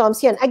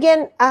symptoms, yun.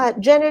 Again,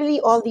 generally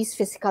all these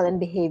physical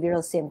and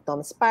behavioral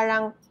symptoms,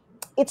 parang,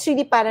 it's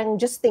really parang,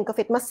 just think of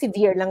it, mas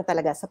severe lang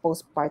talaga sa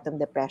postpartum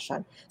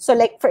depression. So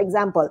like, for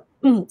example,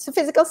 so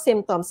physical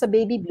symptoms, sa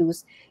baby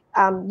blues,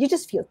 you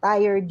just feel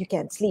tired, you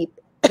can't sleep.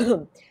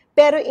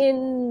 Pero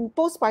in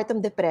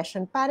postpartum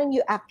depression, parang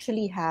you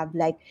actually have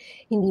like,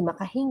 hindi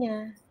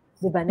makahinga,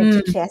 di ba?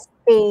 Nag-chest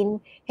pain,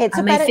 head.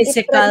 So May parang it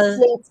physical.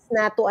 translates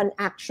na to an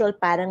actual,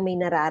 parang may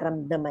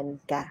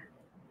nararamdaman ka.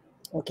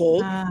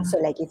 Okay?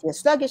 So like if you're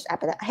sluggish,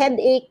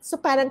 headache, so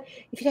parang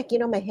if you're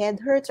like, my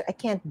head hurts or I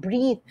can't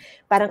breathe,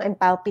 parang I'm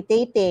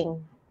palpitating.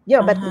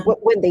 But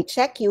when they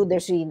check you,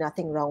 there's really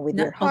nothing wrong with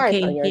your heart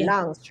or your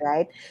lungs,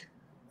 right?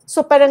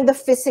 So parang the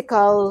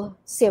physical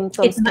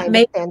symptoms kind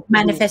of tend to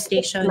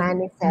manifestation.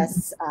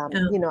 Manifests,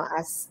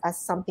 as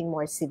something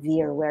more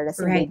severe, whereas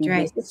in baby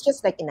blues, it's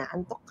just like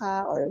inaantok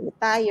ka or you're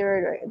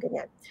tired or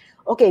ganyan.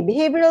 Okay,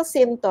 behavioral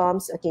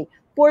symptoms, okay,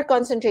 poor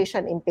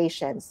concentration,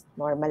 impatience,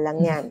 normal lang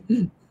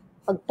yan.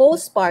 Pag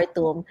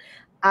postpartum,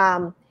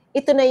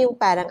 ito na yung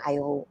parang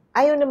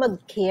ayaw na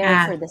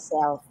mag-care for the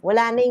self.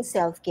 Wala na yung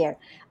self-care.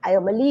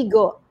 Ayaw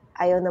maligo,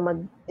 ayaw na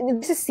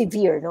this is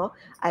severe, no?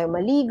 Ayaw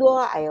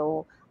maligo,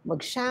 ayaw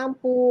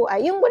mag-shampoo,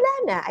 yung wala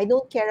na. I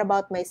don't care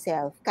about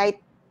myself. Kahit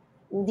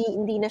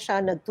hindi na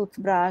siya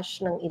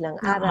nag-toothbrush ng ilang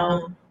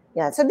araw.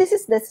 Yeah, so this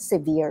is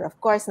severe.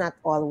 Of course, not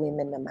all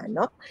women naman,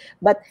 no?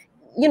 But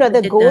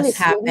the goal is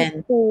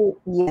really to,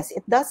 yes,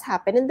 it does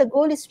happen. And the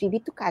goal is really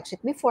to catch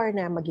it before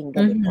na maging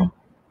ganito.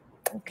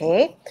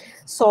 Okay?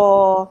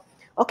 So,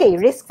 okay,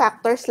 risk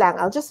factors lang.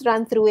 I'll just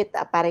run through it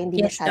para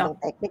hindi masyadong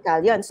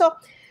technical. Yun. So,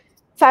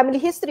 family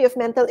history of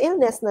mental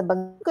illness,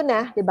 nabanggit ko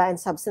na, di ba, and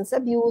substance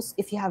abuse.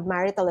 If you have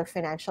marital or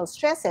financial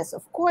stresses,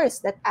 of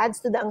course, that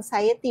adds to the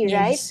anxiety,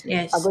 right?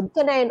 Yes. Pagod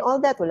ka na and all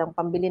that. Walang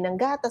pambili ng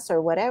gatas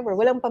or whatever.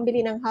 Walang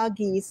pambili ng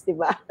Huggies, di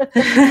ba?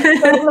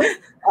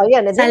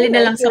 Sali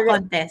na lang sa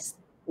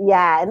contest.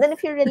 Yeah, and then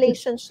if your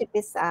relationship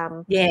is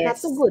not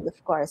so good, of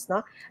course,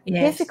 no?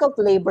 Yes. Difficult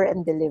labor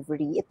and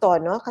delivery. Ito,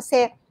 no?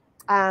 Kasi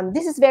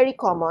this is very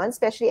common,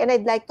 especially, and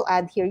I'd like to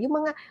add here,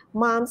 yung mga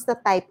moms na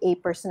type A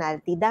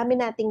personality, dami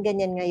nating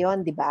ganyan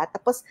ngayon, di ba?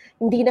 Tapos,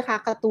 hindi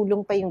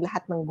nakakatulong pa yung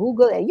lahat ng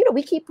Google.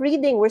 We keep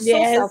reading. We're so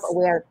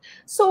self-aware.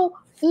 So,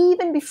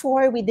 even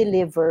before we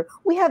deliver,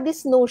 we have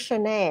this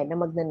notion na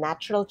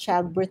magna-natural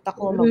childbirth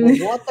ako,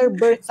 mag-water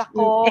birth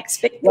ako,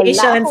 expectations,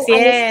 wala akong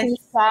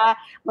anesthesia,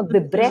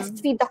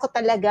 magbe-breastfeed ako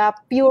talaga,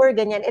 pure,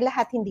 ganyan.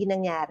 Lahat hindi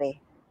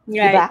nangyari.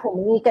 Right. Diba?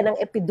 Humingi ka ng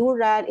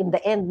epidural, in the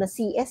end, na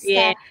CS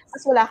ka,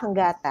 tapos wala kang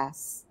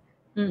gatas.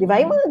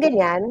 Diba? Yung mga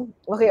ganyan,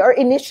 okay, or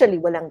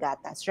initially, walang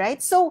gatas, right?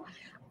 So,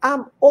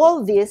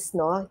 all this,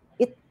 no,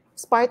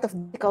 it's part of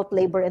difficult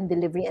labor and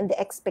delivery and the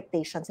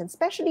expectations, and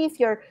especially if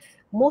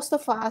most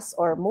of us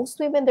or most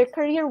women, they're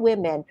career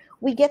women,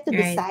 we get to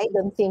decide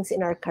on things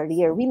in our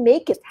career. We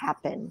make it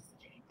happen.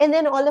 And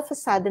then all of a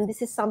sudden,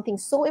 this is something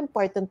so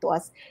important to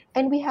us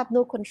and we have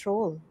no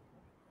control.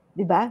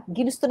 Diba?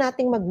 Ginusto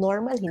nating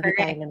mag-normal, hindi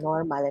tayo na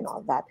normal and all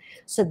that.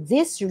 So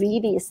this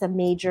really is a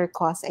major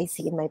cause I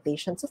see in my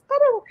patients of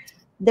parang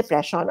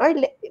depression or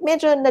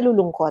medyo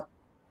nalulungkot.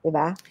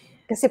 Diba?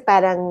 Kasi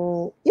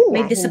parang, yun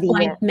may nga,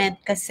 disappointment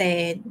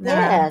kasi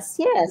na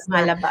yes,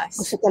 malabas.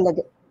 Gusto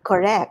talaga,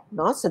 correct,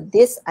 no? So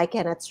this, I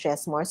cannot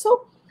stress more.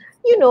 So,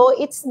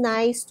 it's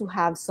nice to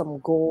have some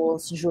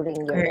goals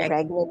during your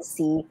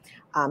pregnancy.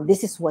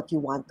 This is what you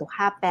want to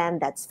happen,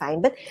 that's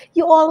fine. But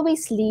you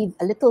always leave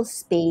a little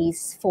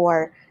space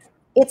for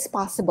it's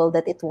possible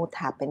that it won't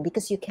happen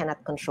because you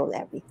cannot control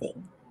everything.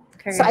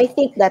 Correct. So I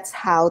think that's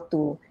how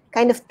to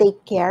kind of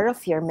take care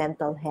of your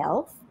mental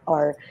health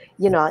or,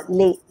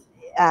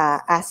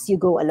 as you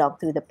go along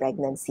through the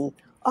pregnancy.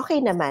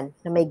 Okay naman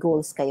na may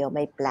goals kayo,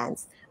 may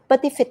plans.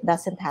 But if it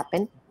doesn't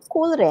happen,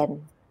 cool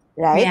rin,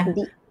 right?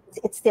 Yeah.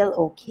 It's still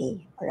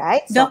okay,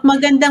 right? So, Doc,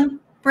 magandang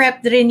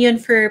prep rin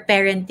yun for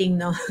parenting,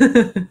 no?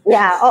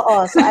 Yeah,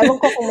 oo. So, ewan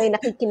ko kung may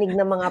nakikinig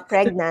na mga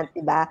pregnant,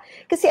 diba?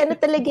 Kasi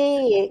talaga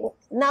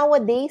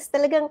nowadays,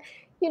 talagang,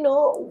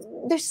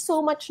 there's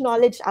so much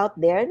knowledge out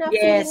there na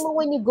feeling mo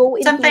when you go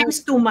into...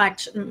 Sometimes too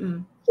much.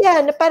 Yeah,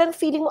 na parang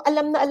feeling mo,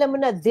 alam mo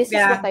na this is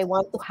what I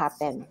want to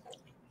happen.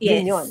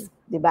 Yes. Yun,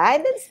 diba?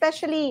 And then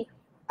especially,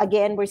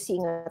 again, we're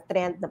seeing a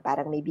trend na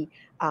parang maybe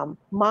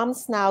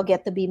moms now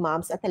get to be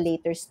moms at a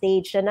later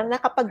stage na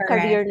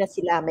nakapag-career na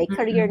sila, may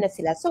career na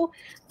sila. So,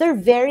 they're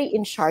very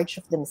in charge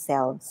of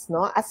themselves,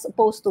 no? As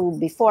opposed to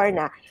before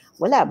na,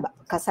 wala,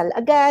 kasal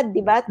agad,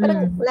 di ba?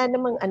 Parang wala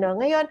namang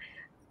ngayon,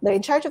 they're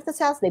in charge of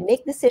themselves, they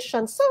make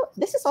decisions. So,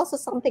 this is also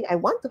something I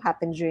want to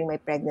happen during my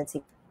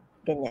pregnancy.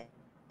 Ganyan.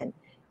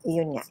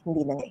 Yun nga,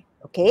 hindi na nga.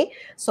 Okay?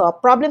 So,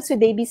 problems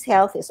with baby's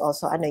health is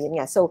also, yun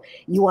nga. So,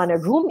 you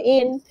wanna room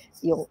in,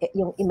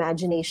 yung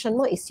imagination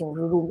mo is yung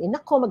room in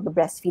ako,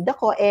 magbe-breastfeed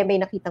ako, may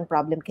nakitang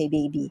problem kay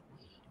baby.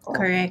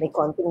 Correct. May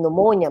konting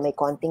pneumonia, may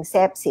konting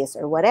sepsis,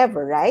 or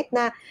whatever, right?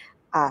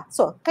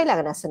 So,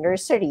 kailangan nasa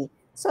nursery.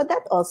 So,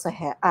 that also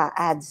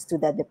adds to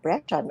the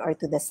depression or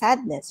to the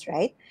sadness,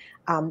 right?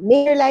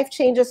 Major life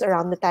changes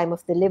around the time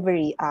of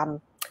delivery.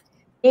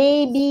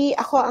 maybe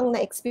ako ang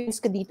na-experience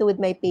ko dito with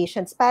my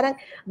patients, parang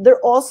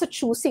they're also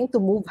choosing to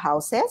move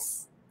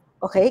houses.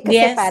 Okay? Kasi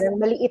Yes. parang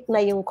maliit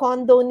na yung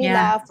condo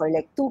nila Yeah. for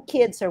like 2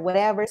 kids or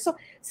whatever. So,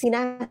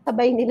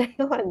 sinasabay nila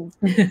yun.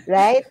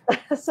 Right?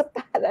 So,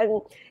 parang,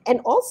 and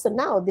also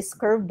now, this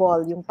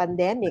curveball, yung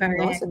pandemic, no?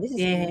 Correct. So, this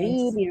is Yes.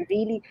 really,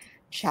 really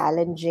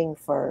challenging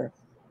for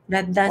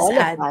That does all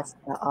add. of us.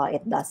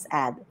 It does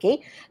add.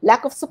 Okay?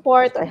 Lack of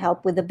support or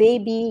help with the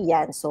baby.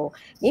 Yan. So,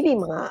 maybe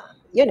mga,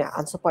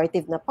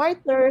 unsupportive na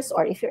partners,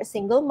 or if you're a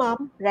single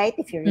mom, right?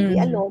 If you're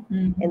really alone,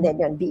 and then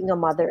being a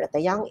mother at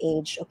a young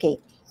age, okay.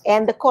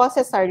 And the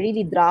causes are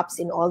really drops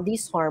in all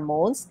these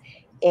hormones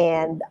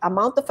and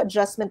amount of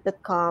adjustment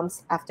that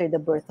comes after the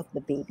birth of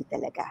the baby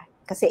talaga.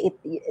 Kasi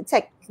it's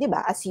like, di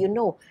ba, as you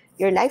know,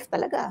 your life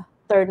talaga,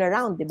 turn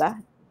around, di ba?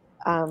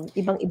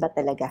 Ibang-iba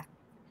talaga.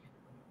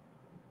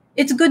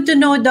 It's good to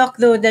know,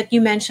 Doc, though, that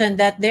you mentioned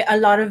that a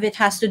lot of it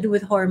has to do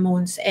with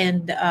hormones,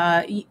 and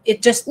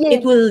it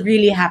will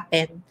really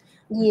happen.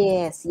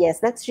 Yes,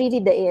 that's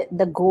really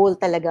the goal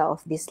talaga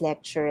of this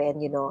lecture,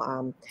 and we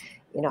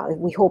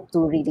hope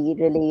to really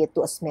relay it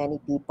to as many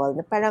people.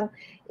 Na parang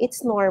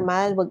it's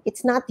normal,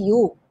 it's not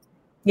you.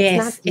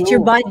 Yes, it's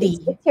your body.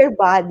 It's your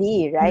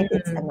body, right?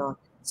 It's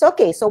So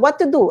okay, so what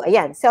to do?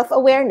 Ayan,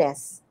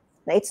 self-awareness.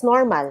 Na it's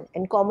normal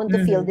and common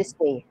to feel this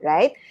way,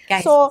 right?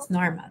 Guys, so it's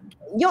normal.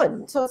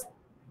 Yun. So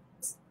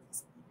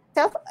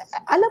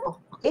alam mo,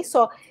 okay?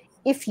 So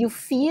if you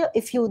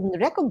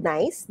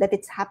recognize that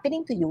it's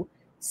happening to you,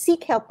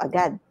 seek help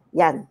agad.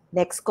 Yan,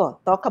 next ko.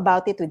 Talk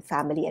about it with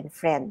family and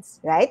friends,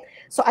 right?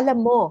 So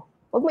alam mo,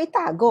 huwag mo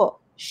itago,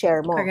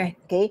 share mo. Correct.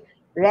 Okay?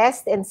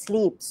 Rest and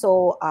sleep.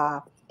 So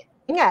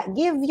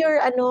give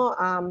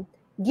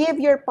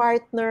your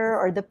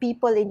partner or the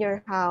people in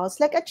your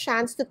house like a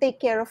chance to take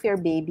care of your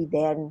baby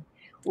then.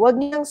 Huwag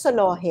niyang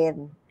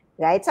solohin.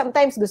 Right?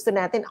 Sometimes gusto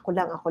natin, ako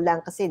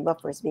lang, kasi diba,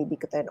 first baby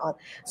ko to and all.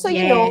 So,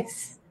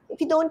 yes. If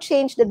you don't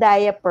change the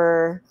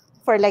diaper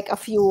for like a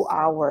few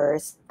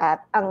hours,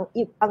 at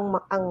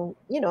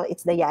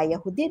it's the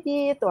yaya who did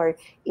it, or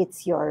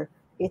it's your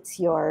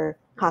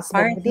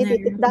husband who did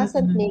it, it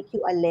doesn't make you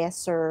a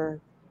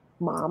lesser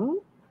mom.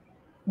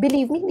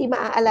 Believe me, hindi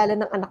maaalala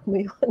ng anak mo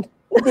yun.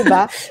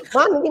 Diba?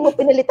 Mom, hindi mo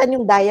pinalitan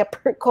yung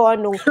diaper ko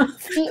nung 3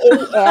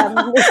 a.m.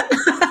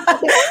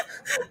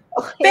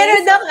 Okay,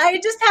 pero Doc, I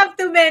just have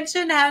to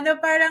mention na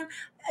parang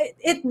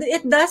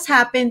it does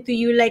happen to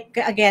you, like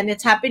again,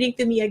 it's happening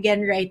to me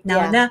again right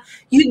now, na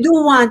you do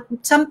want,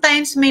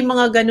 sometimes may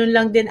mga ganun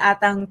lang din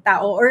atang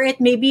tao, or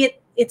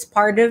it's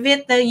part of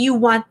it that you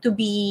want to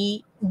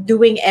be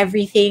doing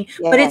everything,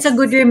 but it's a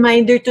good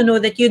reminder to know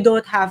that you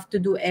don't have to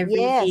do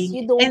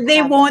everything, and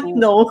they won't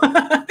know.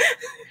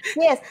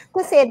 Yes,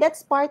 kasi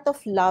that's part of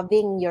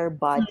loving your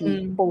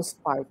body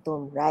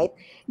postpartum, right?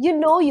 You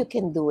know you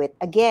can do it.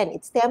 Again,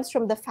 it stems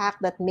from the fact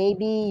that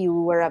maybe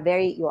you are a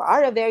very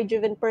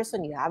driven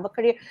person, you have a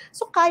career,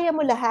 so kaya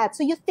mo lahat.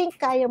 So you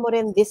think kaya mo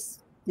rin this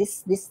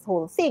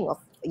whole thing of,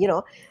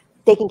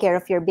 taking care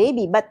of your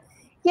baby. But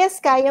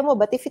yes, kaya mo,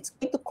 but if it's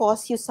going to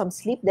cause you some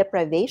sleep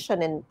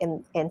deprivation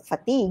and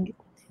fatigue,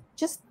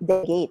 just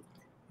delegate.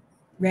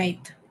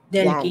 Right.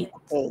 Delegate.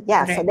 Okay.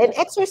 Yeah. Right. So then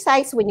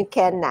exercise when you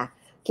can na.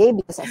 Okay,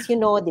 because as you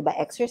know, diba,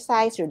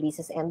 exercise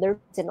releases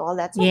endorphins and all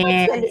that. So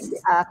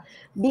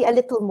be a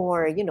little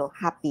more,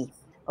 happy.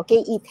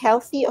 Okay, eat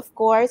healthy, of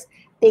course.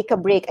 Take a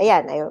break.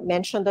 Ayan, I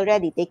mentioned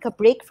already. Take a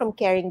break from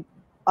caring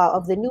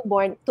of the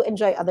newborn to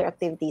enjoy other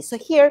activities. So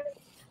here,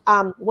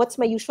 what's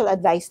my usual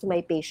advice to my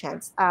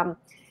patients?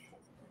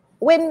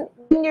 When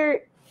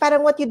you're,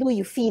 parang what you do,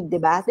 you feed,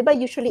 diba? Diba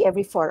usually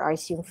every 4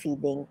 hours yung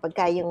feeding.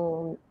 Pagka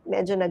yung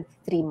medyo 3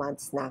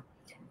 months na.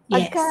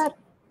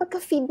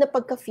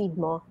 Pagka-feed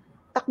mo,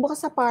 takbo ka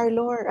sa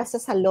parlor, sa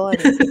salon.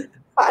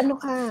 Paano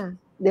ka?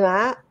 Di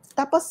ba?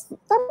 Tapos,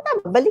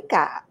 tama, balik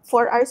ka.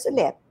 4 hours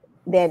ulit.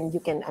 Then, you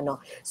can,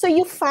 So,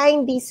 you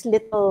find these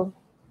little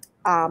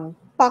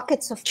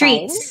pockets of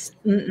treats.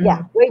 Time.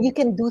 Yeah, where you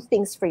can do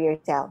things for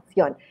yourself.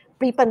 Yon.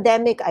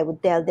 Pre-pandemic, I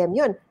would tell them,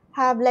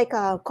 have like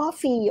a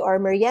coffee or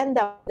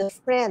merienda with a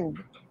friend.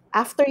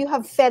 After you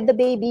have fed the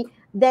baby,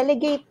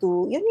 delegate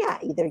to,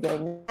 either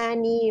your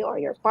nanny or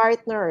your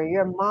partner or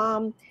your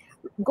mom.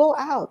 Go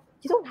out.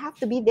 You don't have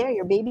to be there.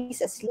 Your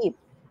baby's asleep.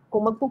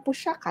 Kung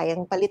magpupush siya,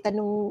 kayang palitan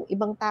ng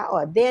ibang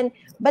tao. Then,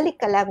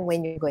 balik ka lang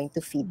when you're going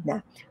to feed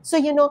na.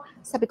 So,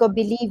 sabi ko,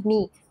 believe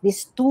me,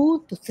 these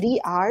 2 to 3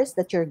 hours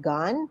that you're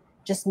gone,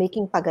 just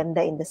making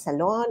paganda in the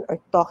salon or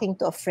talking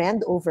to a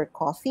friend over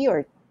coffee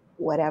or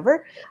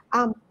whatever,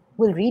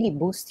 will really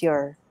boost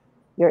your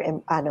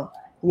mood.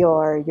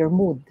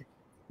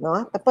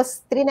 No?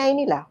 Tapos, trinay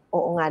nila,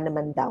 oo nga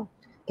naman daw.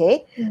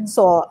 Okay?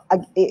 So,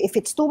 if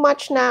it's too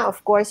much na,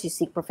 of course, you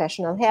seek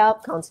professional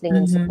help, counseling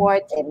and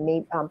support, and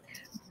maybe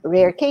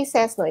rare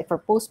cases, if for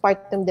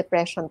postpartum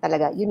depression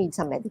talaga, you need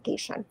some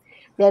medication.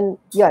 Then,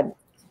 yun.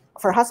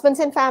 For husbands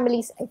and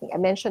families, I think I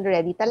mentioned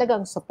already,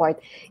 talagang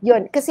support.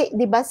 Yun. Kasi,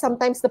 di ba,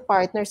 sometimes the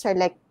partners are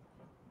like,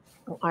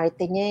 ang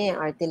arte niya,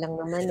 arte lang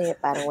naman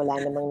parang wala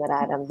namang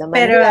nararamdaman,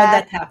 Pero di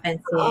ba? that happens,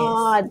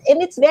 yes.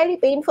 And it's very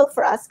painful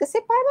for us kasi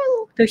parang,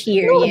 To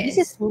hear, no, yes. this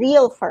is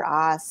real for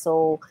us.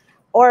 So,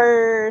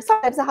 or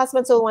sometimes the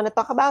husbands don't want to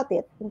talk about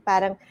it.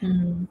 Parang,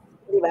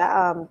 di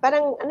ba,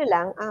 parang ano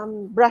lang,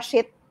 brush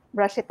it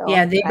off.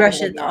 Yeah, they parang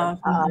brush it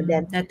ganyan. off.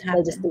 Then That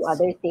they'll just do happens.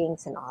 other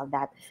things and all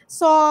that.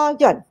 So,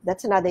 yun,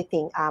 that's another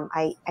thing.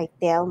 I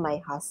tell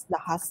the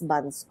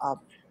husbands of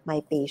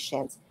my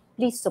patients,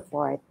 please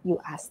support.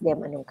 You ask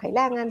them anong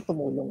kailangan,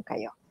 tumulong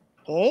kayo.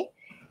 Okay?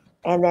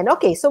 And then,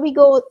 okay, so we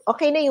go,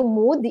 okay na yung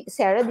mood.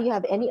 Sarah, do you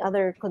have any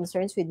other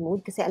concerns with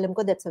mood? Kasi alam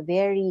ko that's a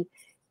very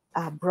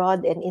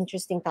broad and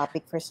interesting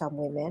topic for some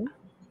women.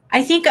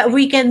 I think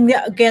we can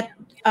get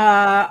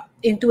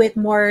into it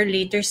more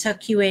later sa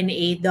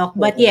Q&A, Doc.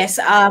 But yes,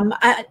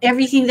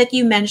 everything that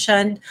you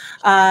mentioned,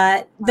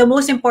 the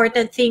most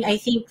important thing I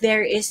think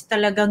there is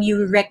talagang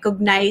you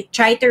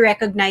try to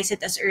recognize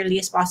it as early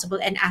as possible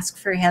and ask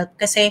for help.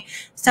 Kasi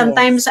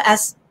sometimes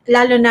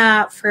lalo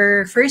na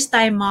for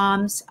first-time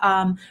moms,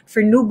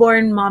 for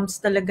newborn moms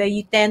talaga,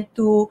 you tend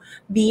to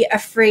be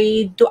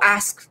afraid to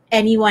ask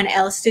anyone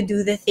else to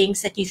do the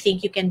things that you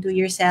think you can do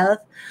yourself.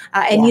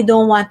 And you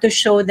don't want to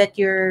show that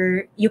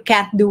you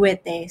can't do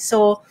it.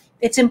 So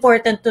it's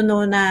important to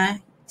know na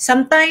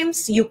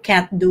sometimes you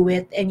can't do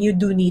it and you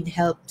do need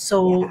help.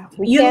 So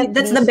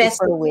that's the best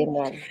for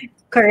women.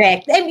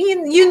 Correct. I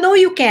mean, you know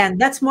you can.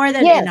 That's more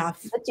than enough.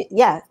 But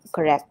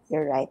correct.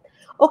 You're right.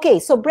 Okay,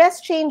 so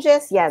breast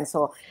changes. Yeah,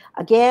 so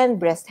again,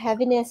 breast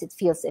heaviness, it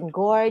feels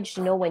engorged.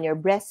 You know, when you're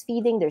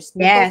breastfeeding, there's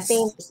nipple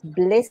pain, there's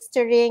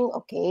blistering,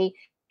 okay?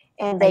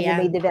 And then you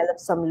may develop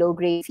some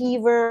low-grade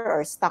fever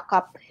or stuck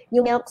up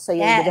yung milk. So you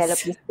develop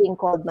this thing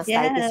called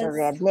mastitis or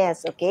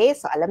redness, okay?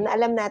 So alam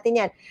natin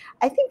yan.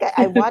 I think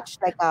I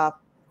watched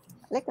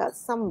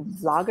some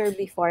vlogger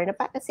before na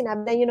parang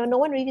sinabi na, you know, no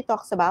one really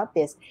talks about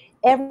this.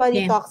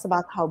 Everybody talks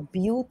about how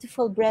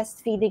beautiful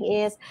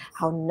breastfeeding is,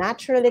 how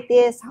natural it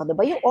is, how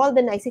yung all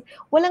the nice.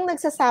 Walang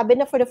nagsasabi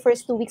na for the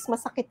first 2 weeks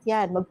masakit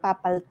yan,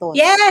 magpapaltos.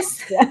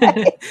 Yes!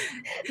 Right?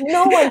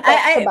 No one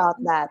talks about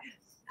that.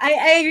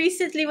 I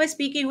recently was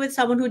speaking with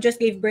someone who just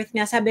gave birth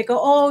nga. Sabi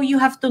ko, you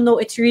have to know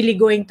it's really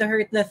going to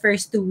hurt the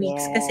first 2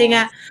 weeks. Kasi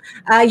nga,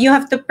 you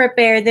have to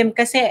prepare them.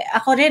 Kasi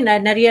ako rin,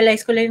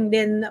 na-realize ko lang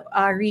din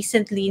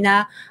recently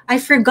na I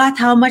forgot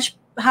how much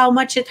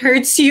it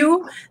hurts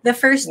you the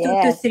first 2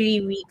 to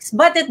 3 weeks.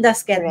 But it does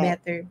get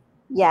better.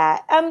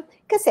 Yeah.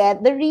 Kasi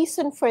the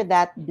reason for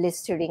that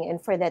blistering and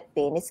for that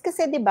pain is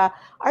kasi, di ba,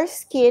 our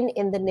skin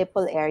in the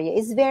nipple area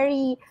is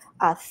very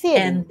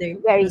thin,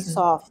 very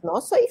soft,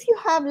 no? So if you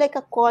have like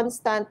a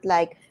constant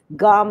like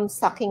gum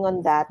sucking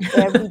on that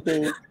every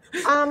day,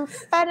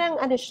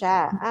 parang ano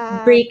siya,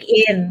 break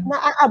in.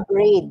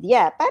 Na-abrade.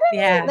 Yeah,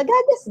 parang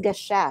nagagasgas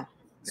siya.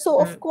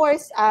 So of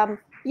course,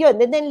 yun,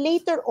 and then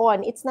later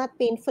on, it's not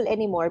painful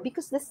anymore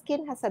because the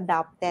skin has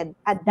adapted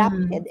and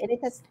it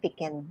has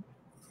thickened.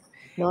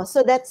 No,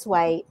 so that's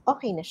why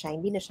okay na siya,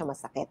 hindi na siya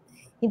masakit.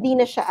 Hindi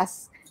na siya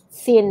as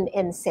thin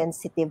and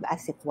sensitive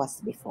as it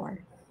was before.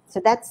 So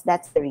that's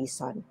the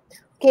reason.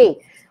 Okay.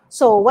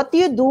 So what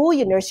do?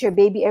 You nurse your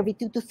baby every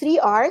 2 to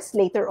 3 hours,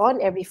 later on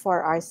every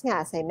 4 hours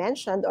nga, as I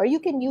mentioned, or you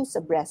can use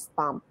a breast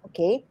pump,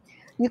 okay?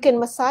 You can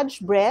massage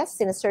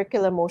breasts in a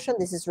circular motion.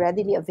 This is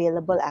readily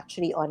available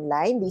actually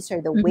online. These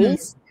are the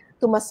ways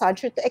to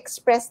massage or to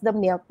express the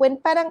milk when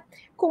parang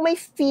kung may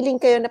feeling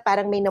kayo na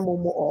parang may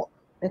namumuo,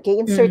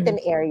 okay, in certain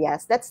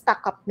areas, that's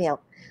stuck up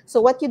milk. So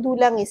what you do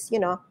lang is,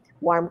 you know,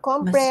 warm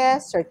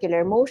compress,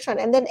 circular motion,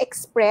 and then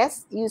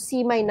express, you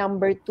see my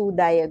number 2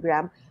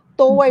 diagram,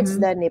 towards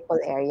the nipple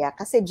area.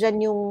 Kasi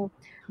dyan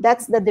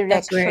that's the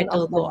direction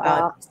of the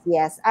ducts.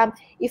 Yes.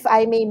 If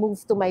I may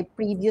move to my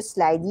previous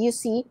slide, you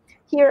see,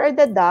 here are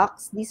the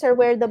ducts. These are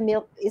where the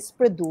milk is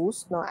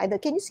produced. No,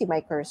 can you see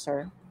my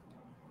cursor?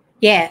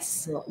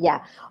 Yes. Yeah.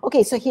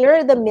 Okay, so here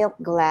are the milk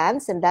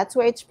glands, and that's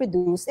where it's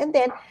produced. And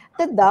then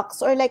the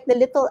ducts are like the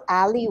little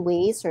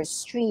alleyways or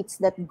streets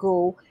that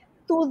go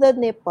to the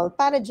nipple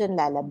para dyan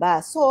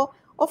lalabas. So,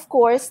 of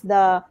course,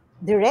 the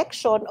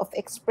direction of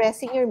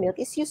expressing your milk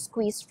is you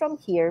squeeze from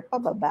here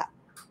pababa.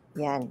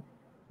 Yan.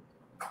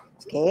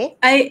 Okay?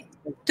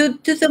 To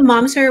the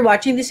moms who are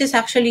watching, this is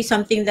actually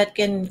something that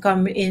can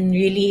come in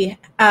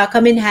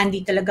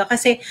handy talaga.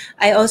 Kasi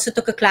I also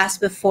took a class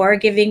before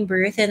giving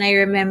birth, and I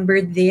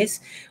remember this.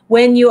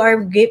 When you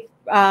are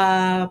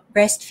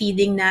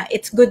breastfeeding na,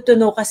 it's good to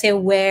know kasi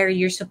where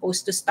you're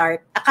supposed to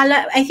start.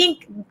 I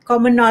think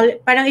common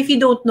knowledge, parang if you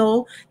don't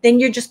know, then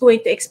you're just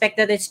going to expect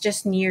that it's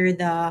just near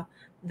the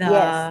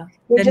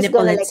you're just nipple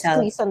gonna itself.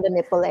 Like squeeze on the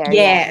nipple area,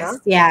 yes, no?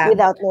 Yeah,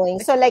 without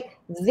knowing. So like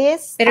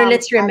this pero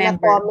let's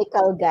remember,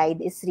 anatomical guide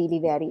is really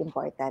very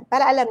important.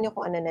 Para alam nyo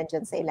kung ano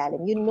nandyan sa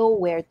ilalim. You know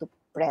where to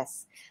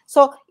press.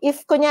 So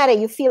if kunyari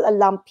you feel a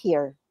lump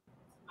here,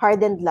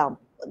 hardened lump,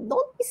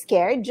 don't be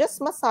scared. Just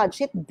massage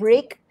it.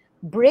 Break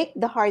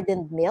the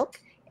hardened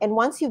milk, and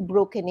once you've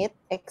broken it,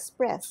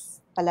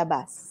 express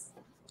palabas.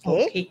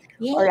 Okay.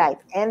 Yeah. All right,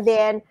 and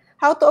then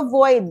how to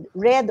avoid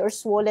red or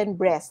swollen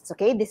breasts,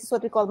 okay? This is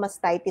what we call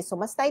mastitis. So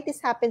mastitis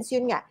happens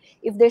yun nga.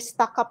 If there's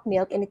stuck up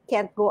milk and it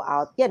can't go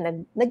out,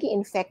 yan,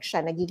 nag-i-infect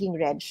siya, nagiging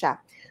red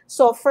siya.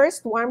 So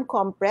first, warm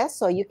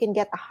compress. So you can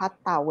get a hot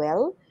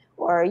towel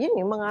or yun,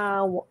 yung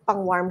mga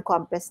pang-warm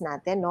compress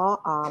natin, no?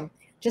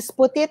 Just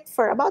put it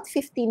for about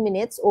 15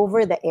 minutes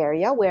over the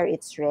area where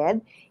it's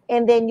red.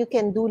 And then you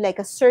can do like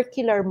a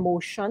circular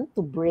motion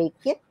to break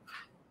it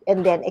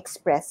and then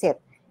express it.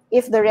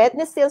 If the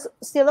redness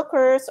still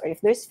occurs or if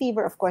there's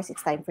fever, of course,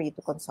 it's time for you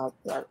to consult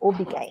your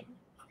OB-GYN.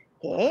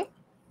 Okay?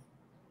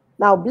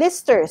 Now,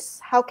 blisters.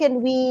 How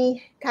can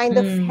we kind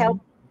of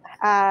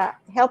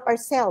help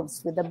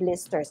ourselves with the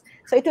blisters?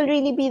 So it will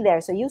really be there.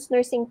 So use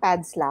nursing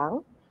pads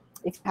lang.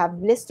 If you have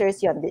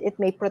blisters, it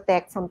may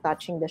protect from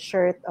touching the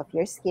shirt of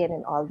your skin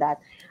and all that.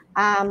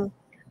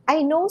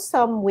 I know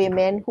some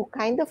women who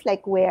kind of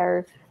like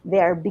wear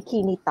their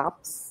bikini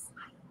tops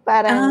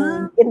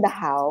parang in the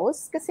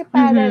house kasi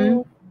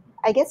parang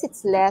I guess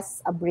it's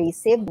less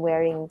abrasive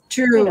wearing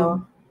you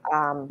know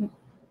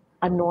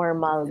a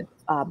normal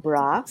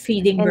bra.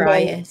 Feeding and bra,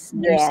 then,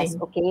 yes,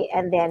 okay.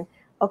 And then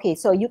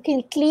so you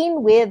can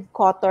clean with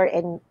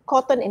cotton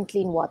and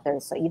clean water.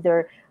 So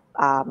either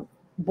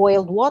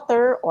boiled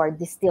water or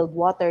distilled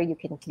water, you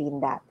can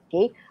clean that.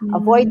 Okay?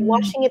 Avoid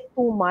washing it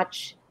too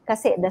much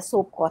kasi the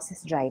soap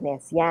causes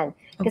dryness. Yan.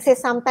 Kasi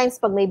sometimes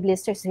pag may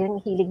blisters, yung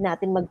hilig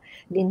natin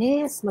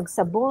maglinis,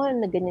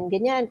 magsabon, na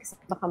ganyan-ganyan kasi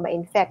baka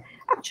ma-infect.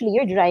 Actually,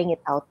 you're drying it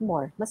out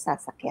more.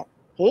 Masasakit.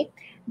 Okay?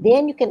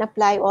 Then you can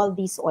apply all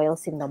these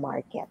oils in the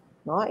market.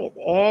 No?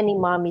 Any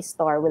mommy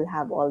store will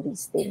have all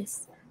these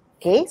things.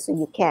 Okay? So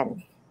you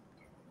can.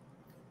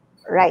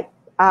 Right.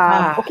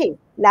 Okay.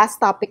 Last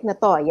topic na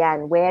to.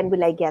 Yan. When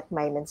will I get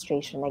my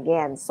menstruation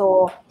again?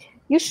 So,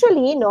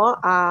 usually, no,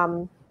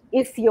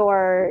 if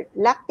you're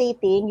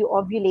lactating, you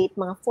ovulate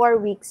mga 4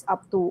 weeks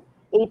up to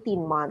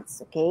 18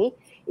 months, okay?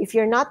 If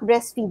you're not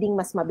breastfeeding,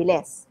 mas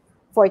mabilis.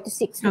 4 to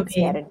 6 weeks,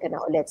 meron ka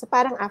na ulit. So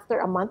parang after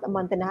a month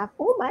and a half,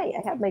 oh my, I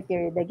have my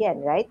period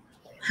again, right?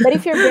 But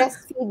if you're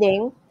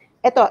breastfeeding,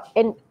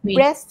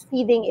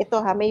 breastfeeding,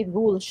 may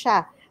rule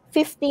siya.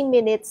 15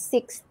 minutes,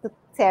 6 to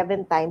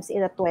 7 times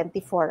in a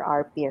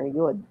 24-hour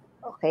period,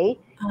 okay?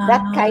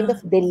 That kind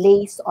of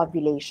delays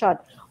ovulation.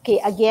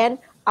 Okay, again,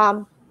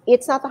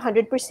 it's not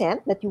 100%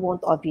 that you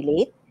won't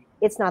ovulate.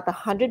 It's not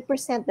 100%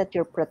 that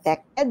you're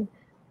protected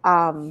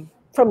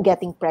from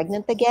getting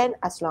pregnant again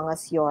as long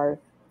as you're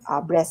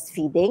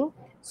breastfeeding.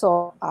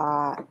 So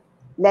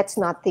let's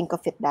not think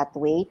of it that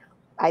way.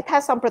 It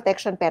has some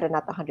protection pero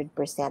not 100%.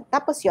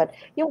 Tapos yun,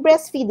 yung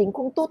breastfeeding,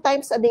 kung 2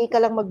 times a day ka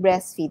lang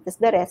mag-breastfeed, tas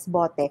the rest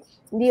bote,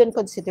 hindi yun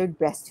considered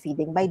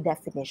breastfeeding by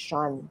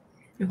definition.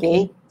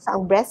 Okay? So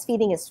ang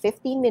breastfeeding is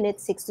 15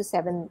 minutes, 6 to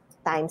 7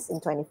 times in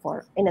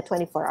a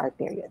 24-hour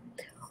period.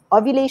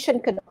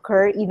 Ovulation can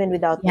occur even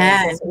without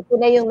menses. So, ito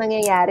na yung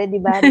nangyayari, di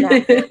ba? Na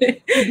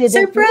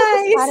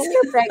surprise! Parang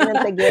you're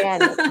pregnant again.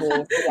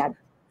 Okay, so yan.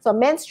 So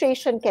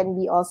menstruation can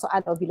be also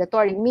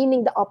anovulatory,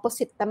 meaning the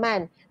opposite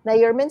naman, na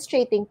you're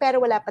menstruating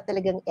pero wala pa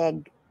talagang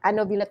egg.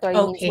 Anovulatory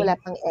means wala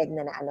pang egg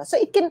na ano. So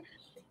it can,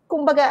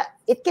 kumbaga,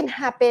 it can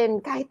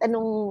happen kahit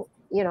anong,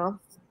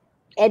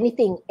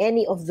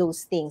 any of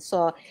those things.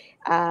 So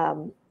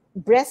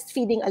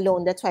breastfeeding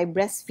alone, that's why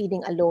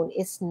breastfeeding alone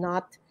is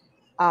not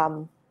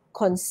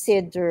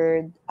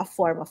considered a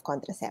form of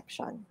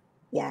contraception.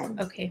 Yan.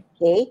 Okay.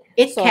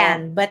 It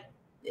can, but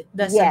it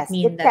doesn't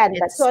mean that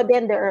it's... So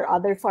then there are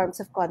other forms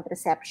of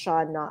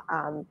contraception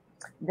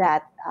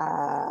that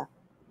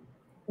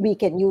we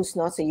can use,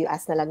 no? So you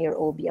ask na lang your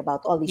OB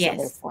about all these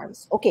other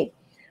forms. Okay.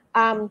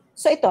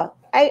 So ito,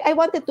 I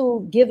wanted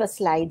to give a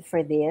slide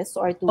for this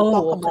or to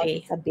talk about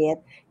it a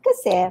bit.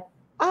 Kasi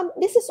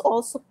this is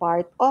also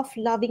part of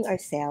loving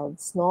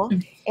ourselves, no?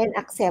 And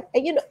accept,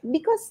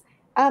 because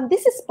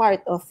this is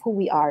part of who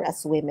we are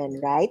as women,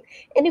 right?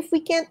 And if we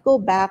can't go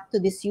back to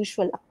this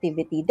usual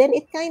activity, then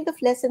it kind of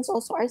lessens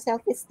also our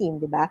self-esteem,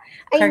 di ba?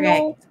 I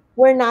know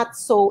we're not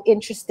so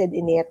interested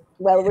in it.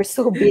 Well, we're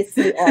so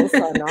busy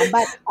also, no?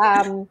 But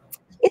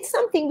it's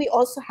something we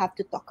also have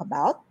to talk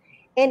about.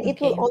 And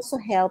it will also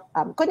help,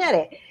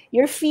 kunyari,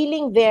 you're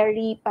feeling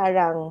very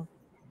parang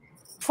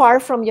far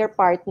from your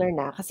partner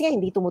na kasi nga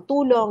hindi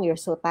tumutulong, you're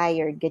so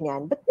tired,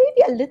 ganyan. But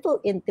maybe a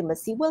little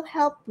intimacy will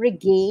help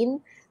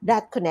regain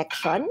that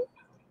connection.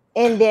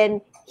 And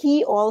then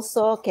he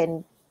also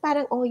can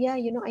parang, oh yeah,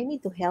 I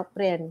need to help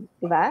rin,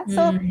 diba?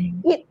 So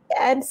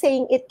I'm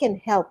saying it can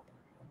help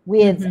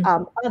with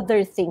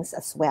other things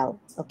as well.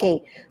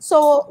 Okay.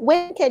 So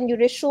when can you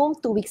resume?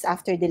 2 weeks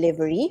after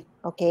delivery.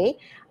 Okay.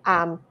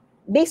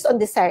 Based on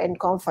desire and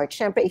comfort.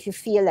 Syempre, if you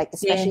feel like,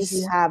 especially if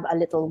you have a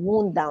little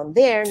wound down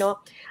there, no,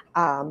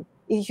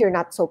 if you're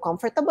not so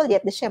comfortable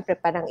yet, syempre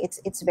parang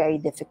it's very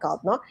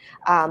difficult, no.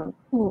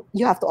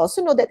 You have to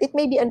also know that it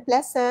may be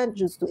unpleasant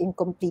due to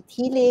incomplete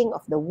healing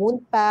of the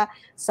wound pa,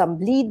 some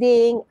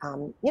bleeding,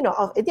 and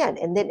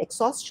then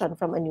exhaustion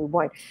from a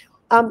newborn.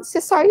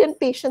 Cesarean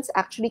patients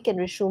actually can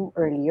resume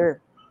earlier.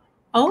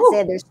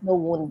 Kasi there's no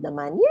wound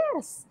naman.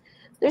 Yes,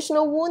 there's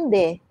no wound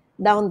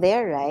down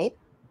there, right?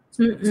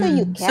 So you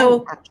Mm-mm. can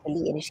So,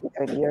 actually initiate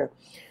earlier.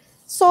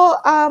 So,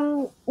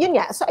 yun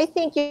nga. So I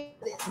think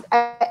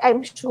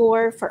I'm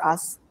sure for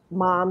us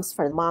moms,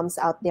 for the moms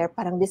out there,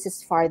 parang this is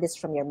farthest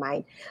from your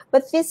mind.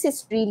 But this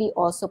is really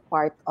also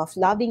part of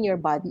loving your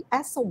body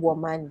as a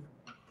woman.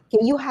 Okay,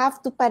 you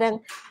have to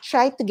parang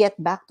try to get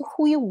back to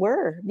who you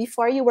were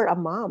before you were a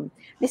mom.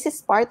 This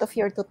is part of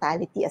your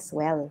totality as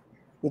well,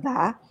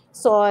 diba?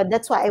 So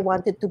that's why I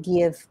wanted to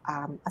give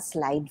a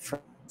slide for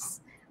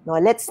this. No,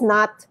 let's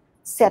not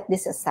set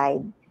this aside.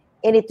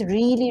 And it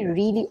really,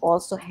 really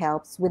also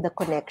helps with the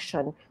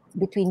connection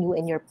between you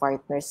and your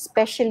partner,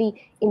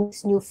 especially in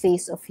this new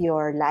phase of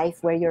your life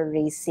where you're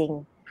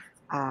raising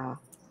uh,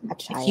 a a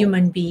child.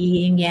 human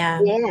being, yeah.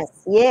 Yes,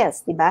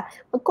 yes, 'di ba?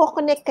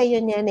 Magko-connect kayo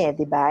niyan eh,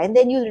 'di ba? And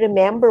then you'll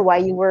remember why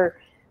you were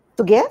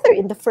together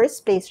in the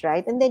first place,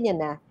 right? And then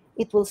yan na,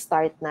 it will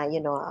start na,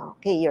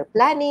 okay, you're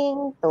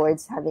planning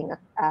towards having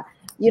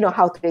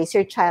how to raise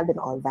your child and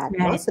all that,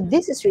 no? Right. So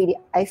this is really,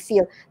 I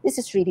feel, this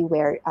is really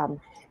where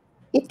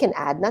it can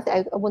add, not,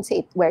 I won't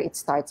say it where it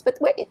starts, but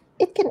where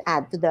it can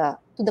add to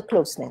the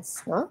closeness,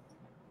 no?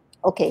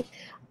 Okay.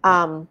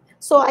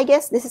 So I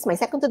guess this is my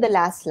second to the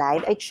last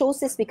slide. I chose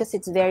this because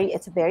it's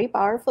a very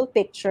powerful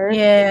picture. It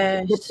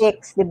Yes.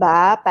 depicts, di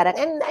ba? Parang,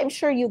 and I'm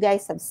sure you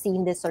guys have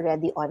seen this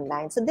already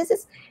online. So this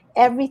is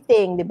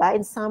everything, di ba?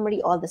 In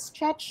summary, all the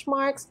stretch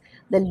marks,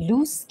 the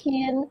loose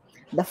skin,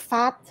 the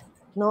fat,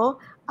 no?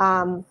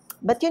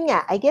 But yun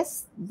nga, I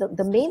guess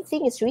the main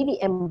thing is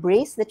really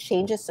embrace the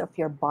changes of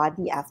your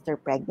body after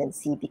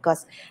pregnancy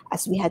because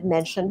as we had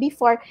mentioned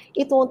before,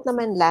 it won't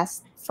naman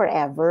last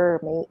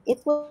forever.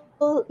 It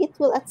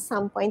will at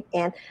some point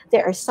end.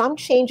 There are some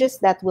changes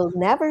that will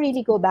never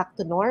really go back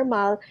to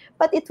normal,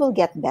 but it will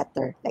get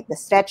better, like the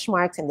stretch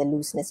marks and the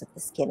looseness of the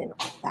skin and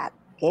all that.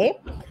 Okay.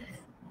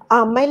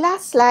 My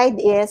last slide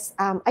is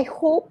I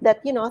hope that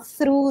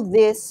through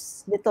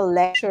this little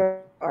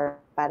lecture or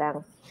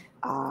parang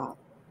uh,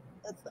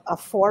 a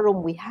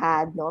forum we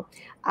had, no,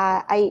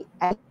 I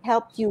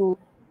helped you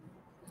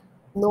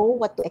know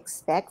what to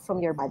expect from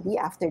your body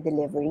after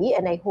delivery,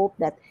 and I hope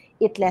that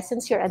it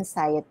lessens your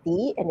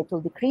anxiety and it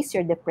will decrease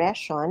your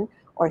depression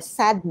or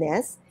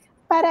sadness.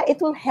 Para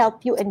it will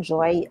help you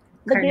enjoy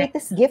the Correct.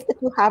 greatest gift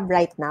that you have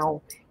right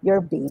now,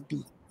 your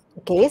baby.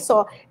 Okay,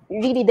 so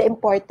really the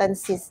important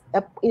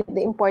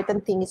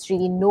thing is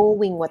really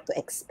knowing what to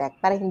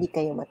expect para hindi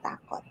kayo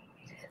matakot.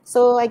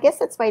 So I guess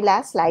that's my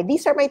last slide.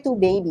 These are my two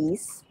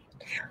babies.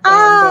 And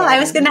Oh, I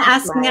was then gonna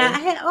this is ask nga.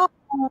 mine. Oh,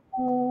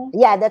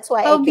 Yeah, that's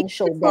why I how can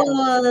show them.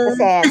 beautiful.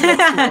 Kasi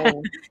that's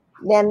mine.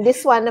 Then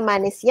this one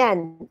naman is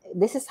yan.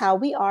 This is how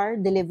we are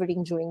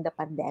delivering during the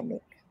pandemic.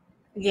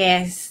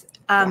 Yes.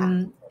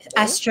 Yeah. Okay.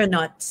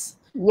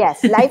 Astronauts.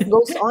 Yes, life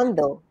goes on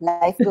though.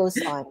 Life goes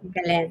on.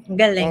 Galing.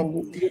 Galing. And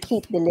we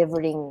keep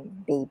delivering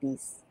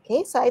babies.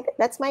 Okay, so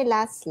that's my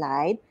last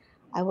slide.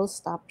 I will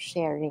stop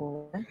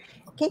sharing.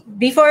 Okay.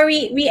 Before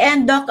we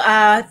end, Doc,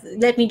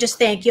 let me just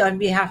thank you on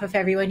behalf of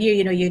everyone here.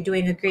 You're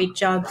doing a great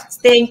job.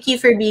 Thank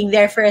you for being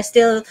there for us,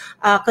 still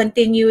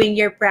continuing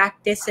your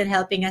practice and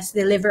helping us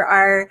deliver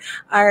our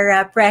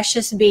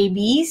precious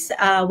babies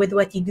with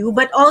what you do.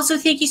 But also,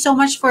 thank you so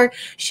much for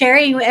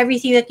sharing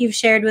everything that you've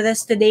shared with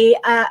us today.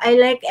 I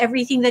like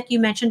everything that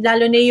you mentioned,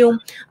 lalo na yung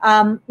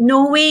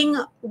knowing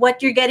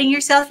what you're getting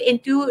yourself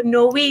into,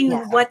 knowing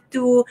Yeah. what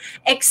to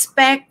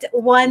expect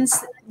once,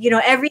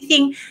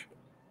 everything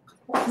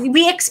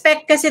we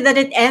expect kasi that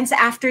it ends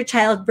after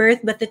childbirth,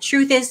 but the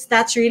truth is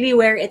that's really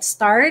where it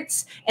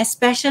starts,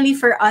 especially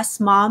for us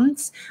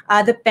moms,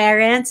 the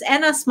parents,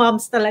 and us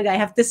moms talaga. I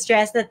have to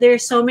stress that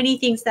there's so many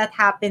things that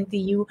happen to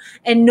you,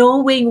 and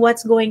knowing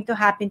what's going to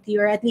happen to you,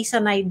 or at least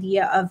an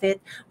idea of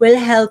it, will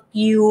help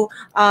you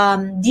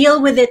deal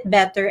with it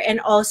better.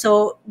 And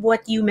also,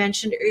 what you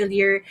mentioned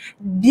earlier,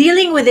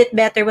 dealing with it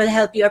better will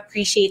help you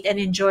appreciate and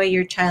enjoy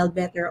your child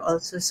better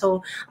also.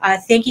 So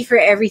thank you for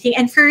everything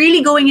and for really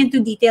going into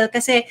detail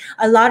kasi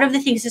a lot of the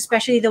things,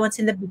 especially the ones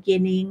in the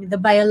beginning, the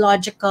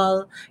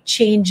biological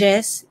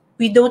changes,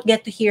 we don't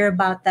get to hear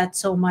about that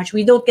so much.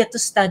 We don't get to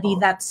study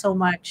that so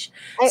much.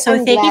 So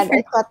I'm thank you glad. for...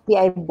 I thought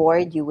I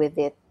bored you with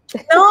it.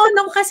 No,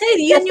 kasi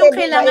yun Kasi yung di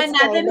ba kailangan it's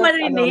natin kind of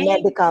marinig.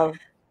 medical.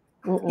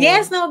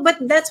 Yes, no, but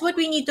that's what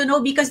we need to know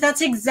because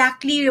that's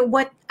exactly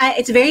what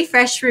it's very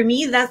fresh for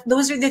me. That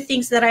those are the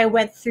things that I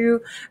went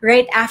through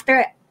right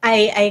after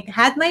I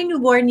had my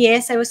newborn.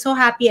 Yes, I was so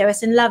happy. I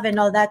was in love and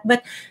all that.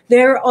 But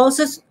there are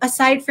also,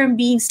 aside from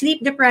being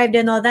sleep deprived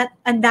and all that,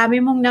 ang dami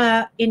mong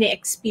na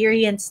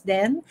ine-experience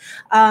then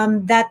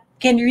that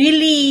can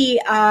really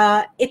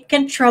it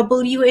can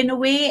trouble you in a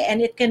way,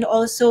 and it can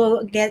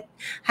also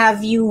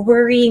have you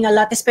worrying a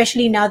lot,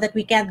 especially now that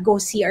we can't go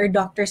see our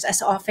doctors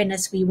as often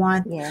as we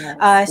want.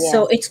 Yes,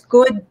 So it's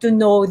good to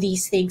know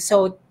these things.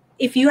 So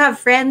if you have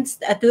friends,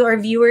 to our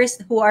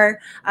viewers who are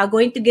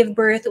going to give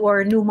birth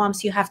or new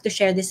moms, you have to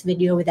share this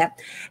video with them.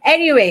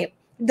 Anyway,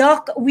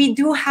 Doc, we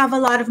do have a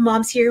lot of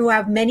moms here who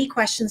have many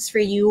questions for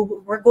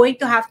you. We're going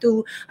to have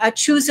to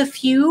choose a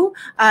few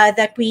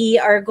that we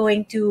are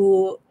going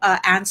to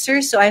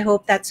answer. So I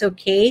hope that's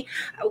okay.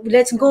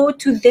 Let's go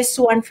to this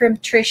one from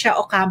Trisha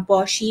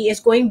Ocampo. She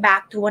is going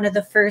back to one of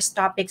the first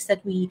topics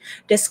that we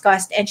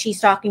discussed, and she's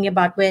talking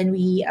about when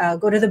we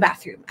go to the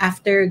bathroom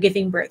after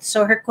giving birth.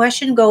 So her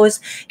question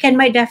goes, can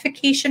my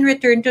defecation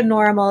return to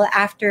normal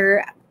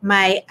after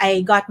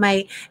I got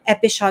my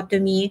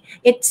episiotomy?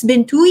 It's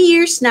been 2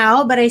 years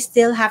now, but I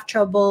still have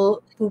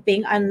trouble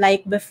pooping,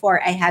 unlike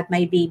before I had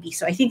my baby.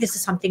 So I think this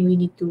is something we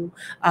need to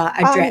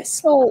address.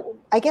 So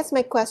I guess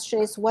my question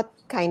is, what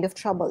kind of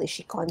trouble? Is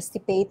she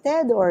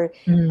constipated, or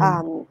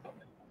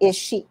is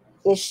she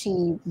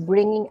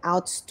bringing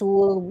out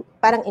stool,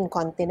 parang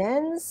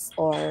incontinence,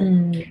 or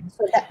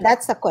so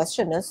that's the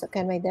question. No? So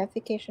can my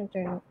defecation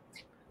turn?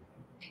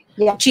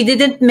 Yeah, she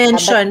didn't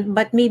mention,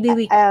 but maybe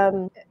we.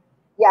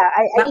 Yeah,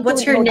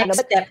 what's her next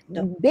step?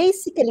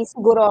 Basically,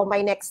 siguro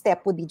my next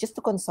step would be just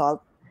to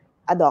consult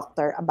a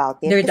doctor about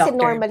it. Their Kasi doctor.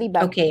 normally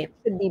it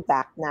should be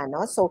back na,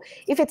 no? So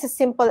if it's as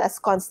simple as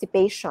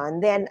constipation,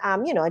 then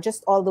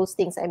just all those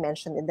things I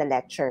mentioned in the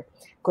lecture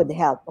could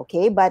help.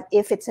 Okay, but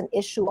if it's an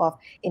issue of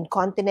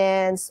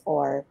incontinence,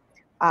 or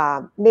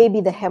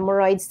maybe the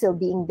hemorrhoid still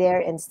being there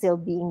and still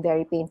being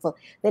very painful,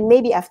 then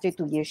maybe after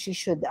 2 years she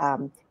should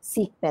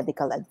seek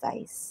medical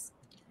advice.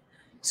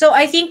 So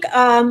I think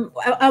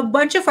a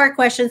bunch of our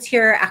questions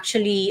here are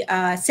actually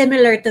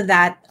similar to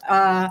that.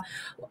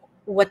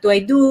 What do I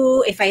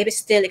do if I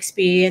still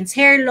experience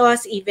hair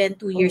loss even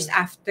 2 years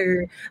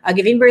after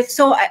giving birth?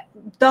 So,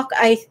 Doc,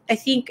 I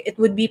think it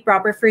would be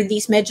proper for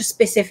these medyo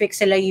specific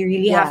sila. You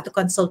really have to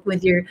consult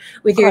with your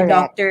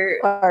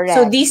doctor. Correct.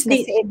 So these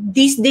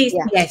days,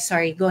 yes,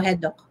 sorry, go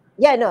ahead, Doc.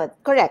 Yeah, no,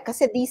 correct.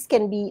 Kasi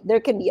there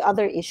can be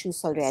other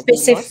issues already.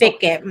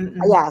 Specific, no?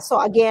 So, yeah, so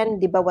again,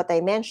 di ba what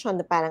I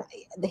mentioned, parang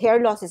the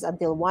hair loss is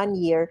until 1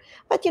 year,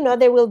 but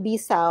there will be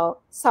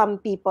some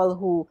people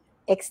who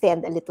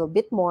extend a little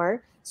bit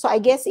more. So I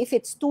guess if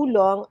it's too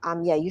long,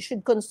 you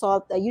should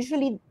consult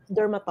usually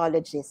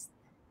dermatologists.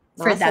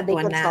 No? For that so they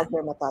one consult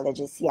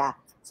dermatologists,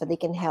 so they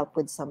can help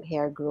with some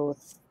hair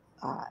growth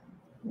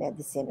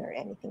medicine or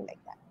anything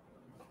like that.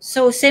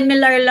 So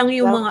similar lang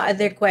yung mga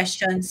other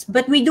questions.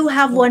 But we do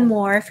have one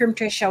more from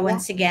Trisha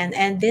once again.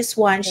 And this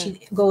one,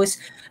 she goes,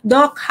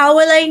 Doc, how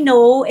will I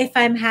know if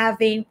I'm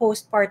having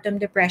postpartum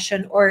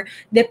depression or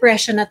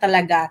depression na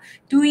talaga?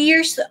 2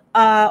 years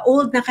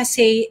old na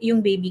kasi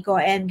yung baby ko,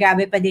 and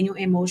grabe pa din yung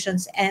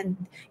emotions and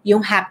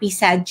yung happy,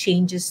 sad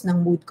changes ng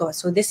mood ko.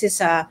 So this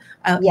is an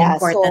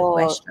important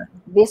question.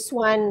 This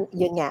one,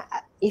 yun nga,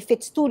 if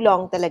it's too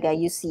long talaga,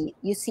 you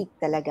seek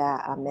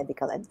talaga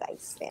medical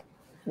advice then.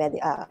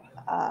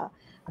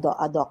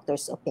 A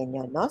doctor's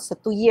opinion, no? So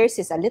 2 years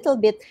is a little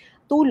bit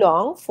too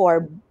long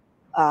for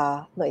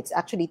it's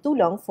actually too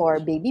long for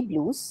baby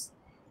blues,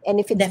 and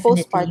if it's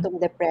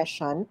postpartum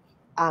depression,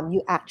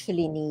 you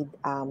actually need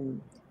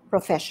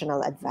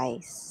professional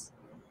advice.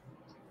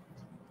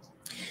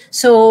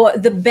 So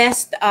the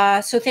best,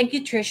 so thank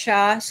you,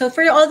 Trisha. So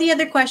for all the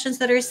other questions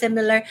that are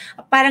similar,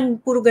 parang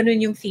puro ganun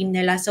yung theme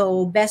nila.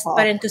 So best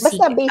pa rin to seek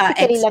basically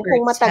experts. Lang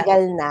kung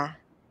matagal na,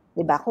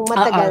 diba? Kung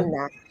matagal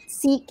na,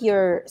 seek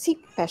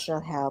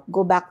professional help.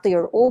 Go back to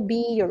your OB.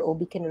 Your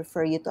OB can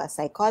refer you to a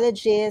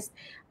psychologist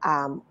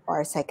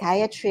or a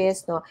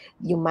psychiatrist. No,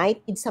 you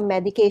might need some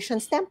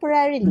medications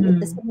temporarily. It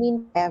doesn't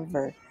mean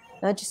ever.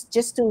 No,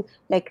 just to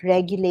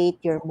regulate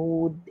your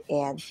mood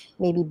and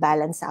maybe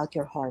balance out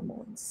your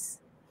hormones.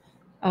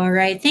 All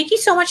right. Thank you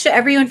so much to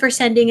everyone for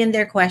sending in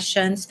their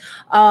questions.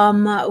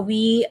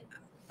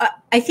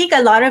 I think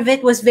a lot of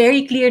it was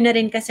very clear na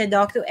rin kasi,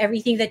 Doc, to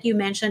everything that you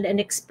mentioned and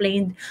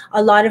explained.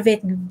 A lot of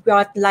it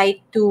brought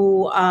light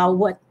to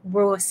what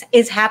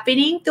is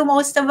happening to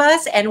most of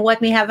us and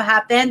what may have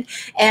happened,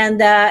 and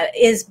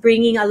is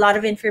bringing a lot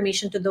of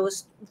information to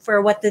those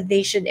for what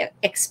they should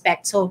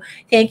expect. So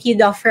thank you,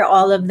 Doc, for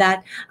all of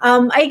that.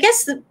 I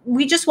guess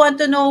we just want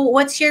to know,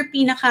 what's your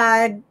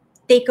pinaka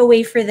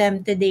takeaway for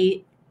them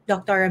today,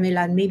 Dr.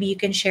 Milan? Maybe you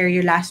can share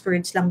your last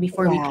words lang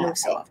before we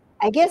close off.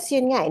 I guess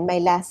yun nga, in my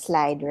last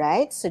slide,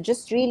 right? So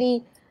just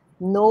really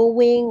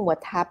knowing what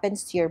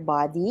happens to your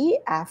body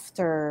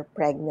after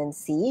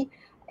pregnancy,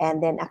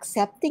 and then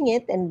accepting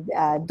it and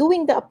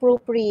doing the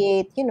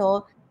appropriate,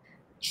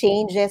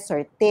 changes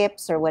or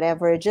tips or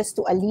whatever, just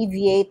to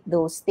alleviate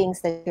those things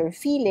that you're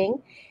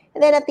feeling.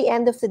 And then at the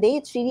end of the day,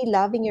 it's really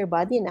loving your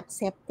body and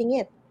accepting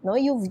it. No,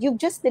 you've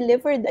just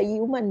delivered a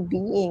human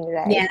being,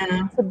 right?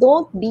 Yeah. So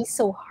don't be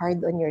so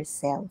hard on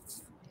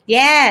yourself.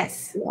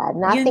 Yes. Yeah,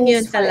 nothing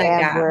is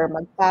forever.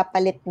 Talaga.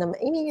 Magpapalit naman.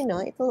 I mean,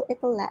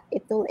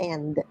 it'll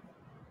end.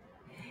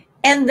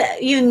 And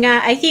yun nga,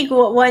 I think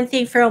one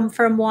thing from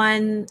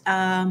one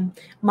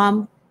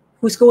mom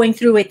who's going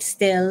through it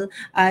still,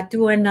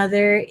 to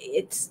another,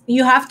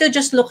 you have to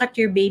just look at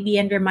your baby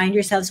and remind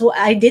yourself, so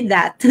I did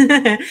that.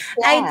 I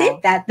Yeah.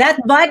 did that.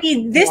 That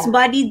body, this Yeah.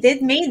 body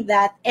did made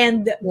that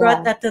and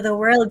brought Yeah. that to the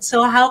world.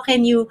 So how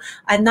can you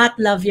not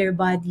love your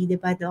body, di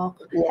ba,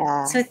 Doc?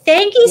 Yeah. So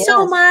thank you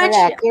so Yes, much,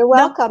 correct. You're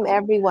welcome,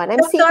 everyone.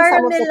 I'm seeing Dr.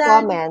 some of the Milan.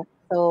 comments.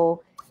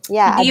 So,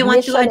 yeah, Do you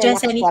want to admission and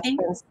adjust anything?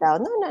 acceptance now.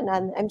 No, no, no.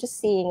 I'm just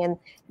seeing, and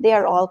they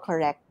are all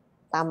correct.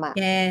 Tama.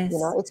 Yes.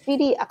 It's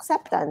really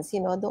acceptance.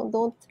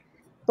 Don't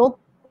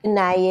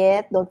deny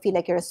it. Don't feel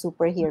like you're a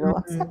superhero. Mhm.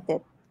 Accept it.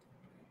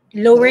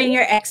 Okay. Lowering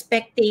your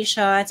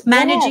expectations,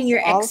 managing Yes.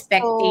 your Also,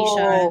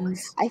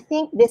 expectations. I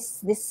think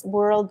this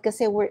world,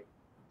 kasi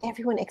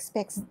everyone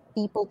expects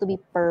people to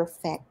be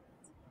perfect,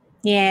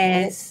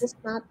 and it's Yes. just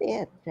not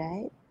it,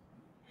 right?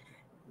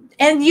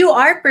 And you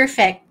are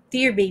perfect to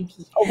your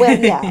baby. Oh, well,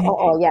 yeah.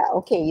 Oh, yeah.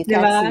 Okay, you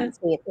can't Diba?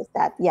 say it as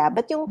that. Yeah,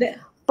 but yung The,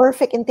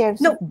 perfect in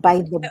terms of no,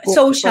 by the book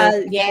social,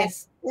 perfect.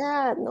 yes.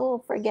 Yeah,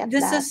 no, forget The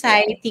that, right?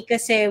 society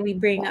kasi we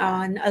bring Yeah,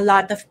 on a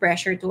lot of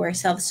pressure to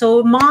ourselves.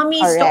 So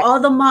mommies, to correct. all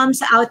the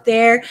moms out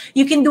there,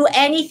 you can do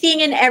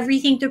anything and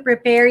everything to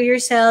prepare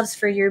yourselves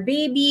for your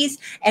babies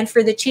and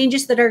for the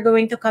changes that are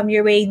going to come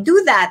your way.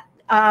 Do that.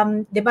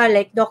 Diba,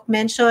 like Doc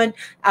mentioned,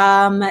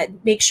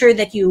 make sure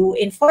that you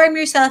inform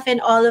yourself and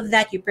all of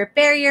that. You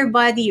prepare your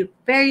body, you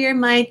prepare your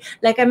mind.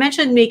 Like I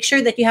mentioned, make sure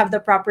that you have the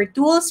proper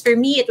tools. For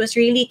me, it was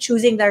really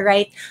choosing the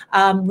right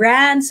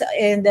brands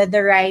and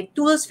the right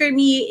tools for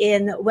me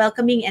in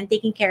welcoming and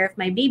taking care of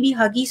my baby.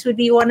 Huggies would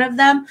be one of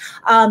them.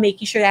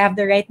 Making sure I have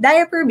the right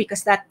diaper,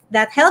 because that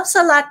helps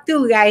a lot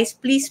too, guys.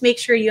 Please make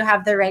sure you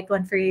have the right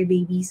one for your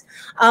babies.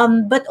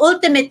 But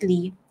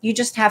ultimately, you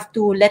just have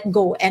to let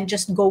go and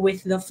just go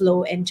with the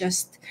flow and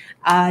just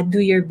do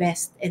your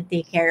best and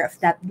take care of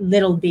that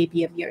little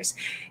baby of yours.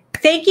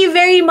 Thank you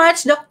very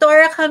much,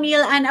 Dr.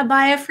 Camille Anne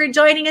Abaya, for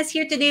joining us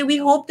here today. We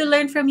hope to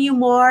learn from you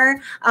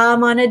more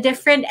on a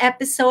different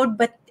episode,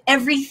 but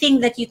everything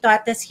that you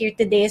taught us here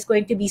today is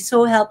going to be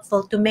so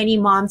helpful to many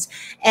moms.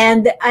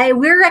 And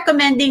we're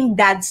recommending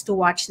dads to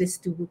watch this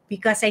too,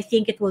 because I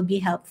think it will be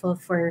helpful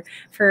for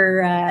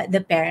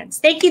the parents.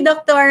 Thank you,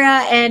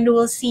 Doctora, and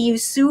we'll see you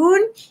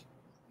soon.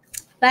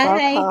 Bye.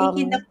 Thank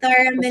you, Welcome. Dr.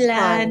 It was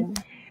Milan.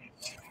 fun.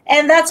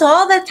 And that's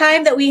all the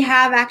time that we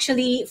have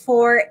actually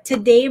for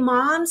today,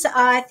 moms.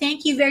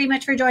 Thank you very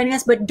much for joining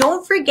us. But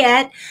don't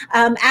forget,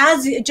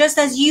 as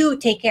you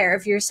take care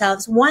of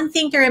yourselves, one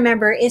thing to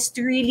remember is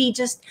to really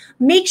just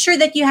make sure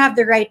that you have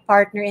the right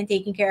partner in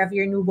taking care of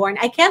your newborn.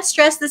 I can't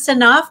stress this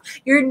enough.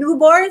 Your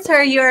newborns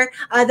are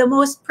the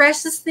most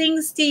precious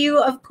things to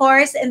you, of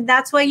course, and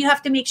that's why you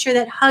have to make sure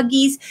that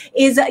Huggies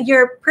is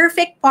your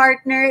perfect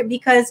partner,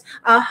 because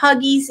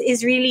Huggies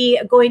is really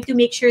going to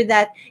make sure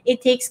that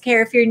it takes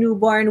care of your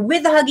newborn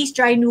with the Huggies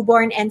Dry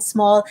Newborn and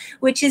Small,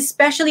 which is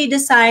specially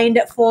designed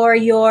for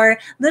your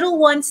little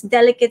one's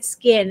delicate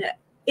skin.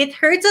 It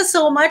hurts us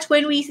so much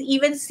when we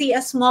even see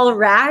a small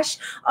rash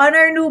on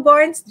our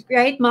newborns,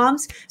 right,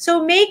 moms?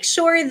 So make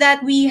sure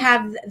that we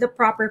have the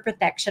proper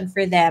protection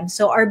for them.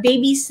 So our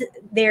babies,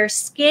 their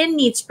skin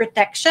needs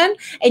protection,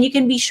 and you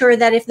can be sure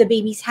that if the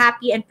baby's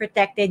happy and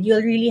protected,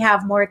 you'll really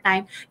have more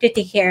time to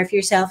take care of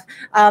yourself.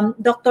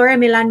 Dr.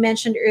 Milan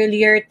mentioned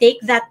earlier,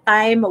 take that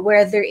time,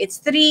 whether it's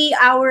 3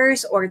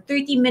 hours or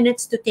 30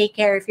 minutes, to take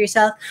care of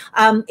yourself.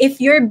 If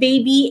your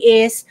baby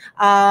is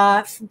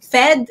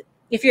fed,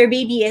 if your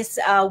baby is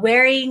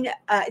wearing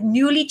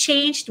newly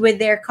changed with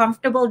their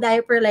comfortable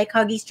diaper like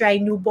Huggies Dry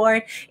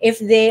Newborn, if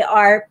they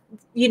are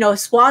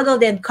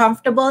swaddled and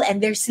comfortable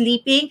and they're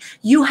sleeping,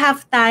 you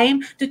have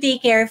time to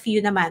take care of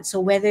you naman. So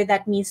whether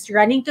that means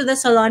running to the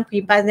salon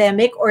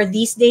pre-pandemic, or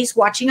these days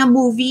watching a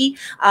movie,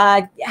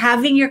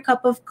 having your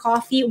cup of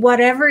coffee,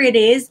 whatever it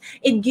is,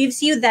 it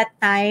gives you that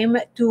time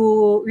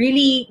to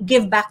really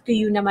give back to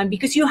you naman,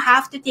 because you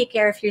have to take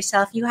care of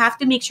yourself. You have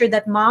to make sure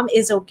that mom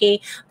is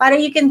okay, para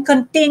you can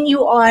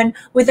continue on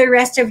with the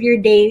rest of your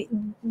day,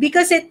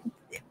 because it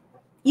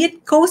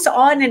goes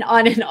on and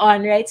on and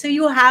on, right? So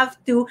you have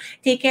to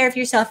take care of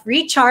yourself,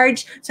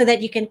 recharge, so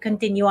that you can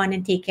continue on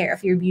and take care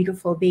of your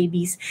beautiful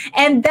babies.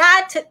 And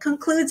that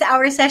concludes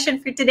our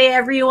session for today,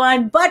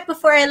 everyone. But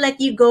before I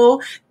let you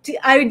go,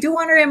 I do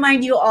want to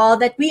remind you all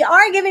that we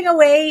are giving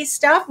away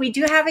stuff. We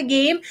do have a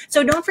game,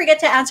 so don't forget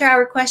to answer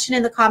our question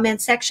in the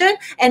comment section,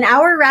 and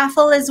our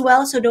raffle as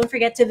well. So don't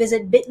forget to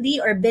visit bit.ly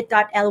or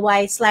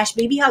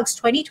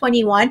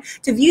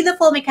bit.ly/babyhugs2021 to view the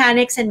full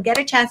mechanics and get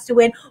a chance to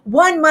win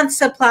 1 month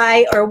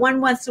supply or 1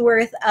 month's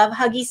worth of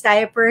Huggies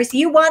diapers.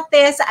 You want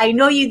this? I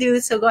know you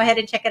do, so go ahead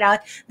and check it out.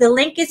 The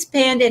link is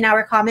pinned in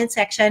our comment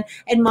section,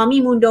 and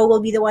Mommy Mundo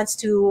will be the ones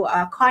to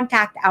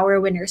contact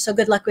our winners. So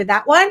good luck with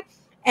that one.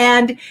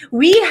 And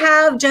we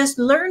have just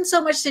learned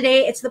so much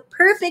today. It's the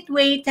perfect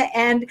way to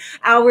end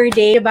our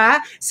day, diba?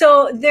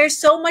 So there's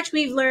so much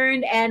we've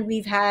learned, and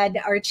we've had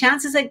our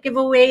chances at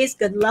giveaways.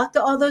 Good luck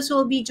to all those who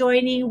will be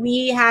joining.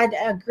 We had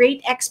a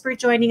great expert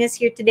joining us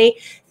here today.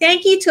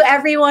 Thank you to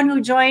everyone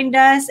who joined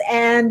us,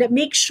 and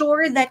make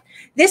sure that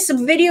this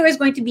video is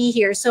going to be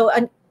here. So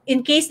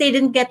in case they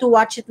didn't get to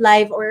watch it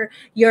live, or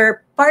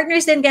your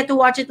partners didn't get to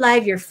watch it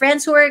live, your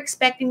friends who are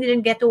expecting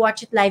didn't get to watch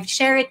it live,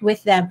 share it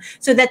with them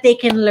so that they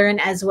can learn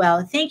as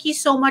well. Thank you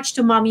so much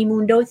to Mommy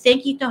Mundo.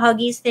 Thank you to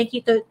Huggies. Thank you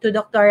to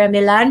Dr.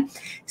 Milan.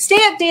 Stay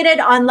updated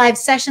on live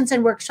sessions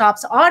and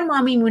workshops on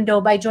Mommy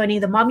Mundo by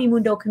joining the Mommy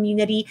Mundo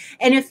community.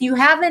 And if you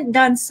haven't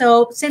done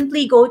so,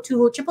 simply go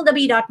to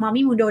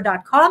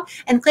www.mommymundo.com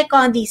and click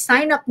on the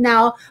sign up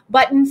now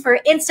button for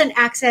instant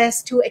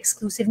access to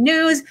exclusive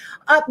news,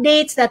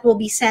 updates that will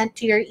be sent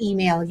to your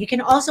email. You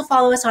can also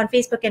follow us on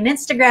Facebook and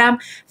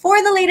Instagram for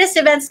the latest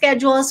event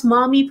schedules,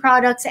 mommy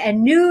products,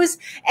 and news.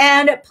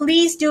 And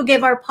please do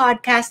give our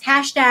podcast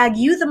hashtag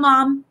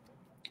 #YouTheMom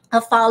a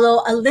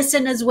follow, a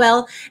listen as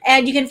well.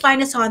 And you can find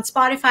us on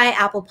Spotify,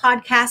 Apple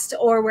Podcasts,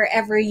 or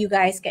wherever you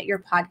guys get your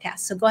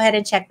podcasts. So go ahead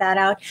and check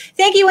that out.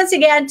 Thank you once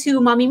again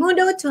to Mommy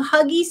Mundo, to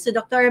Huggies, to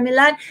Dr.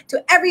 Milan,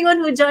 to everyone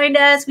who joined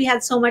us. We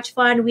had so much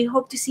fun. We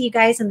hope to see you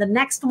guys in the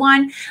next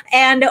one.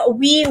 And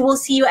we will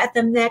see you at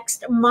the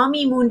next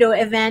Mommy Mundo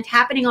event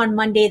happening on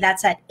Monday.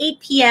 That's at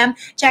 8 p.m.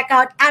 Check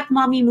out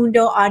 @Mommy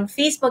Mundo on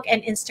Facebook and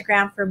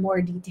Instagram for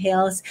more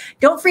details.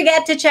 Don't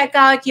forget to check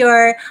out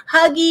your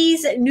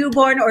Huggies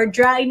newborn or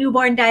dry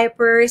newborn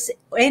diapers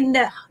in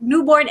the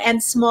newborn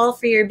and small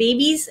for your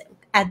babies.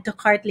 Add to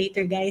cart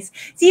later, guys.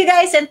 See you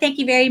guys and thank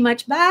you very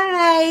much.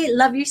 Bye!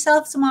 Love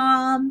yourselves,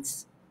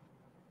 moms!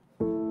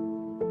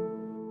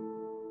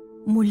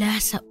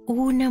 Mula sa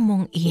una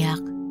mong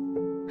iyak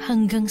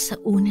hanggang sa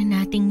una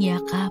nating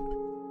yakap,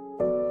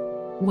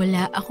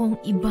 wala akong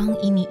ibang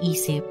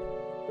iniisip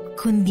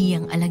kundi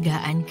ang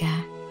alagaan ka.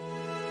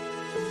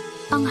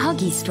 Ang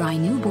Huggies Dry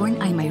Newborn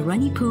ay may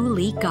runny poo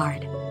leg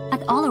guard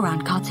at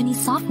all-around cottony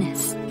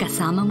softness,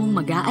 kasama mong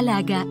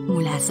mag-aalaga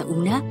mula sa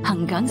una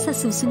hanggang sa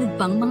susunod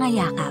pang mga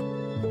yakap.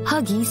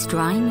 Huggies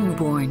Dry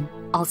Newborn.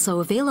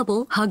 Also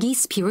available,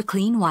 Huggies Pure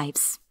Clean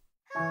Wipes.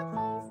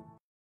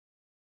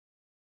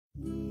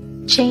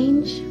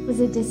 Change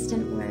was a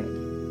distant word.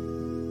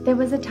 There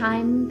was a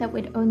time that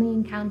would only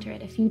encounter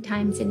it a few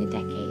times in a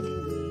decade.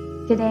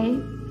 Today,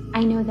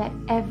 I know that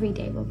every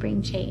day will bring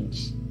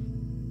change.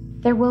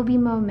 There will be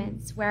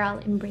moments where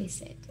I'll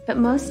embrace it, but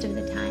most of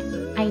the time,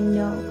 I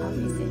know I'll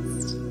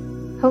resist,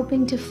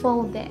 hoping to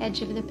fold the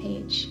edge of the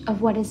page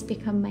of what has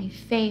become my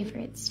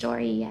favorite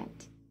story yet.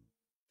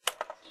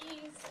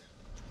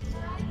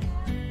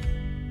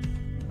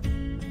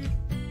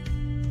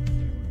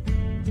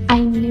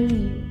 I knew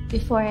you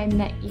before I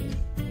met you.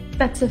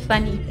 That's a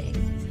funny thing,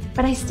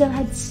 but I still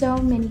had so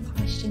many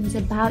questions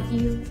about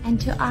you and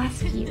to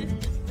ask you.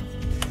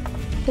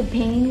 The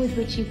pain with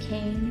which you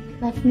came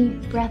left me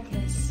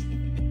breathless.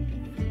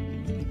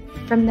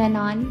 From then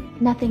on,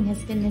 nothing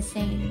has been the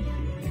same.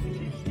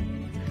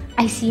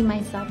 I see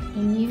myself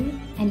in you,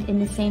 and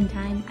in the same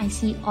time, I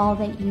see all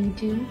that you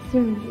do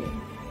through you.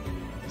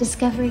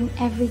 Discovering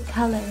every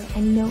color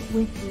and note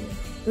with you,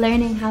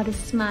 learning how to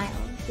smile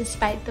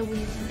despite the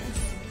weariness,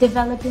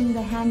 developing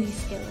the handy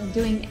skill of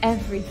doing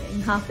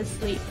everything half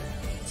asleep,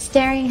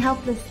 staring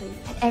helplessly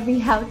at every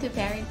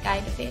how-to-parent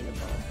guide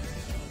available.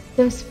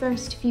 Those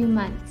first few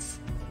months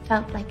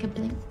felt like a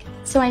blink,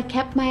 so I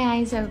kept my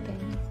eyes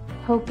open,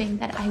 hoping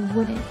that I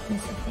wouldn't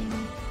miss a thing.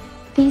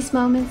 These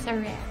moments are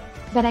rare,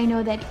 but I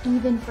know that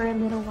even for a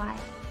little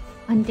while,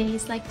 on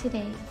days like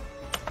today,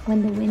 when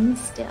the wind's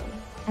still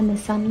and the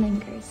sun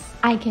lingers,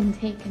 I can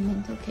take a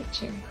mental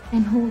picture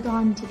and hold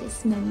on to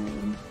this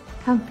memory,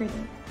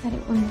 comforted that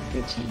it will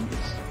never change.